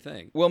honestly what they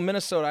think. Well,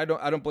 Minnesota,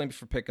 I don't blame you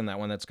for picking that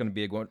one. That's going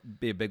to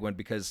be a big one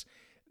because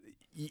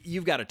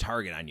you've got a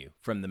target on you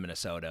from the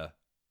Minnesota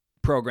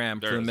program,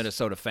 from the There's-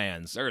 Minnesota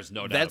fans. There is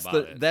no doubt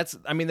about it.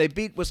 I mean, they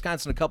beat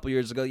Wisconsin a couple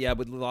years ago. Yeah,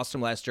 but lost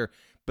them last year.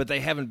 But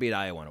they haven't beat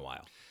Iowa in a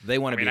while. They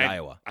want to beat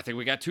Iowa. I think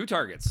we got 2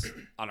 targets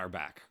on our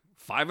back.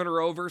 5 in a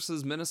row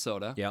versus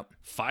Minnesota. Yep.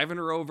 5 in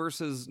a row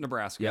versus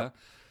Nebraska. Yep.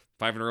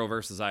 5 in a row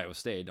versus Iowa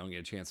State. Don't get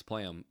a chance to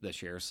play them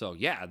this year. So,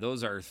 yeah,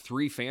 those are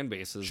 3 fan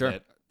bases Sure.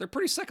 that they're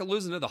pretty sick of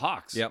losing to the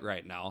Hawks Yep.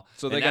 right now.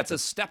 So and they got that's a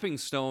stepping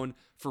stone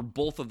for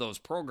both of those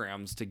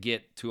programs to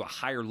get to a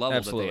higher level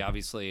Absolutely. that they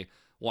obviously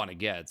want to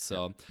get.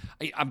 So,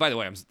 by the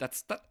way,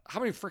 how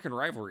many freaking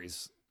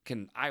rivalries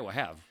can Iowa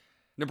have?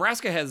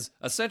 Nebraska has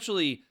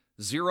essentially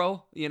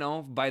 0,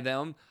 by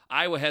them.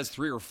 Iowa has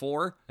 3 or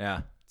 4.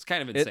 Yeah. It's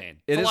kind of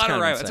insane. it It's a is lot kind of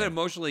of rivals. It's an insane.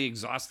 emotionally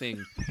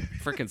exhausting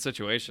freaking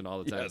situation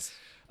all the time. Yes.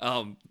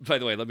 By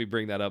the way, let me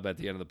bring that up at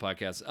the end of the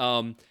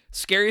podcast.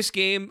 Scariest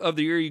game of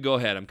the year, you go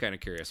ahead. I'm kind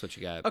of curious what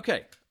you got.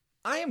 Okay.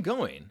 I am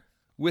going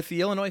with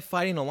the Illinois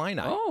Fighting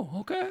Illini. Oh,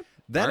 okay.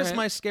 That All is right.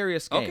 my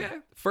scariest game. Okay.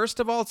 First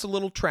of all, it's a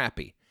little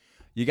trappy.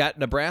 You got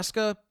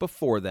Nebraska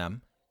before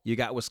them. You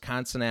got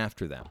Wisconsin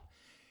after them.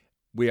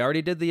 We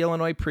already did the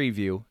Illinois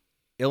preview.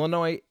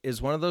 Illinois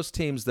is one of those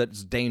teams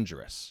that's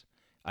dangerous.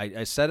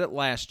 I said it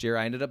last year.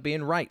 I ended up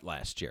being right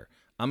last year.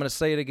 I'm going to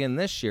say it again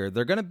this year.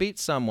 They're going to beat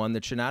someone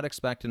that you're not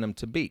expecting them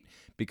to beat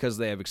because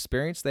they have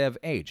experience, they have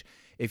age.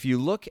 If you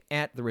look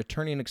at the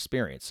returning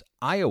experience,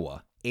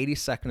 Iowa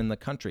 82nd in the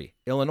country.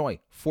 Illinois,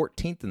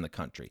 14th in the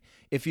country.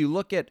 If you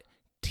look at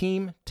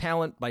team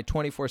talent by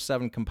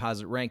 24/7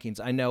 composite rankings,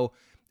 I know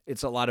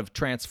it's a lot of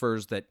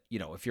transfers that,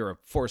 if you're a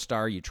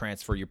 4-star, you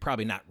transfer. You're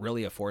probably not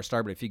really a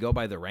 4-star, but if you go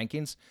by the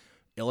rankings,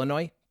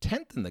 Illinois,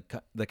 10th in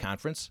the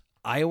conference,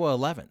 Iowa,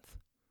 11th.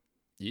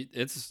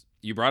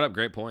 You brought up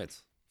great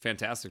points.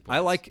 Fantastic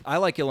points. I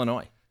like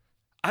Illinois.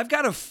 I've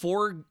got a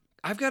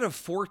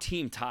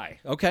 4-team tie.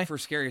 Okay. For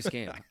scariest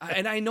game.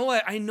 And I know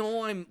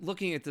I'm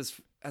looking at this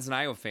as an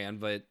Iowa fan,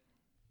 but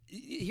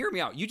hear me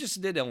out. You just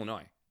did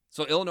Illinois.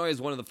 So Illinois is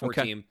one of the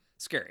 4-team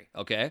scary,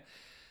 okay?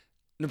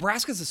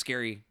 Nebraska's a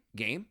scary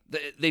game.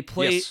 They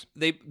play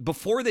Yes.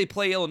 before they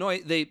play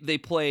Illinois, they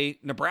play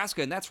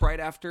Nebraska, and that's right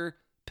after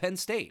Penn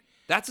State.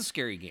 That's a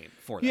scary game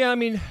for them. Yeah, I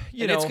mean,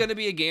 it's going to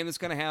be a game that's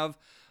going to have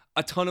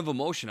a ton of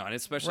emotion on it,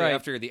 especially Right.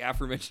 after the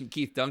aforementioned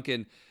Keith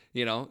Duncan,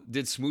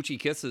 did smoochy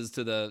kisses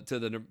to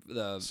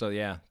the So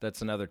yeah,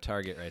 that's another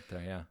target right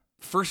there. Yeah.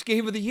 first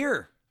game of the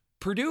year,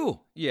 Purdue.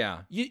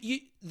 Yeah.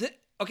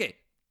 Okay,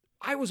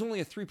 I was only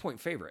a 3-point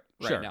favorite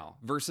right Sure. now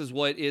versus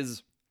what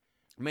is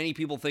many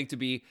people think to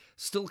be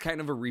still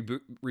kind of a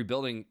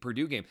rebuilding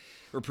Purdue game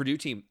or Purdue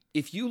team.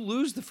 If you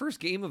lose the first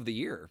game of the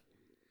year,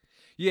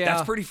 Yeah.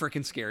 that's pretty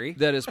freaking scary.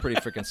 That is pretty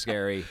freaking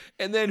scary.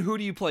 And then who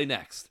do you play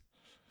next?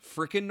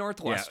 Freaking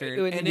Northwestern.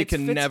 Yeah. And you it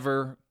can fits-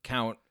 never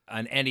count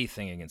on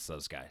anything against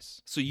those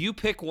guys. So you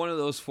pick one of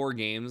those 4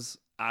 games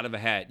out of a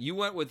hat. You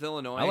went with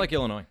Illinois. I like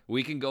Illinois.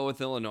 We can go with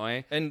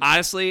Illinois. And-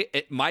 honestly,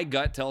 my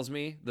gut tells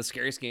me the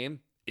scariest game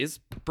is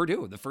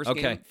Purdue, the first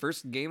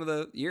game of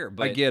the year.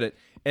 But I get it.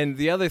 And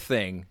the other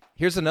thing,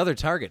 here's another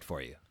target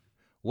for you.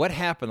 What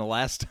happened the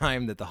last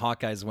time that the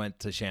Hawkeyes went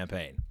to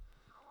Champaign?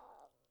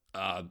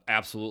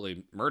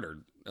 absolutely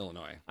murdered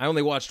Illinois. I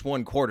only watched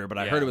one quarter, but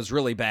I Yeah. heard it was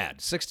really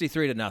bad.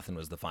 63-0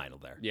 was the final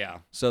there. Yeah.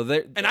 So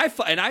there, And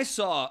I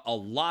saw a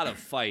lot of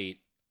fight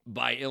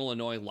by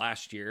Illinois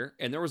last year,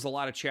 and there was a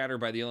lot of chatter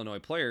by the Illinois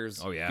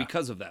players Oh, yeah.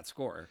 because of that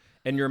score.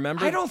 and you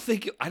remember? I don't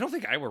think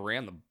Iowa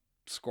ran the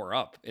score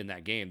up in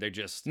that game. They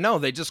just No,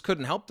 they just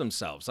couldn't help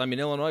themselves. I mean,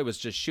 Illinois was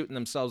just shooting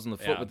themselves in the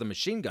foot Yeah. with the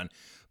machine gun.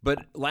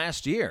 But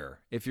last year,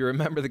 if you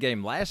remember the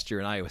game last year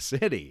in Iowa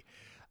City,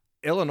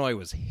 Illinois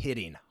was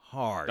hitting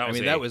hard.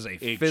 That was a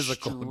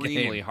physical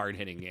extremely game.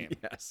 hard-hitting game.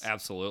 Yes.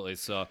 Absolutely.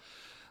 So,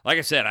 like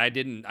I said, I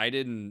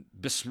didn't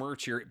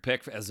besmirch your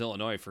pick as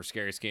Illinois for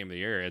scariest game of the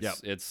year.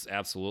 It's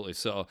absolutely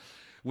so.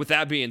 With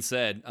that being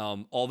said,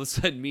 all of a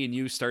sudden, me and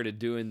you started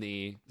doing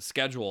the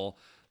schedule,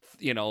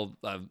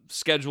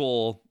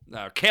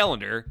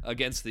 calendar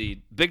against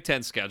the Big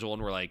Ten schedule,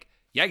 and we're like,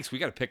 yikes, we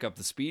got to pick up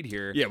the speed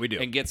here. Yeah, we do.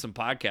 And get some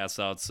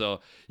podcasts out. So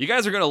you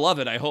guys are going to love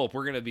it, I hope.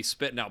 We're going to be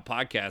spitting out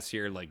podcasts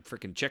here like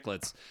freaking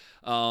chiclets.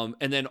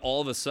 And then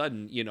all of a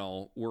sudden,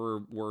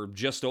 we're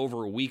just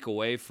over a week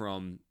away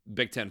from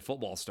Big Ten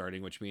football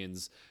starting, which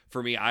means,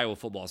 for me, Iowa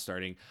football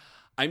starting.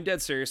 I'm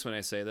dead serious when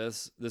I say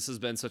this. This has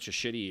been such a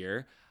shitty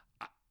year.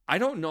 I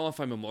don't know if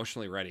I'm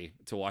emotionally ready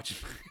to watch it.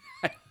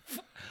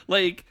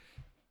 Like,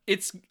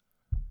 it's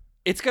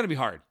going to be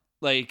hard.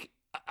 Like,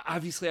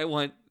 obviously, I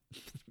want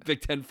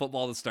Big Ten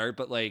football to start,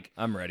 but like,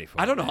 I'm ready for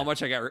it. I don't know how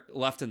much I got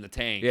left in the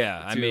tank.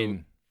 Yeah, I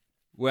mean,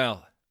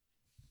 well,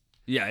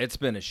 yeah, it's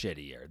been a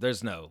shitty year.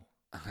 There's no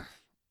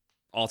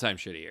all-time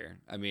shitty year.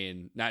 I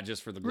mean, not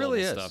just for the global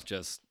Really is. stuff,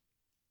 just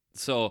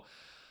so,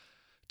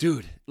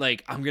 dude,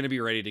 like, I'm going to be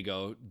ready to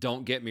go.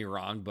 Don't get me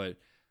wrong, but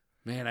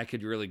man, I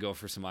could really go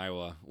for some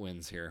Iowa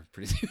wins here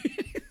pretty soon.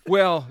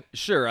 Well,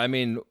 sure. I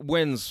mean,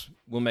 wins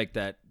will make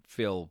that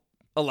feel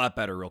a lot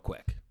better real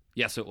quick.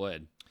 Yes, it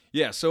would.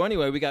 Yeah, so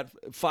anyway, we got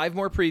 5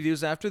 more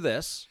previews after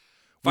this.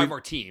 5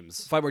 more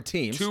teams. 5 more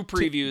teams. 2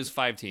 previews,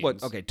 5 teams.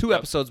 What? Okay, 2 Yep.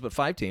 episodes, but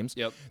 5 teams.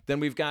 Yep. Then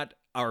we've got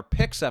our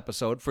picks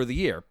episode for the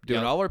year,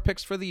 doing Yep. all our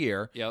picks for the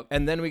year. Yep.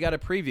 And then we got to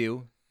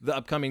preview the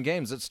upcoming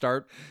games that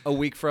start a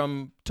week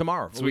from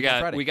tomorrow. So we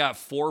got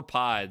 4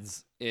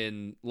 pods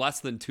in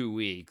less than 2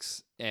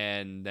 weeks,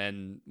 and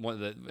then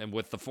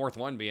with the 4th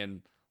one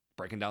being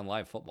breaking down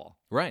live football.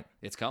 Right.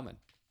 It's coming.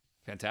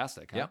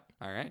 Fantastic. Huh? Yep.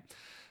 All right.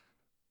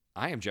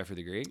 I am Jeffrey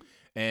the Greek.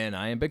 And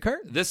I am Big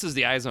Kurt. This is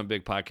the Eyes on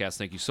Big podcast.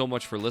 Thank you so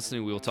much for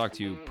listening. We will talk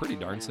to you pretty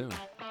darn soon.